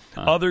truth.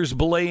 Others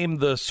blame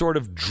the sort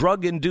of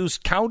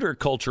drug-induced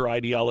counterculture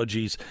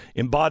ideologies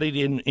embodied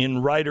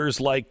in writers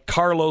like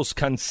Carlos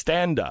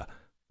Constanda,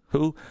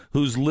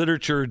 whose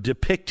literature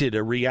depicted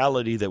a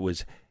reality that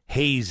was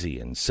hazy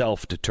and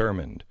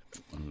self-determined.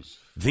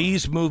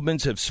 These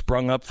movements have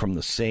sprung up from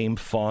the same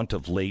font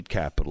of late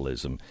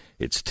capitalism,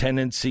 its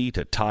tendency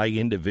to tie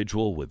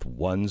individual with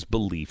one's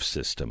belief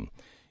system.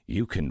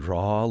 You can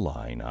draw a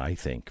line, I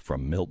think,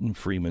 from Milton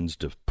Friedman's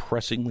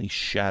depressingly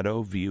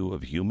shadow view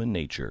of human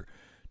nature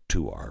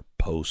to our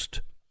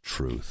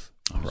post-truth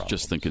I was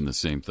just thinking the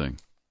same thing.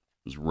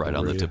 It was right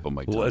on the tip of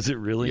my tongue. Was it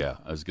really? Yeah,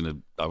 I was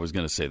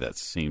gonna say that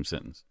same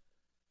sentence.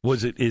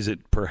 Is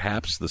it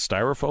perhaps the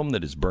styrofoam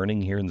that is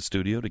burning here in the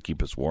studio to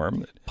keep us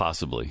warm?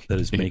 Possibly. That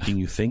is making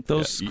you think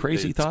those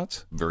crazy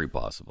thoughts? Very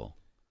possible.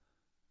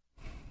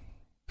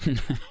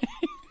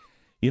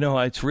 You know,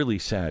 it's really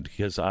sad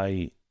because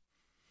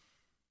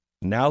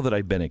now that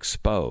I've been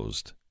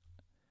exposed,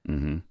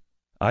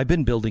 I've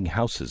been building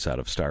houses out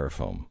of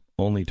styrofoam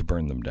only to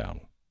burn them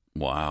down.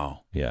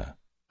 Wow. Yeah.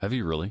 Have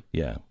you really?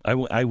 Yeah.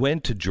 I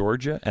went to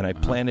Georgia and I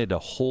planted a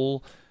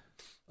whole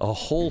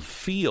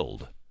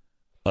field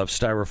of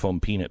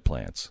styrofoam peanut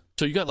plants.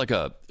 So you got like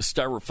a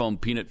styrofoam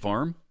peanut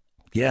farm?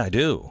 Yeah, I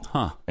do.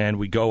 Huh. And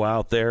we go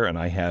out there and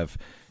I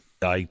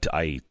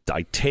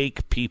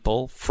take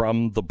people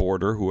from the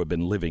border who have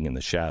been living in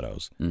the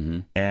shadows,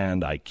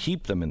 and I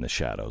keep them in the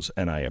shadows,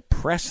 and I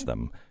oppress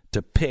them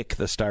to pick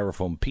the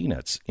styrofoam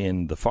peanuts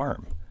in the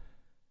farm,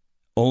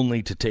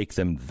 only to take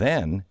them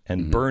then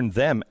and burn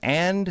them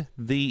and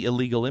the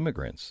illegal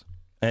immigrants.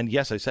 And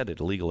yes, I said it,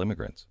 illegal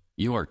immigrants.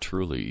 You are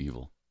truly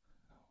evil.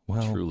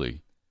 Well,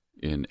 truly.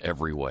 In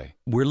every way.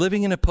 We're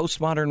living in a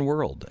postmodern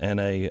world and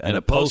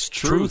a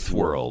post-truth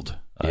world.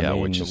 Yeah, I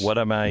mean, which is what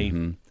am I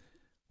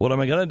going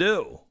to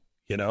do?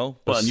 You know?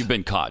 Well, and you've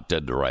been caught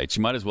dead to rights.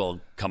 You might as well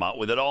come out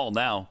with it all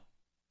now.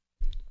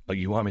 Oh,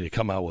 you want me to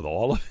come out with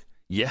all of it?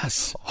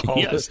 Yes.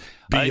 Yes.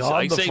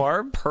 Beyond the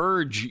farm?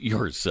 Purge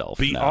yourself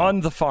beyond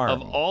now the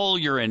farm. Of all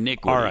your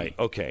iniquity. All right.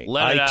 Okay.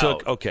 Let it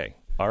out. Okay.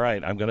 All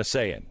right. I'm going to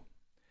say it.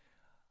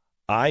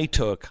 I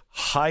took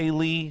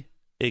highly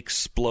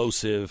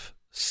explosive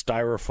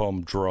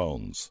styrofoam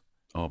drones.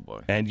 Oh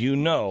boy. And you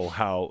know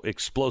how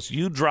explosive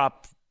you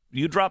drop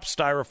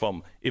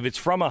styrofoam if it's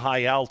from a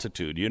high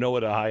altitude. You know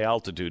what a high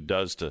altitude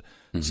does to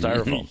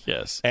styrofoam.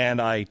 Yes. And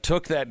I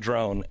took that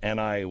drone and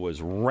I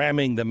was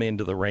ramming them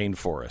into the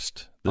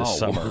rainforest this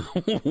summer.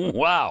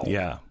 Wow.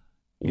 Yeah.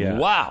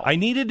 Wow. I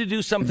needed to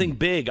do something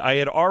big. I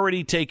had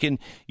already taken,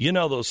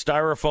 those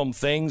styrofoam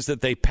things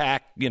that they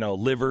pack,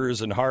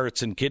 livers and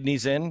hearts and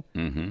kidneys in.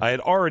 I had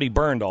already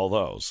burned all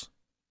those.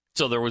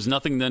 So there was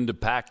nothing then to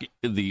pack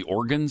the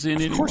organs in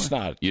anymore? Of course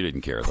not. You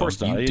didn't care. Of course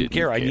not. I didn't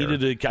care. I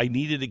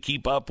needed to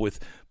keep up with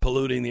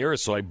polluting the earth,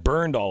 so I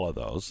burned all of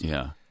those.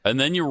 Yeah. And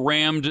then you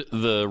rammed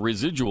the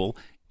residual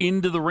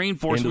into the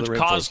rainforest, which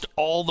caused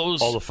all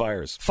the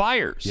fires.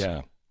 Fires.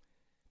 Yeah.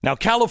 Now,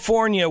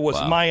 California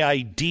was my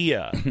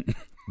idea,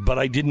 but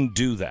I didn't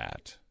do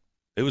that.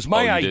 It was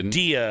my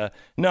idea.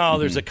 No,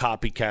 there's a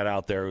copycat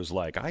out there who's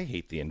like, I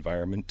hate the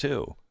environment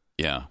too.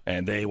 Yeah.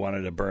 And they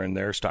wanted to burn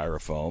their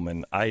styrofoam,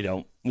 and I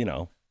don't,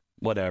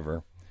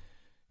 whatever.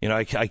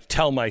 I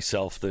tell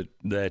myself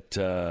that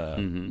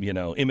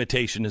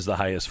imitation is the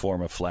highest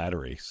form of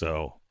flattery.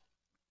 So,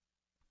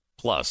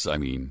 plus, I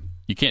mean,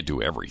 You can't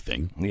do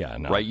everything. Yeah,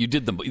 no. Right? You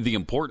did the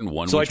important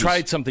one. So I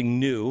tried something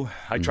new.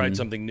 I tried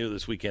something new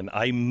this weekend.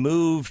 I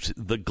moved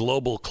the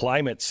Global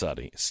Climate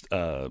Summit.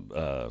 I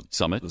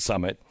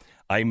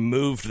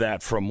moved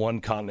that from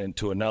one continent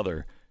to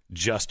another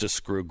just to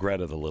screw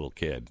Greta, the little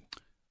kid.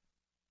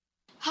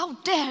 How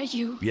dare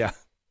you? Yeah.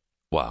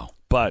 Wow.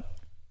 But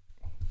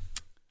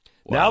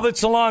now that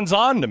Salon's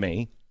on to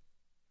me.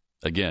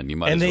 Again, you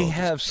might and as well they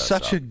have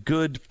such a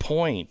good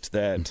point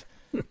that,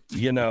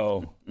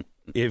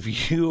 if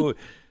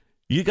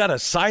you got to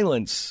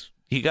silence,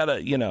 you got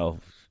to,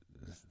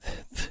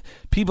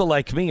 people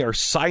like me are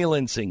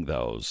silencing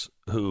those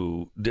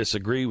who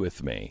disagree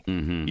with me,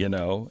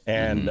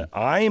 and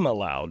I'm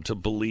allowed to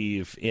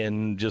believe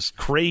in just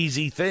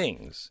crazy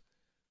things.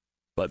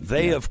 But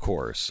they, of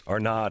course, are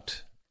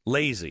not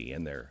lazy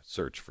in their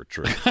search for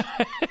truth.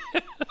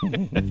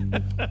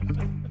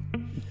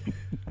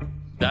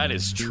 That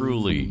is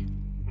truly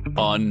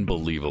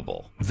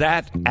unbelievable.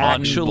 That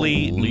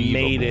actually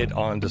made it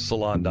onto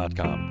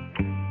Salon.com.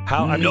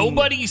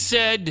 Nobody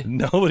said,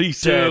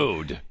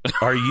 dude,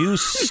 are you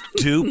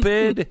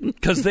stupid?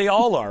 Because they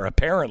all are,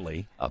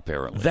 apparently.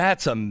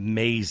 That's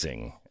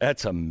amazing.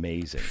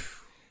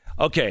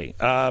 Okay.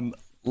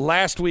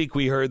 Last week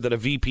we heard that a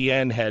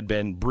VPN had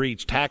been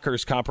breached.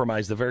 Hackers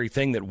compromised the very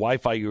thing that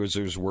Wi-Fi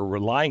users were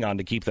relying on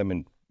to keep them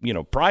in,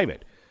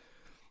 private.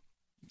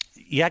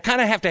 Yeah, I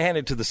kind of have to hand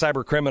it to the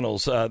cyber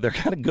criminals. They're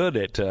kind of good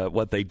at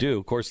what they do.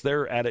 Of course,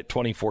 they're at it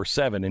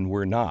 24/7, and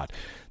we're not.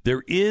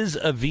 There is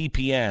a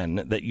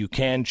VPN that you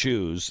can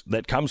choose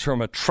that comes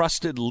from a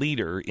trusted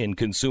leader in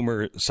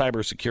consumer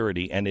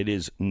cybersecurity, and it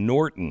is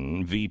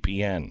Norton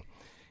VPN.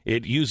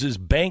 It uses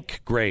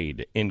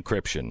bank-grade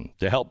encryption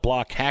to help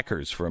block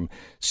hackers from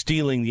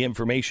stealing the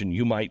information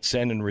you might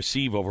send and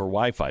receive over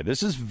Wi-Fi.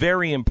 This is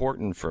very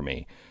important for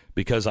me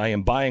because I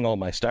am buying all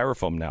my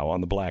styrofoam now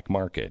on the black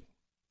market.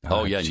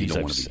 Oh, yeah, you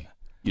don't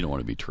want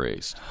to be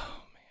traced.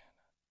 Oh, man.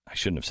 I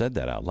shouldn't have said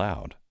that out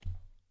loud.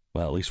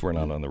 Well, at least we're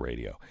not on the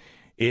radio.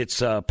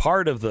 It's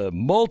part of the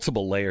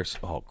multiple layers.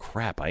 Oh,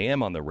 crap, I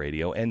am on the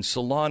radio, and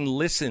Salon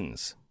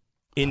listens.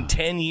 In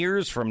 10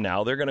 years from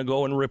now, they're going to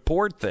go and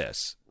report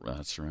this.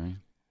 That's right.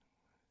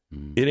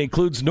 It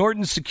includes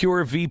Norton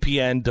Secure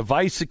VPN,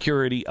 device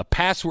security, a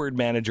password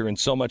manager, and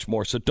so much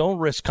more. So don't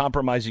risk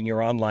compromising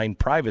your online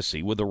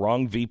privacy with the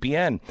wrong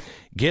VPN.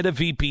 Get a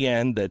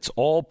VPN that's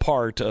all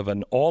part of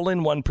an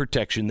all-in-one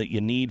protection that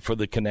you need for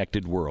the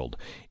connected world.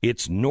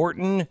 It's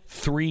Norton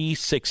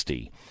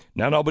 360.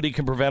 Now, nobody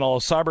can prevent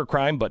all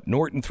cybercrime, but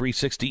Norton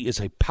 360 is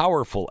a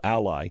powerful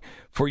ally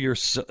for your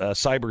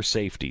cyber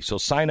safety. So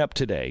sign up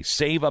today.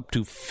 Save up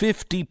to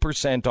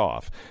 50%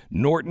 off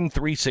Norton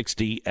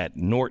 360 at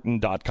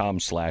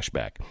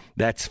norton.com/Beck.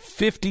 That's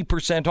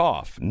 50%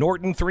 off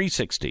Norton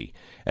 360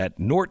 at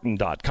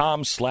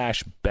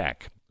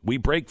norton.com/Beck. We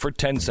break for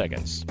 10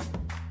 seconds.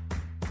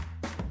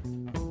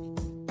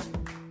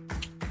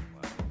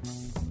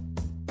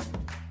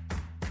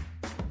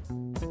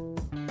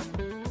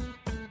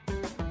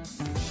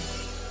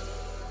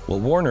 Well,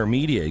 Warner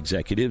Media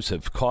executives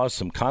have caused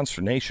some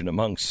consternation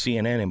among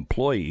CNN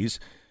employees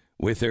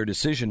with their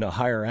decision to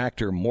hire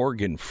actor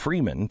Morgan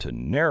Freeman to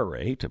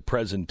narrate a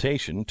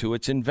presentation to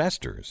its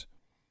investors.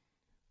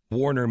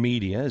 Warner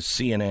Media is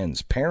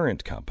CNN's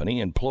parent company.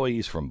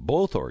 Employees from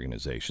both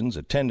organizations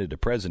attended a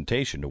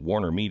presentation to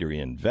Warner Media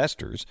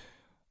investors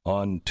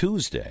on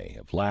Tuesday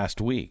of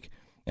last week,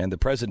 and the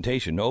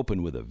presentation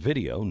opened with a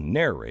video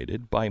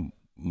narrated by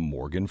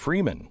Morgan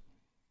Freeman.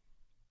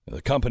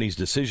 The company's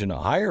decision to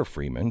hire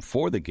Freeman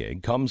for the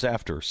gig comes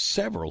after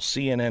several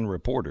CNN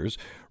reporters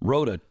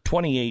wrote a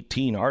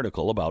 2018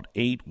 article about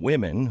 8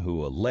 women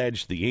who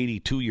alleged the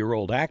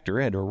 82-year-old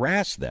actor had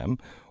harassed them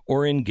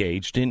or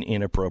engaged in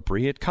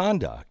inappropriate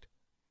conduct.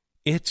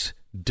 It's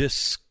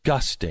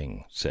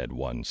disgusting, said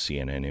one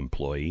CNN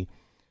employee.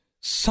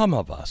 Some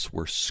of us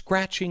were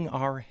scratching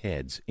our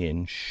heads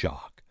in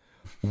shock,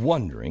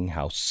 wondering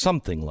how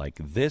something like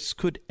this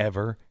could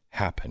ever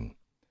happen.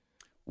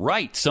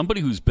 Right.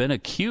 Somebody who's been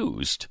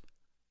accused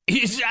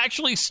is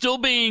actually still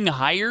being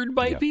hired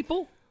by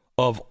people?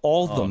 Of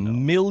all the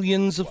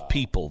millions of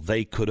people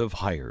they could have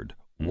hired,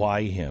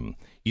 why him?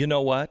 You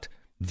know what?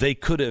 They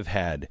could have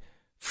had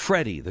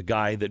Freddie, the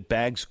guy that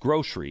bags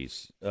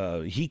groceries.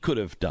 He could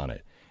have done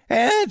it.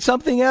 And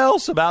something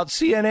else about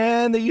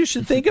CNN that you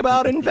should think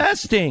about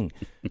investing.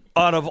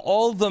 Out of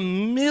all the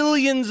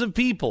millions of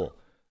people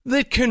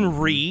that can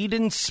read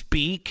and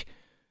speak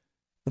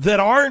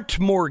that aren't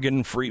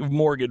Morgan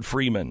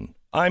Freeman.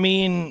 I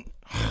mean,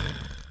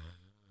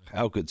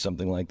 how could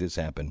something like this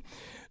happen?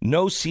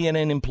 No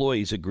CNN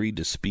employees agreed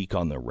to speak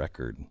on the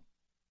record.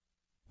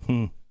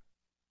 The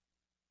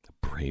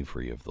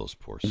bravery of those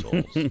poor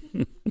souls.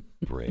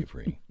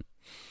 Bravery.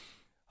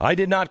 I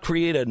did not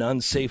create an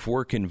unsafe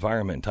work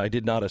environment. I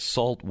did not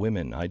assault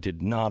women. I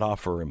did not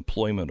offer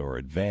employment or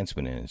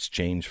advancement in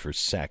exchange for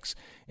sex.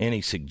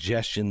 Any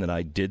suggestion that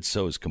I did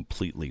so is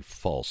completely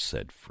false,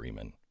 said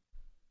Freeman.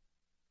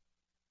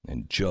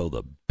 And Joe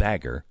the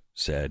bagger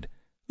said,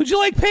 would you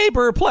like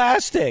paper or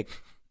plastic?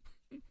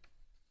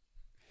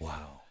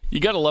 Wow. You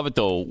got to love it,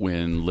 though,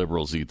 when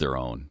liberals eat their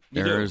own.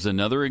 There's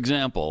another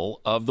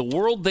example of the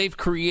world they've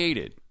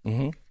created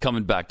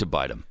coming back to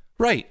bite them.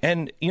 Right.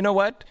 And you know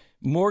what?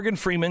 Morgan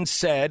Freeman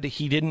said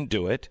he didn't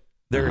do it.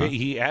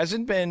 He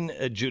hasn't been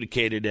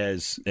adjudicated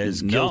as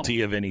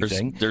guilty of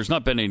anything. There's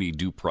not been any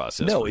due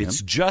process. No, for him.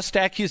 it's just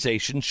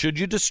accusations. Should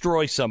you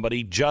destroy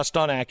somebody just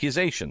on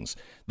accusations?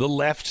 The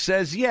left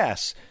says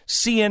yes.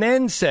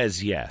 CNN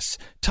says yes.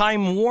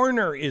 Time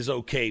Warner is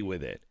okay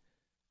with it.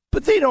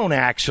 But they don't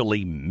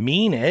actually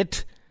mean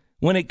it.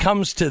 When it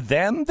comes to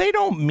them, they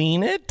don't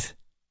mean it.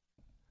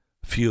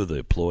 Few of the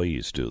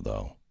employees do,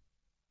 though.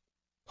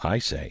 I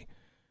say,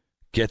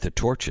 get the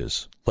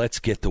torches. Let's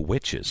get the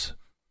witches.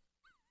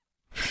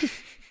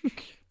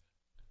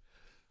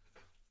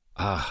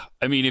 I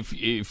mean,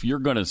 if you're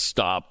going to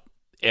stop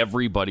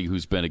everybody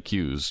who's been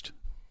accused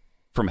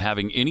from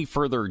having any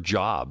further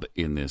job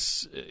in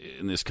this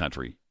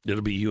country,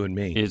 it'll be you and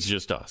me. It's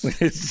just us.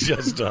 It's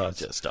just us.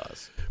 Just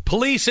us.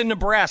 Police in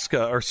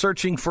Nebraska are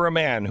searching for a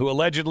man who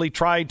allegedly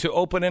tried to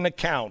open an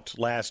account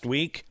last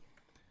week.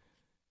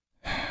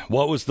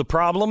 What was the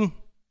problem?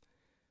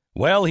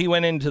 Well, he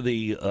went into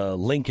the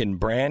Lincoln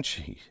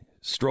branch. He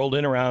strolled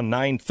in around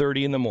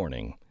 9:30 in the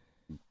morning,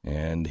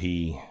 and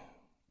he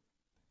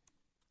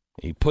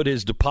put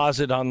his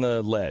deposit on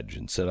the ledge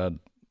and said,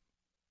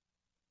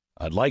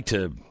 "I'd like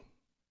to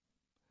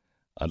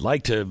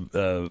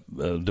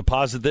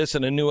deposit this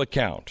in a new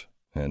account."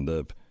 And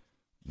the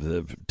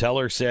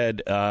teller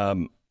said,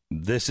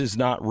 "This is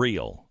not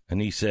real."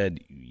 And he said,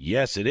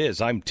 "Yes, it is.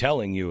 I'm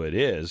telling you it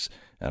is,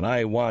 and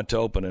I want to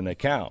open an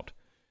account."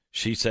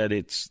 She said,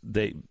 "It's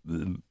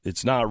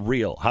not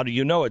real." "How do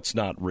you know it's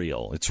not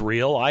real?" "It's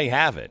real. I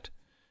have it."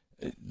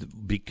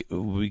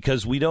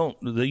 Because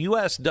the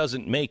U.S.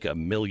 doesn't make $1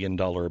 million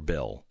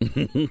bill.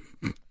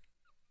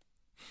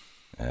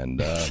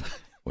 And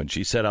when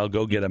she said, "I'll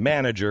go get a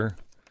manager,"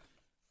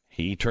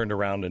 he turned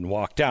around and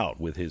walked out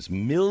with his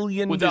 $1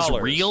 million. With his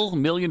real $1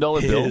 million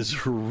bill?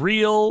 His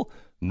real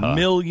 $1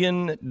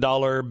 million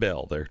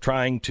bill. They're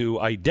trying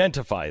to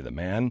identify the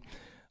man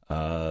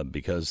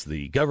because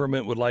the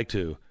government would like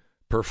to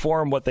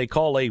perform what they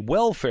call a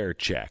welfare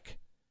check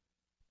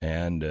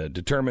and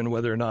determine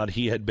whether or not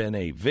he had been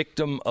a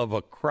victim of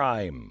a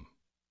crime.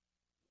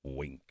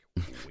 Wink,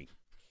 wink.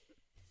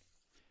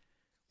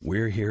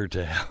 We're here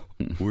to help.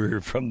 We're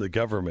from the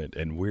government,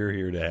 and we're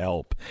here to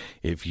help.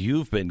 If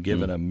you've been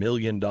given $1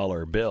 million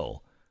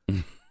bill,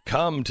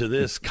 come to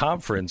this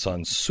conference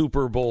on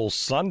Super Bowl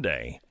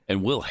Sunday,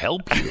 and we'll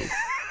help you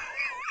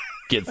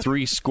get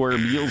 3 square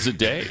meals a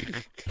day.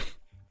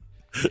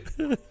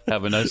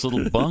 Have a nice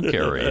little bunk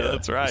area.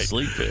 That's right. To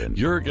sleep in.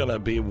 You're going to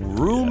be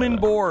room and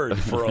board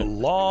for a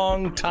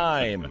long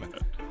time.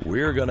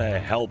 We're going to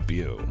help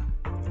you.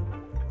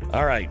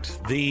 All right.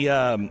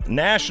 The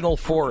National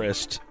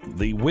Forest,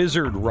 the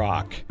Wizard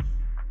Rock,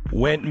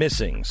 went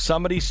missing.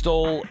 Somebody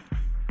stole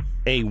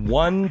a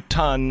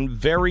 1-ton,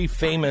 very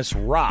famous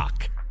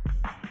rock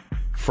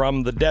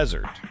from the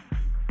desert.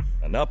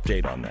 An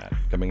update on that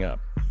coming up.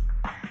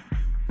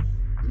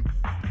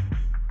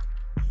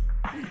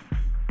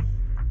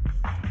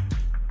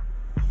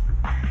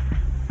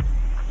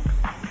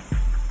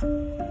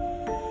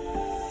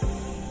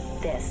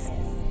 This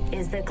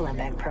is the Glenn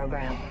Beck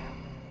Program.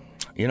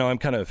 You know, I'm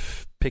kind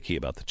of picky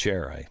about the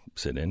chair I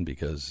sit in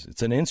because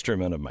it's an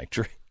instrument of my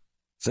trade.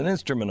 It's an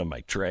instrument of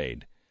my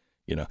trade.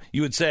 You know,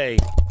 you would say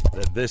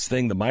that this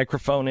thing, the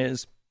microphone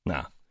is,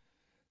 nah.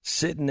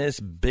 Sitting this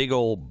big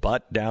old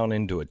butt down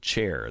into a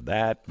chair,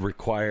 that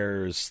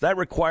requires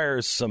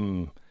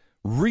some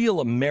real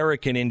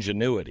American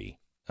ingenuity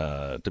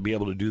to be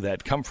able to do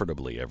that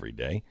comfortably every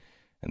day.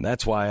 And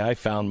that's why I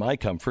found my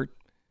comfort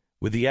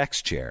with the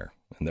X chair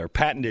and their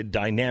patented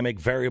dynamic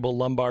variable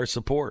lumbar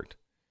support.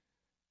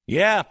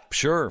 Yeah,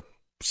 sure.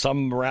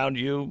 Some around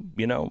you,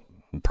 you know,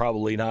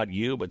 probably not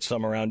you, but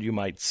some around you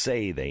might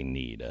say they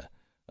need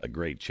a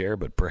great chair,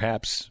 but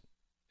perhaps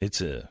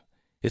it's a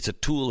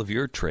tool of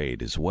your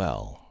trade as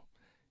well.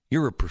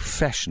 You're a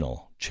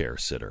professional chair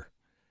sitter.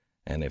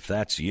 And if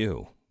that's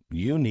you,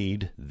 you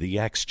need the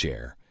X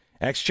chair.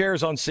 X Chair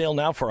is on sale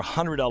now for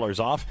 $100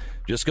 off.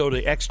 Just go to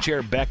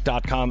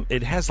xchairbeck.com.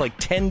 It has like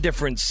 10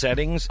 different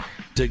settings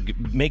to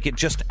make it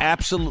just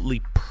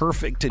absolutely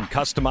perfect and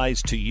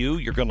customized to you.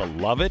 You're going to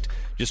love it.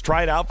 Just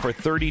try it out for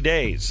 30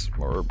 days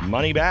or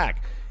money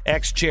back.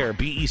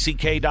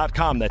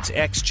 xchairbeck.com. That's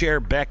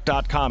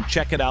xchairbeck.com.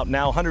 Check it out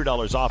now.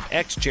 $100 off.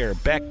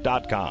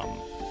 xchairbeck.com.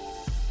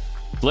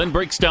 Glenn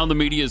breaks down the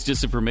media's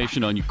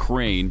disinformation on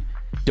Ukraine.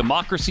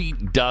 Democracy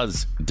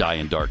does die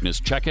in darkness.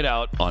 Check it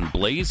out on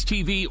Blaze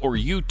TV or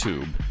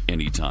YouTube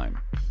anytime.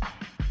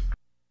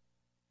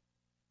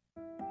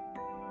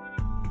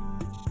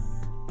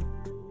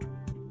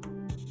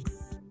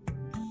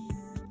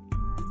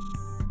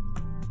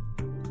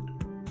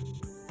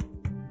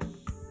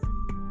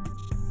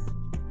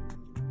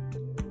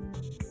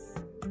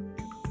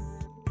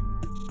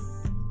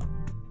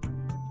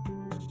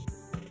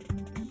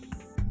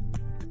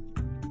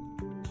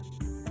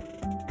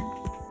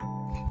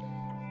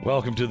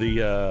 Welcome to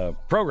the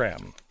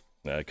program.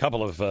 A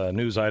couple of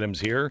news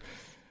items here.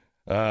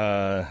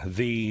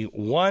 The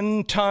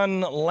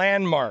 1-ton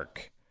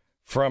landmark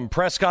from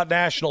Prescott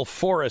National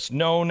Forest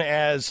known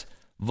as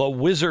the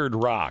Wizard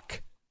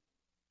Rock.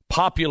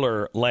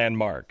 Popular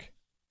landmark.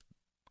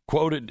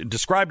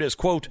 Described as,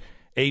 quote,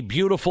 a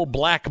beautiful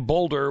black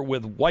boulder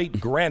with white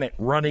granite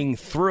running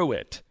through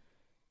it,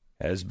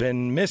 has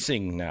been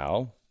missing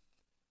now.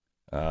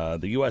 The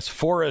U.S.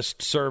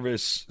 Forest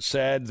Service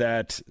said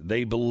that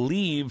they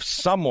believe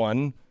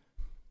someone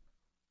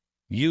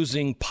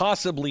using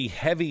possibly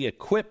heavy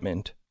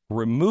equipment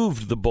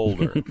removed the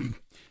boulder.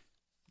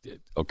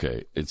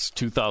 Okay, it's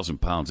 2,000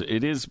 pounds.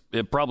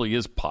 It probably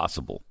is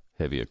possible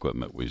heavy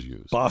equipment was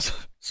used.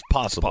 It's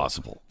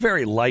possible.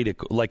 Very light,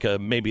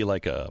 maybe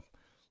like a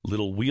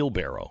little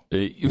wheelbarrow.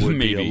 Would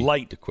be a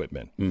light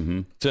equipment.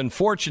 Mm-hmm. It's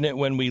unfortunate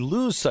when we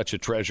lose such a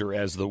treasure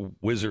as the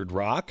Wizard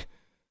Rock,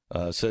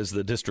 says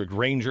the district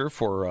ranger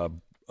for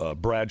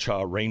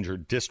Bradshaw Ranger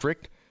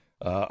District.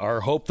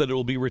 Our hope that it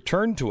will be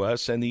returned to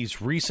us and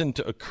these recent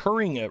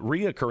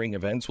reoccurring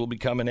events will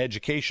become an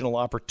educational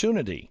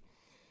opportunity.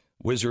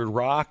 Wizard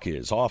Rock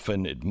is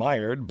often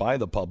admired by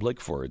the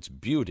public for its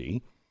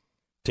beauty.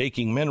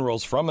 Taking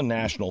minerals from a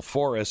national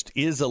forest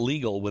is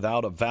illegal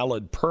without a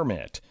valid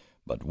permit,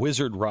 but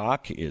Wizard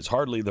Rock is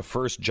hardly the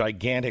first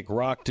gigantic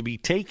rock to be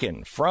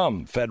taken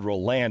from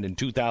federal land. In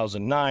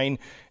 2009,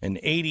 an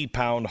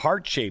 80-pound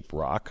heart-shaped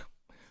rock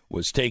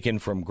was taken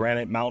from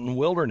Granite Mountain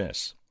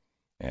Wilderness,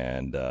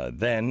 and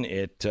then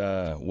it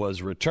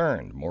was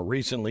returned. More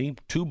recently,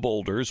 2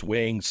 boulders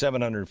weighing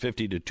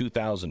 750 to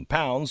 2,000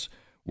 pounds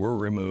were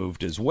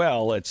removed as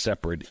well at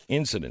separate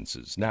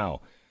incidences.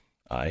 Now,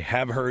 I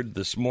have heard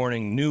this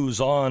morning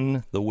news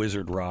on the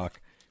Wizard Rock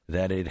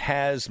that it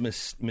has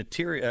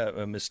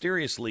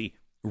mysteriously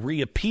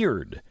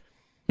reappeared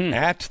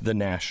at the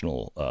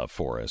National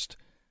Forest.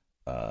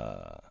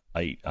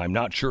 I'm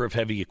not sure if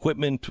heavy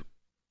equipment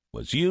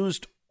was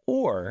used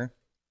or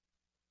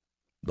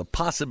the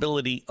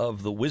possibility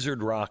of the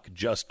Wizard Rock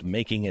just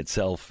making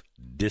itself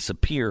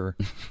disappear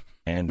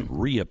and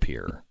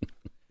reappear,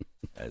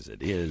 as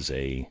it is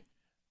a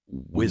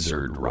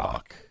Wizard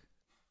Rock.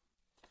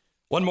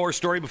 One more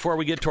story before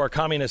we get to our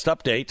communist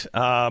update.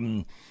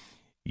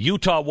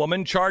 Utah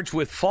woman charged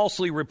with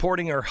falsely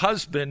reporting her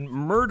husband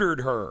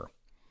murdered her.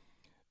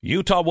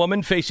 Utah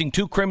woman facing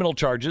 2 criminal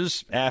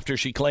charges after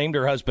she claimed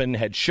her husband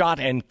had shot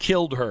and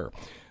killed her.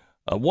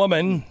 A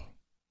woman,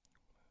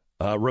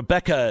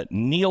 Rebecca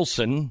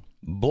Nielsen,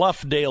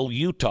 Bluffdale,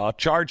 Utah,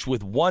 charged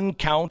with 1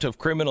 count of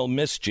criminal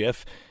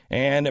mischief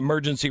and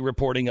emergency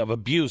reporting of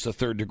abuse, a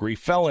 3rd-degree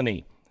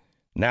felony.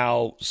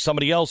 Now,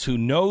 somebody else who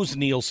knows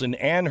Nielsen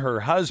and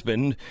her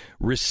husband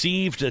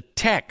received a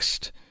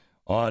text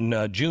on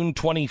June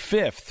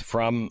 25th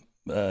from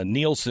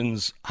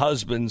Nielsen's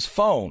husband's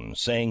phone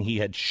saying he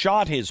had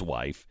shot his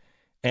wife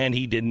and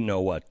he didn't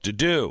know what to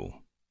do.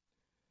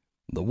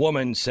 The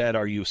woman said,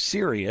 "Are you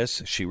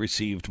serious?" She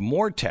received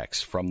more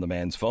texts from the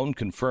man's phone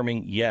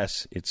confirming,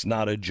 yes, it's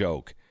not a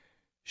joke.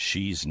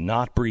 She's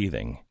not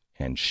breathing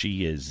and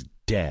she is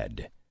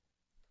dead.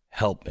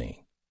 Help me.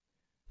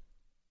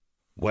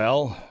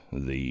 Well,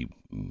 the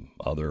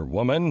other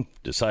woman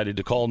decided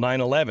to call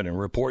 911 and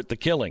report the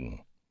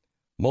killing.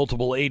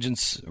 Multiple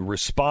agents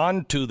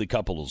respond to the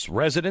couple's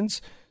residence.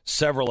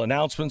 Several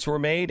announcements were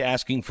made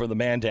asking for the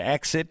man to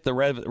exit the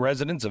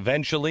residence.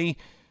 Eventually,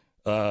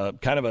 kind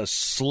of a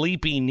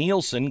sleepy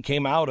Nielsen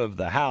came out of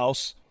the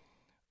house.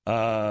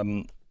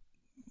 Well,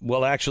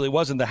 actually, it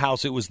wasn't the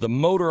house. It was the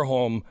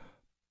motorhome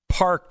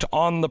parked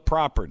on the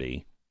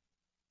property.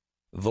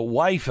 The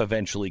wife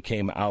eventually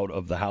came out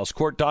of the house.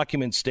 Court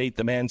documents state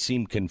the man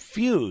seemed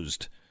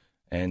confused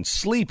and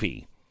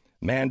sleepy.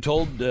 Man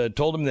told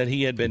him that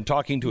he had been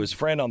talking to his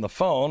friend on the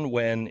phone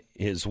when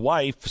his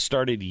wife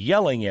started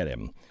yelling at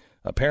him.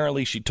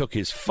 Apparently, she took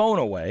his phone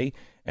away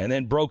and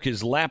then broke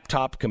his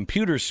laptop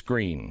computer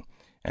screen.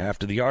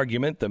 After the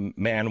argument, the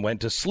man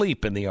went to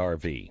sleep in the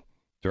RV.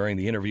 During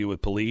the interview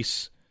with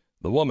police,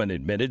 the woman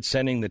admitted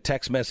sending the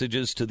text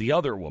messages to the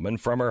other woman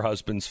from her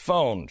husband's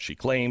phone. She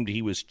claimed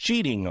he was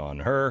cheating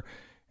on her,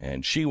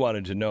 and she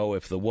wanted to know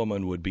if the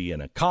woman would be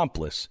an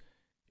accomplice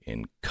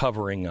in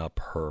covering up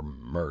her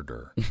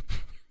murder.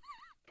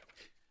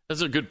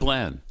 That's a good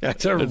plan.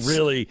 That's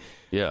really...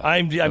 Yeah.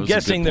 I'm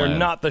guessing they're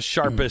not the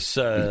sharpest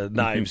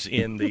knives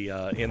in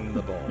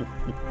the bowl.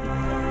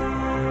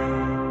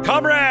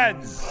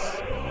 Comrades!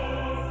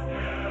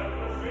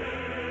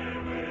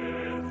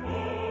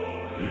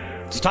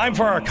 It's time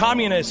for our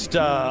communist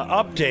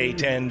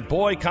update, and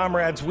boy,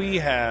 comrades, we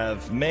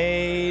have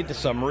made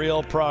some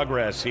real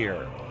progress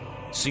here.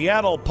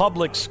 Seattle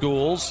public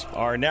schools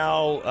are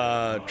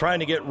now trying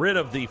to get rid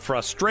of the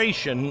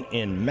frustration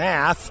in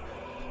math.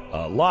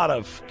 A lot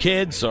of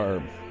kids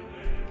are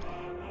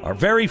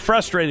very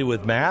frustrated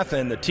with math,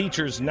 and the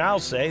teachers now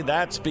say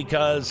that's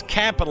because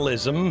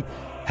capitalism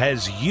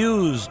has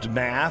used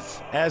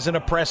math as an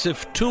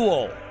oppressive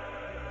tool.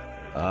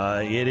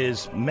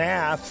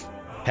 Math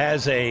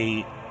has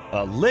a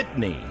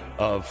litany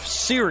of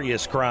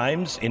serious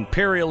crimes: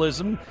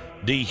 imperialism,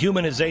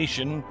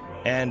 dehumanization,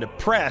 and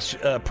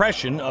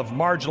oppression of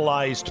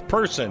marginalized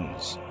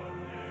persons.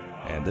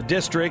 And the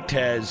district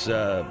has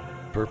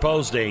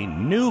proposed a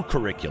new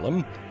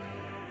curriculum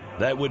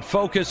that would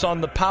focus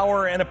on the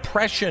power and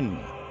oppression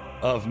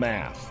of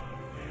math,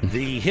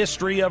 the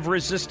history of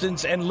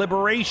resistance and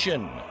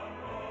liberation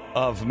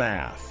of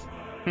math.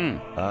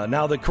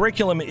 Now, the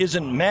curriculum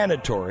isn't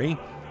mandatory,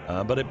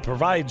 but it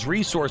provides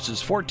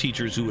resources for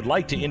teachers who would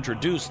like to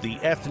introduce the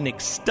ethnic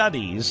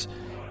studies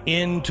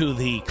into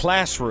the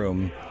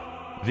classroom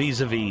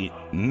vis-a-vis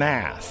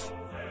math.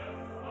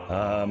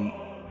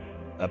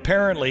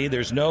 Apparently,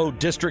 there's no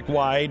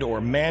district-wide or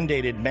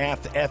mandated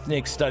math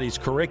ethnic studies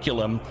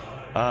curriculum.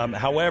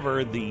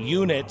 However, the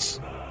units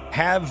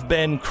have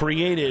been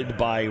created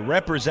by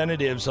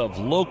representatives of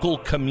local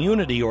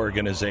community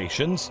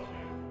organizations,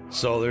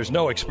 so there's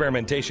no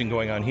experimentation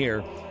going on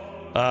here.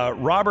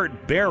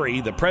 Robert Berry,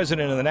 the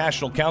president of the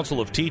National Council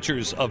of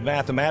Teachers of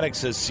Mathematics,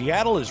 says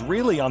Seattle is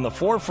really on the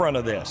forefront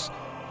of this.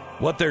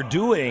 What they're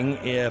doing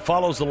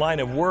follows the line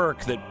of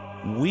work that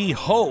we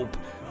hope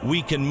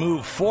we can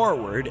move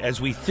forward as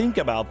we think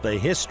about the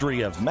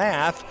history of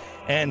math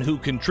and who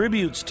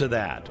contributes to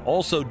that.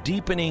 Also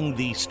deepening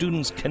the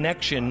students'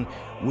 connection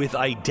with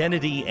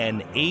identity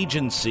and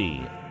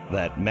agency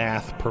that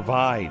math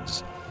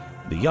provides.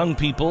 The young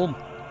people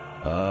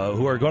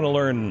who are going to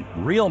learn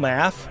real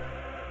math,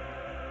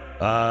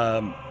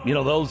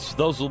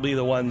 those will be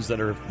the ones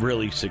that are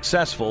really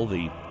successful.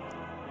 The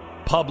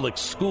public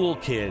school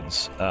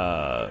kids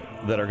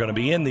that are going to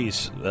be in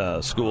these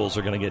schools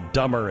are going to get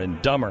dumber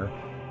and dumber.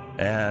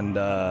 And,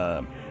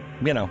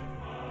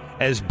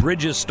 as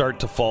bridges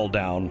start to fall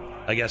down,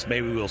 I guess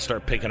maybe we'll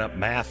start picking up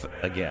math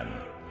again.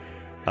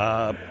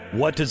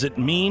 What does it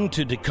mean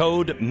to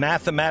decode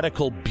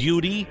mathematical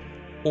beauty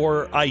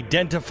or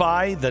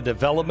identify the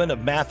development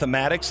of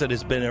mathematics that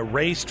has been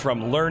erased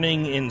from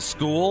learning in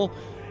school?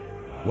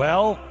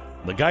 Well,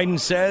 the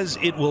guidance says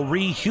it will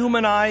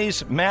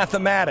rehumanize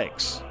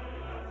mathematics.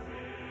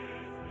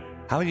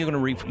 How are you going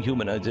to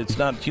rehumanize? It's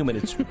not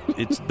human.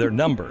 It's their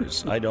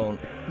numbers.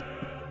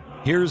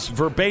 Here's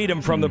verbatim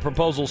from the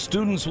proposal.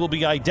 Students will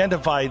be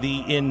identify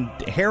the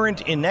inherent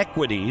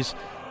inequities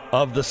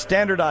of the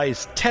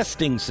standardized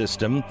testing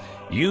system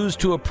used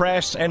to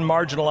oppress and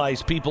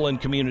marginalize people in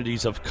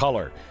communities of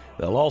color.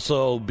 They'll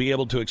also be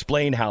able to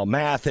explain how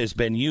math has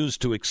been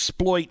used to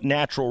exploit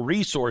natural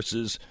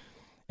resources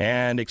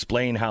and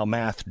explain how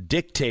math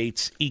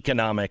dictates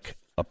economic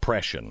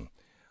oppression.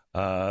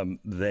 They're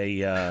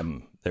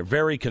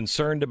very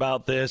concerned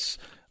about this.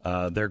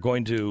 They're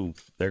going to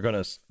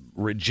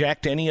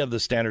reject any of the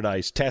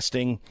standardized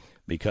testing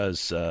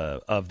because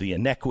of the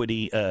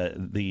inequity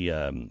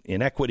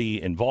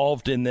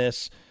involved in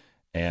this,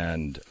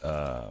 and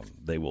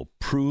they will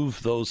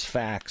prove those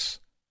facts,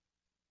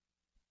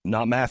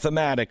 not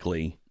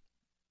mathematically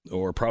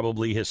or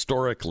probably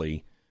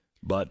historically,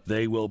 but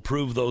they will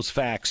prove those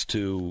facts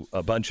to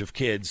a bunch of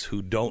kids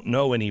who don't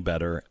know any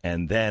better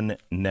and then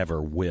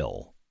never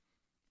will.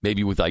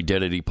 Maybe with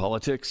identity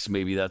politics,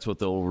 maybe that's what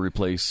they'll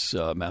replace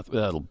math.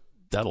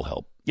 That'll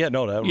help. Yeah,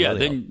 no, that'll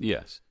really help.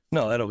 Yes.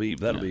 No, that'll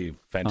be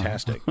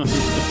fantastic.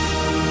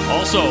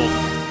 Also,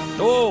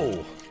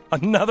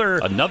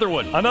 another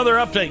one. Another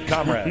update,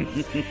 comrade.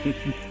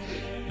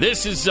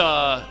 This is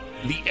the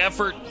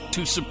effort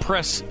to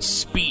suppress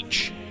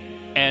speech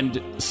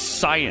and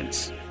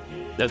science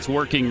that's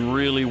working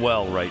really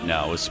well right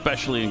now,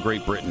 especially in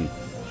Great Britain.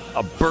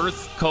 A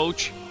birth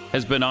coach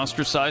has been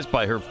ostracized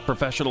by her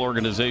professional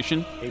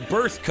organization. A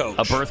birth coach.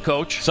 A birth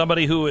coach.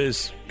 Somebody who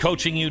is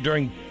coaching you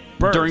during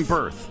birth. During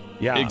birth.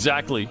 Yeah.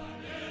 Exactly.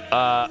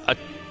 A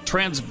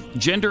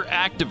transgender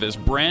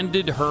activist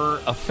branded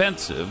her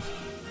offensive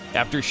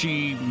after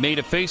she made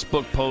a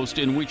Facebook post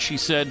in which she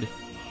said,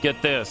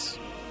 get this,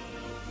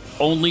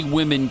 only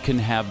women can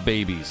have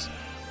babies.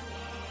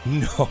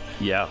 No.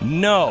 Yeah.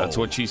 No. That's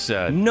what she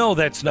said. No,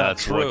 that's not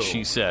true. That's what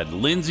she said.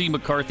 Lindsay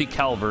McCarthy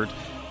Calvert,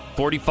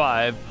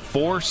 45,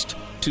 forced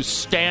to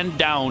stand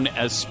down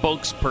as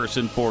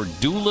spokesperson for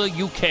Doula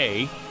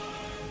UK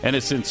and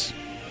has since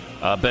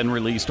been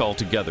released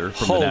altogether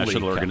from the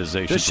national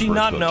organization. Does she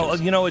not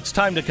know? It's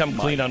time to come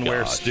clean on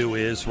where Stu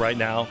is right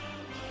now.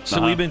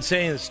 So we've been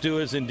saying that Stu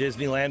is in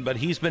Disneyland, but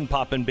he's been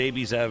popping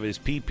babies out of his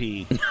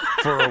pee-pee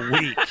for a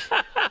week.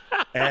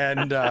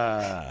 And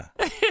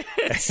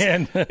it's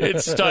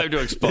time to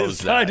expose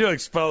It's time to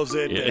expose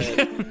it.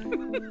 Yeah.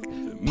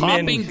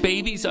 Popping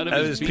babies out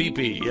of his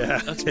pee-pee. Yeah.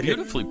 That's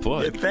beautifully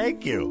put.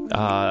 Thank you.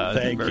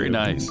 Thank you. Very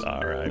nice.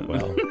 All right,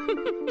 well.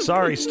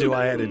 Sorry, Stu,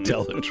 I had to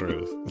tell the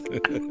truth.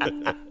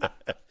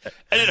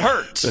 And it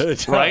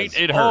hurts, right?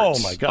 It hurts.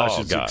 Oh, my gosh,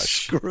 it's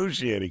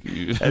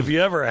excruciating. Have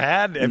you ever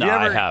had?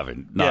 I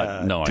haven't.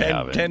 I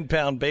haven't.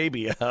 10-pound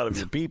baby out of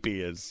your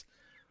pee-pee is,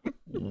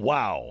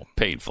 wow.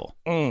 Painful.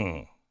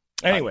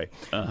 Anyway,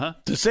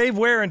 to save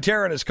wear and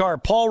tear on his car,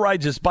 Paul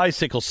rides his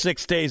bicycle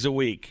 6 days a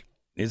week.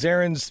 His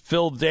errands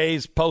filled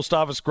days, post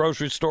office,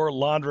 grocery store,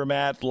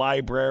 laundromat,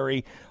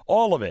 library,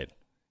 all of it.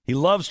 He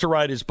loves to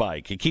ride his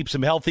bike. It keeps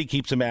him healthy,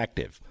 keeps him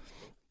active.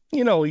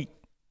 He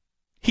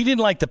He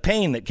didn't like the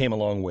pain that came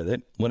along with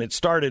it. When it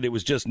started, it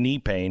was just knee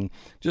pain,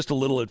 just a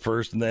little at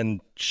first, and then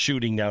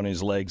shooting down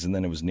his legs, and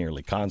then it was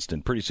nearly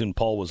constant. Pretty soon,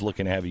 Paul was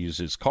looking to have use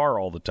his car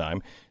all the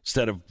time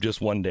instead of just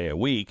one day a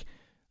week.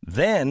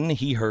 Then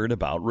he heard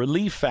about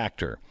Relief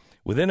Factor.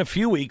 Within a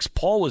few weeks,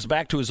 Paul was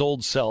back to his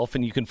old self,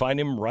 and you can find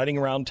him riding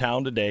around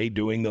town today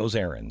doing those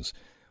errands.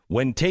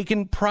 When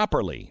taken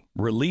properly,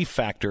 Relief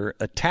Factor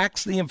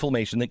attacks the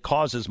inflammation that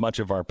causes much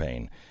of our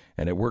pain.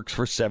 And it works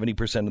for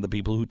 70% of the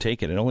people who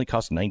take it. It only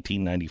costs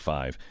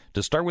 $19.95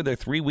 to start with their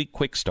 3-week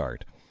quick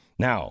start.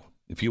 Now,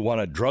 if you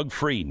want a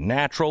drug-free,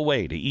 natural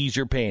way to ease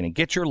your pain and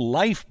get your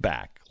life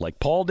back like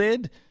Paul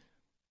did,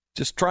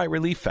 just try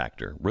Relief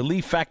Factor.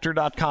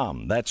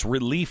 ReliefFactor.com. That's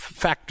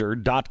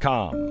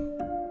ReliefFactor.com.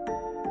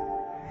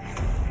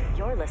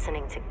 You're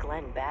listening to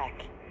Glenn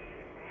Beck.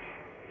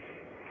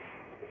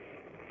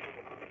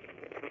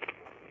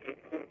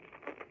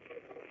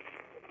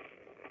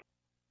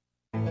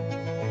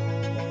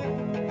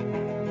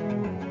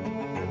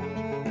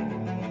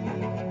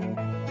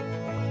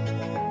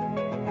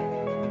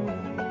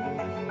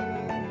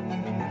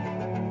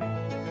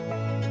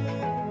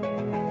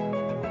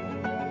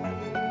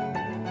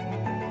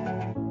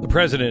 The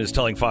president is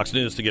telling Fox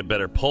News to get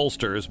better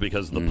pollsters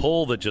because the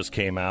poll that just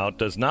came out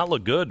does not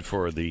look good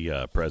for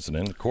the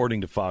president,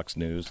 according to Fox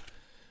News.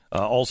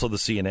 Also, the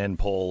CNN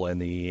poll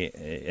and the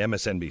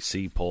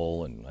MSNBC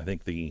poll, and I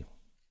think the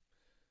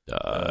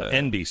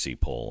NBC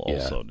poll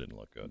also didn't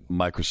look good.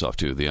 Microsoft,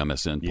 too, the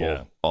MSN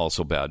poll,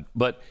 also bad.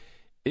 But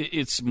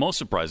it's most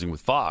surprising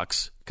with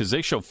Fox because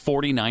they show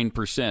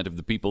 49% of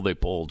the people they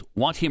polled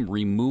want him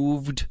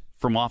removed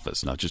from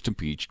office, not just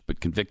impeached,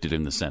 but convicted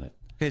in the Senate.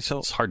 Okay, so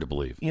it's hard to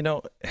believe.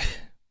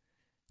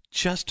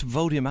 Just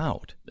vote him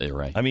out. You're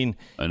right. I mean,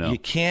 I know. You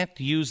can't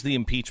use the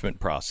impeachment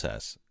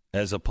process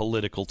as a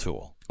political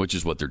tool. Which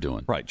is what they're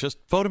doing. Right. Just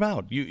vote him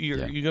out. You're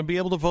going to be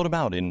able to vote him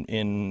out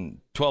in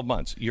 12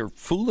 months. You're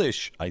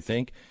foolish, I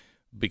think,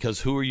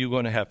 because who are you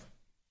going to have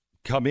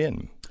come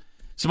in?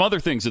 Some other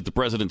things that the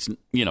president's,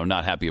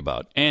 not happy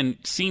about and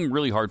seem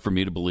really hard for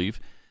me to believe.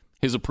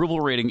 His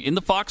approval rating in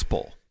the Fox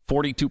poll,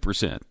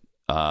 42%,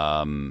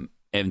 and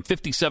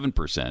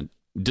 57%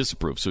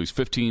 disapprove. So he's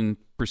 15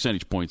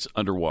 percentage points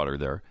underwater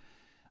there.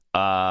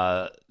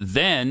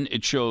 Then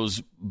it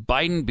shows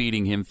Biden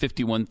beating him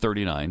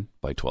 51-39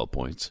 by 12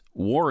 points.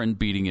 Warren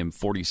beating him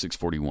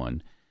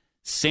 46-41.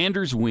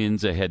 Sanders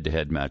wins a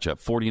head-to-head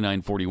matchup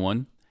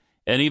 49-41.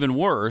 And even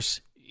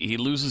worse, he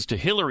loses to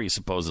Hillary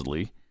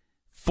supposedly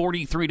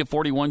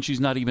 43-41. She's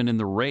not even in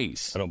the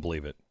race. I don't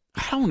believe it.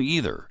 I don't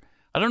either.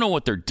 I don't know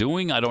what they're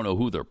doing. I don't know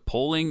who they're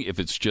polling. If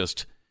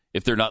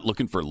they're not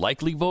looking for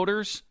likely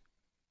voters.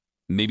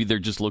 Maybe they're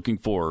just looking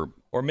for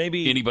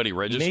anybody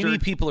registered. Maybe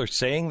people are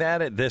saying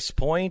that at this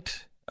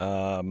point.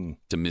 To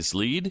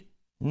mislead?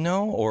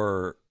 No,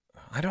 or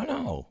I don't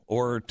know.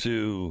 Or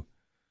to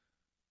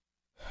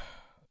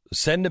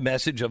send a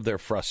message of their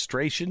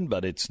frustration,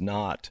 but it's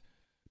not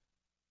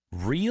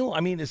real. I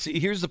mean,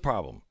 here's the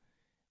problem.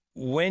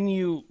 When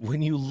you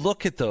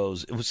look at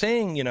those, it was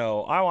saying,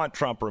 I want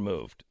Trump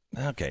removed.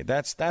 Okay,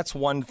 that's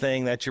one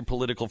thing. That's your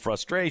political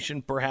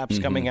frustration perhaps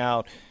coming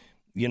out.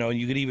 You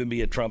could even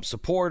be a Trump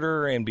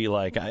supporter and be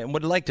like, I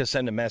would like to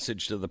send a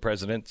message to the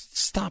president.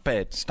 Stop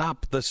it.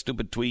 Stop the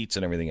stupid tweets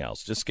and everything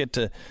else. Just get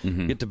to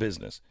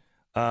business.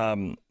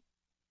 But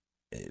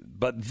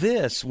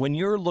this, when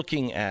you're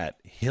looking at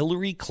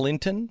Hillary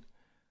Clinton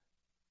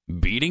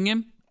beating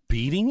him,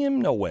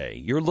 no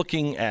way. You're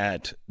looking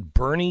at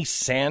Bernie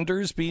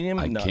Sanders beating him.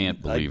 I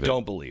can't believe it. I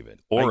don't believe it.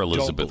 Or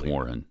Elizabeth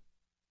Warren.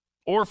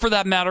 Or for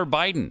that matter,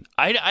 Biden.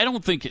 I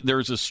don't think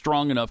there's a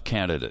strong enough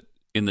candidate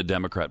in the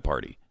Democrat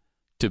Party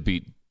to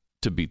beat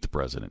the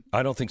president.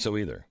 I don't think so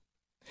either.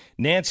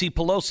 Nancy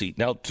Pelosi.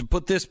 Now, to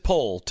put this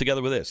poll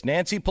together with this,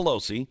 Nancy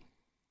Pelosi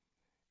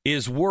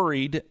is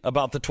worried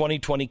about the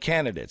 2020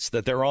 candidates,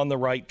 that they're on the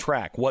right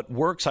track. What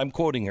works, I'm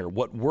quoting her,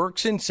 what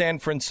works in San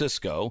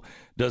Francisco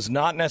does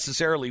not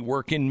necessarily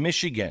work in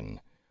Michigan.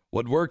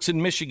 What works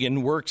in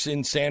Michigan works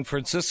in San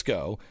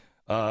Francisco,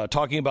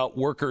 talking about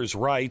workers'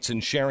 rights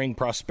and sharing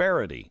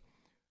prosperity.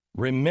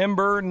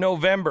 Remember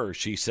November,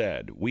 she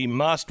said. We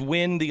must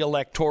win the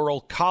Electoral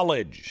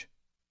College.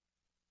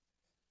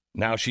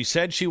 Now, she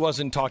said she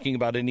wasn't talking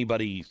about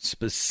anybody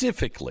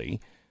specifically,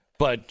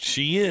 but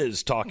she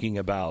is talking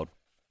about,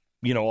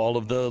 all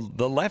of the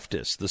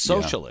leftists, the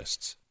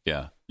socialists.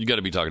 Yeah. You got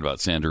to be talking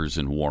about Sanders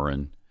and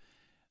Warren.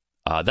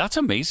 That's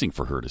amazing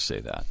for her to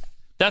say that.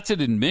 That's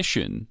an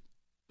admission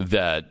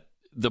that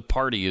the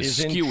party is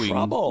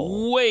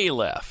skewing way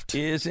left.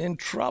 Is in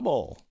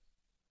trouble.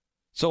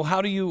 So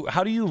how do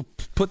you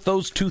put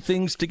those two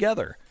things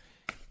together?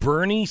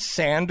 Bernie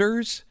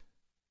Sanders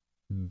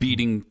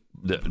beating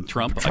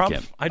Trump?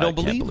 I don't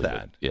believe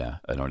that. It. Yeah,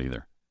 I don't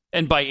either.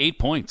 And by 8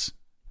 points.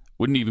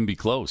 Wouldn't even be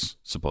close,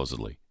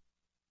 supposedly.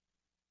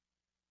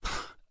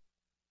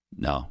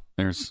 No,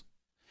 there's...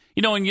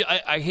 and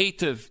I hate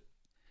to...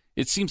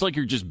 It seems like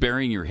you're just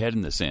burying your head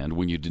in the sand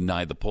when you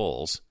deny the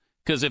polls.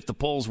 Because if the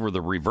polls were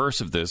the reverse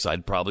of this,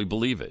 I'd probably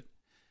believe it.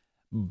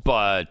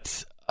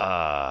 But...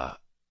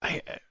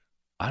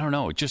 I don't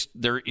know.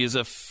 There is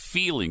a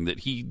feeling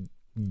that he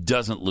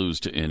doesn't lose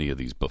to any of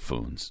these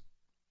buffoons.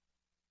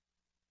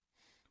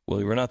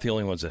 Well, we're not the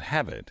only ones that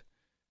have it.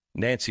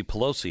 Nancy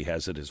Pelosi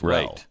has it as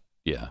well. Right.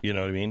 Yeah. You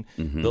know what I mean?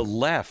 Mm-hmm. The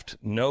left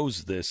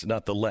knows this,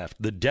 not the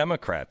left. The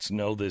Democrats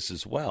know this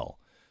as well.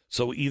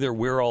 So either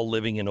we're all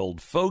living in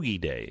old fogey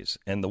days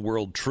and the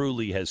world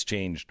truly has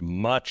changed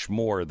much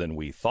more than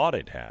we thought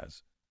it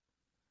has,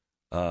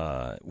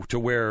 to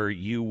where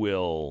you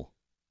will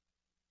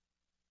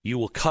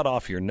cut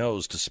off your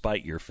nose to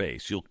spite your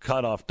face. You'll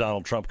cut off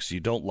Donald Trump because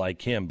you don't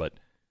like him, but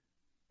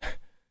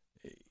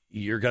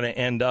you're going to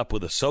end up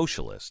with a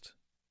socialist.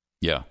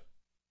 Yeah.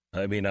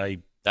 I mean, I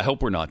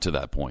hope we're not to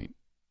that point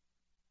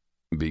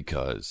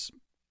because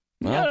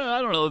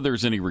I don't know if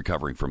there's any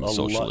recovering from a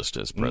socialist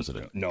as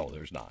president. No,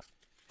 there's not.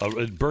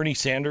 Bernie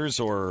Sanders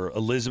or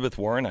Elizabeth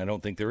Warren, I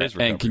don't think there is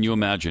recovery. And can you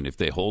imagine if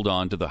they hold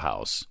on to the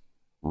House,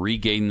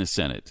 regain the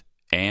Senate,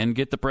 and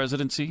get the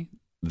presidency?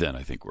 Then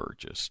I think we're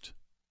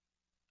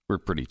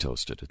pretty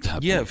toasted at that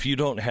point. Yeah, if you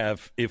don't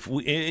have,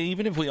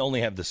 even if we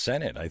only have the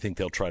Senate, I think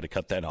they'll try to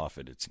cut that off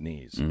at its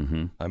knees.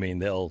 Mm-hmm. I mean,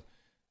 they'll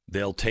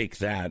take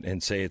that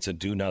and say it's a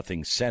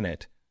do-nothing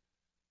Senate.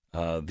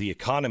 The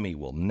economy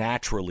will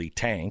naturally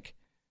tank,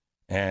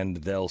 and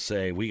they'll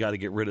say, we got to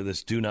get rid of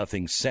this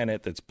do-nothing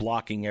Senate that's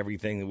blocking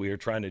everything that we are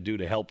trying to do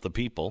to help the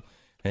people,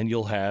 and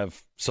you'll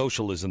have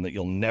socialism that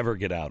you'll never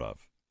get out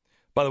of.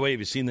 By the way,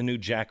 have you seen the new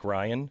Jack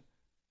Ryan?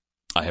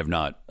 I have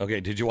not. Okay,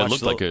 did you watch it?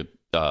 It looked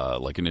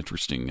like an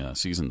interesting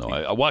season, though.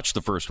 I watched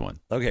the first one.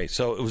 Okay,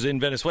 so it was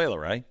in Venezuela,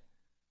 right?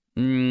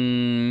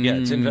 Yeah,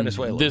 it's in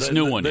Venezuela. The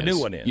new one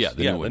is. Yeah,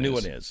 the new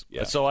one is.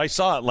 Yeah. So I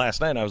saw it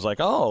last night, and I was like,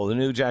 oh, the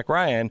new Jack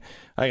Ryan.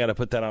 I got to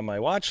put that on my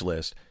watch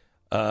list.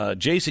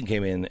 Jason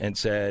came in and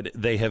said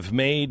they have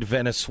made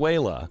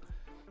Venezuela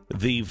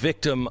the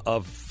victim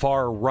of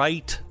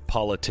far-right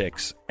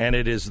politics, and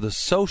it is the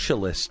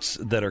socialists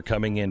that are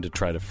coming in to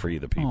try to free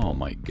the people. Oh,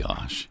 my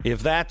gosh.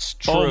 If that's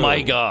true. Oh,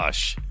 my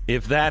gosh.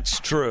 If that's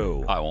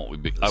true. I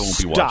won't be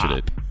watching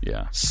it.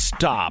 Yeah.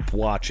 Stop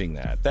watching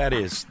that.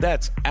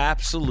 That's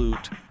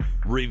absolute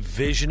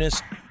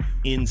revisionist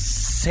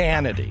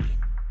insanity.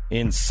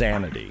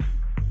 Insanity.